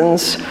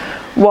reasons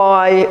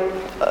why,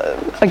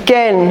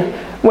 again,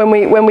 when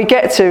we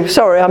get to,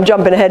 sorry, I'm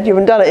jumping ahead, you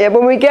haven't done it yet.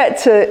 When we get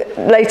to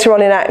later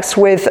on in Acts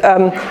with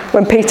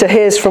when Peter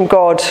hears from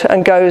God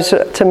and goes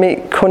to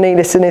meet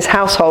Cornelius in his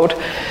household,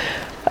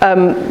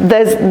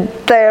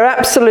 they're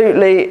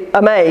absolutely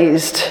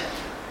amazed.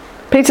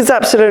 Peter's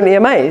absolutely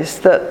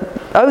amazed that,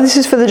 this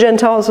is for the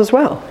Gentiles as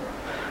well.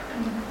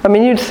 I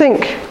mean, you'd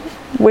think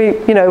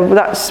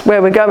that's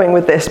where we're going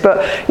with this, but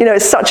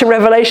it's such a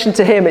revelation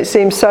to him. It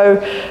seems so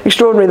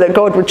extraordinary that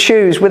God would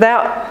choose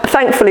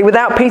thankfully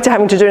without Peter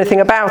having to do anything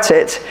about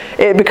it.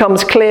 It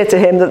becomes clear to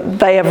him that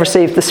they have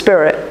received the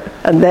Spirit,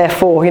 and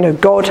therefore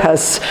God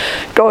has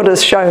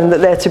shown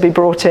that they're to be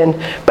brought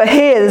in. But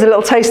here there's a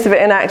little taste of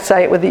it in Acts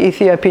 8 with the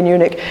Ethiopian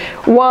eunuch.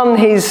 One,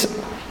 he's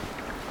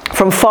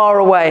from far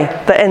away,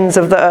 the ends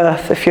of the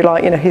earth, if you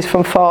like. He's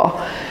from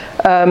far.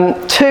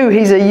 Two,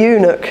 he's a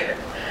eunuch.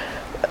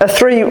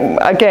 Three,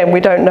 again, we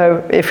don't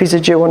know if he's a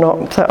Jew or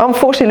not. So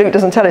unfortunately, Luke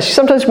doesn't tell us. You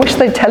sometimes wish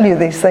they'd tell you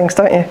these things,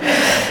 don't you?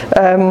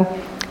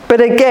 But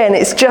again,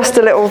 it's just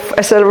a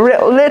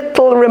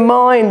little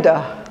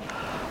reminder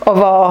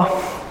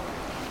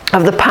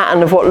of the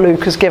pattern of what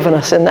Luke has given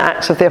us in the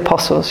Acts of the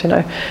Apostles.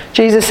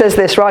 Jesus says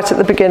this right at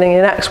the beginning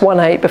in Acts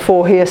 1:8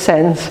 before he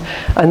ascends,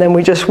 and then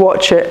we just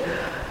watch it.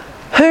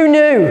 Who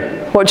knew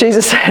what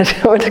Jesus said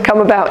would come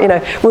about?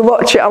 We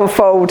watch it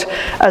unfold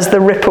as the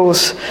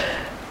ripples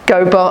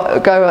go by.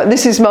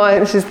 This is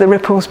the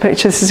ripples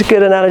picture. This is a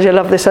good analogy. I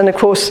love this. And of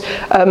course,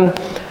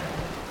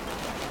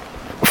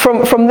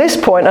 from this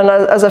point, and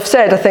as I've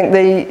said, I think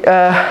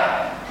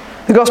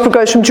the gospel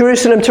goes from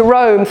Jerusalem to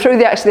Rome through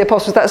the Acts of the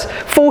Apostles. That's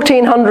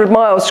 1,400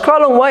 miles. It's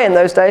quite a long way in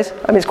those days.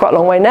 I mean, it's quite a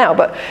long way now,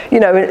 but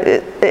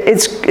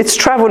it's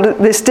travelled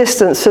this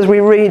distance as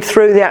we read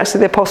through the Acts of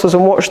the Apostles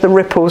and watch the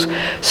ripples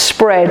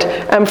spread.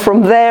 And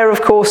from there,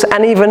 of course,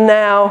 and even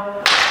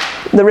now,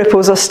 the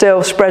ripples are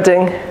still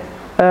spreading.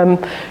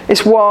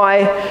 It's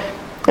why,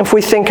 if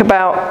we think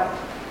about,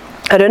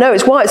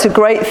 it's why it's a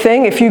great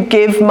thing if you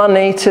give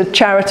money to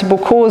charitable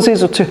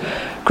causes or to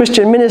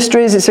Christian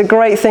ministries. It's a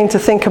great thing to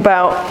think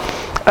about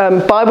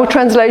Bible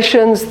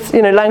translations,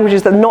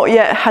 languages that have not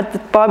yet had the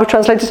Bible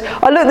translators.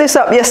 I looked this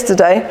up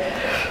yesterday.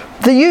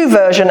 The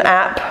YouVersion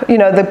app,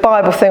 the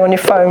Bible thing on your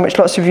phone, which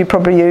lots of you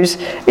probably use,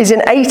 is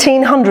in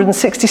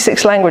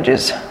 1,866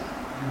 languages.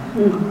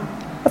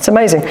 That's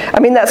amazing. I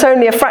mean, that's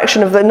only a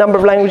fraction of the number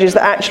of languages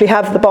that actually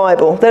have the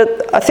Bible.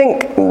 I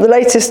think the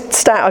latest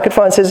stat I could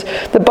find says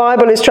the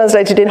Bible is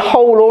translated in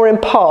whole or in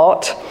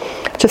part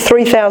to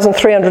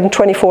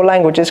 3,324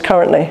 languages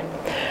currently.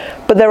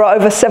 But there are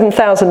over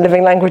 7,000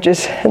 living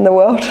languages in the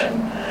world.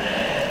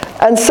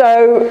 And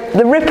so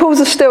the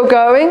ripples are still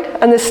going,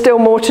 and there's still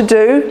more to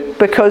do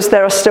because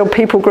there are still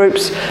people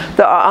groups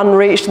that are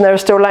unreached, and there are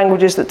still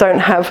languages that don't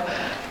have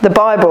the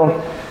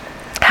Bible.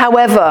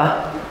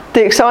 However,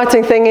 the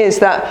exciting thing is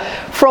that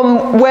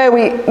from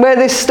where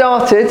this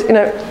started,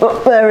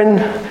 up there in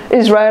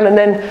Israel and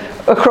then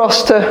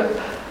across to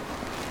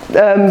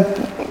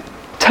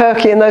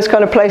Turkey and those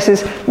kind of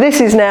places, this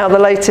is now the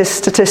latest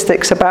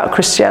statistics about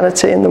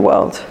Christianity in the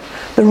world.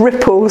 The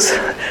ripples,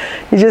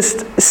 you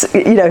just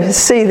see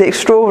the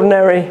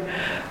extraordinary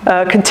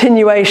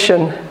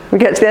continuation. We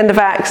get to the end of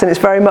Acts and it's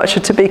very much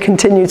a to be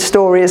continued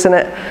story, isn't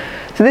it?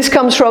 So this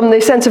comes from the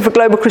Center for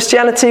Global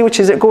Christianity, which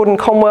is at Gordon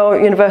Conwell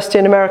University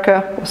in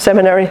America, or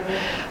seminary.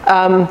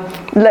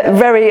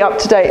 Very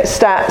up-to-date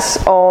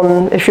stats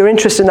on, if you're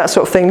interested in that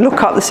sort of thing,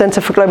 look up the Center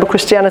for Global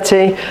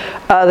Christianity.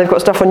 They've got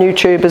stuff on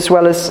YouTube as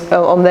well as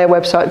on their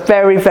website.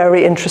 Very,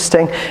 very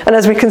interesting. And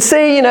as we can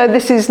see,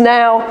 this is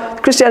now,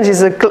 Christianity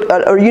is a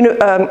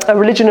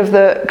religion of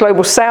the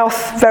global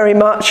south, very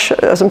much,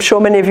 as I'm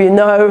sure many of you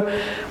know.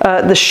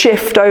 The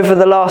shift over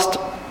the last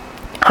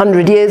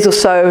 100 years or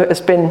so has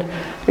been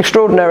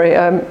extraordinary.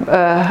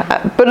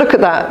 But look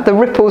at that, the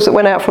ripples that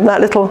went out from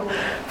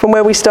from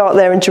where we start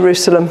there in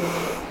Jerusalem,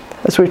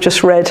 as we've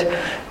just read.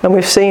 And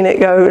we've seen it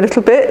go a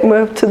little bit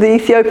to the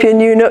Ethiopian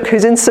eunuch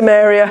who's in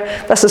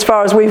Samaria. That's as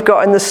far as we've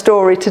got in the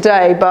story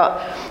today.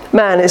 But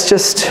man, it's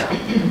just,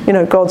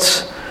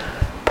 God's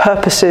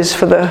purposes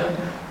for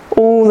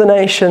all the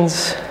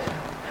nations,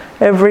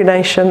 every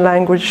nation,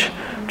 language,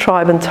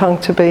 tribe and tongue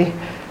to be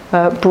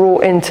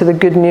brought into the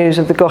good news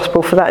of the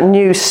gospel, for that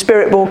new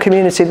spirit-born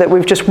community that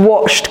we've just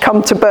watched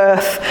come to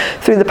birth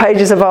through the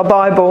pages of our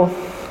Bible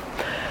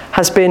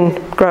has been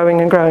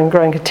growing and growing and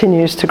growing,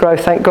 continues to grow,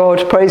 thank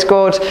God, praise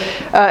God,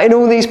 in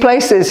all these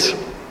places.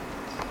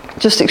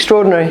 Just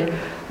extraordinary.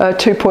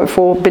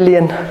 2.4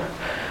 billion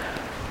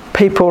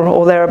people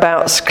or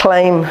thereabouts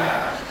claim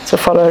to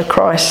follow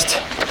Christ.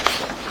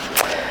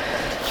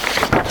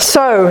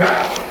 So,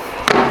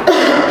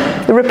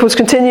 the ripples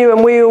continue,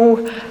 and we all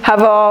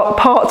have our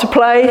part to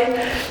play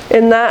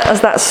in that,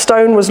 as that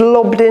stone was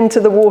lobbed into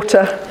the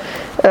water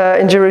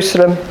in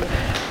Jerusalem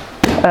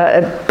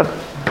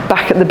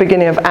back at the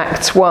beginning of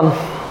Acts 1.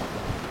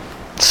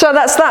 So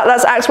that's that.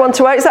 That's Acts 1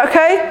 to 8. Is that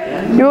okay?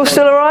 Yeah. You all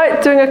still all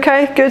right? Doing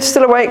okay? Good.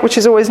 Still awake, which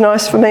is always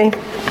nice for me.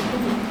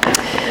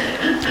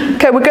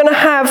 Okay, we're going to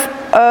have...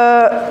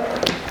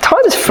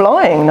 time is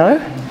flying, no?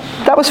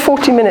 That was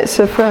 40 minutes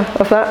of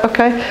that.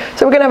 Okay.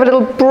 So we're going to have a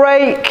little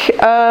break.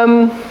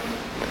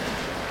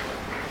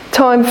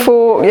 Time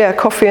for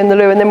coffee in the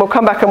loo, and then we'll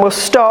come back and we'll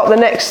start the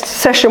next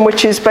session,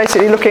 which is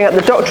basically looking at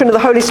the doctrine of the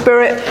Holy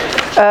Spirit,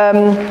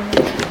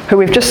 who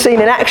we've just seen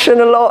in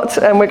action a lot,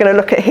 and we're going to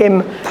look at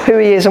him, who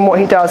he is and what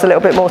he does a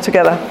little bit more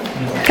together.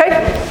 Okay?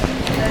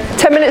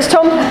 10 minutes,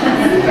 Tom?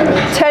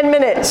 10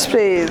 minutes,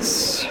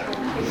 please.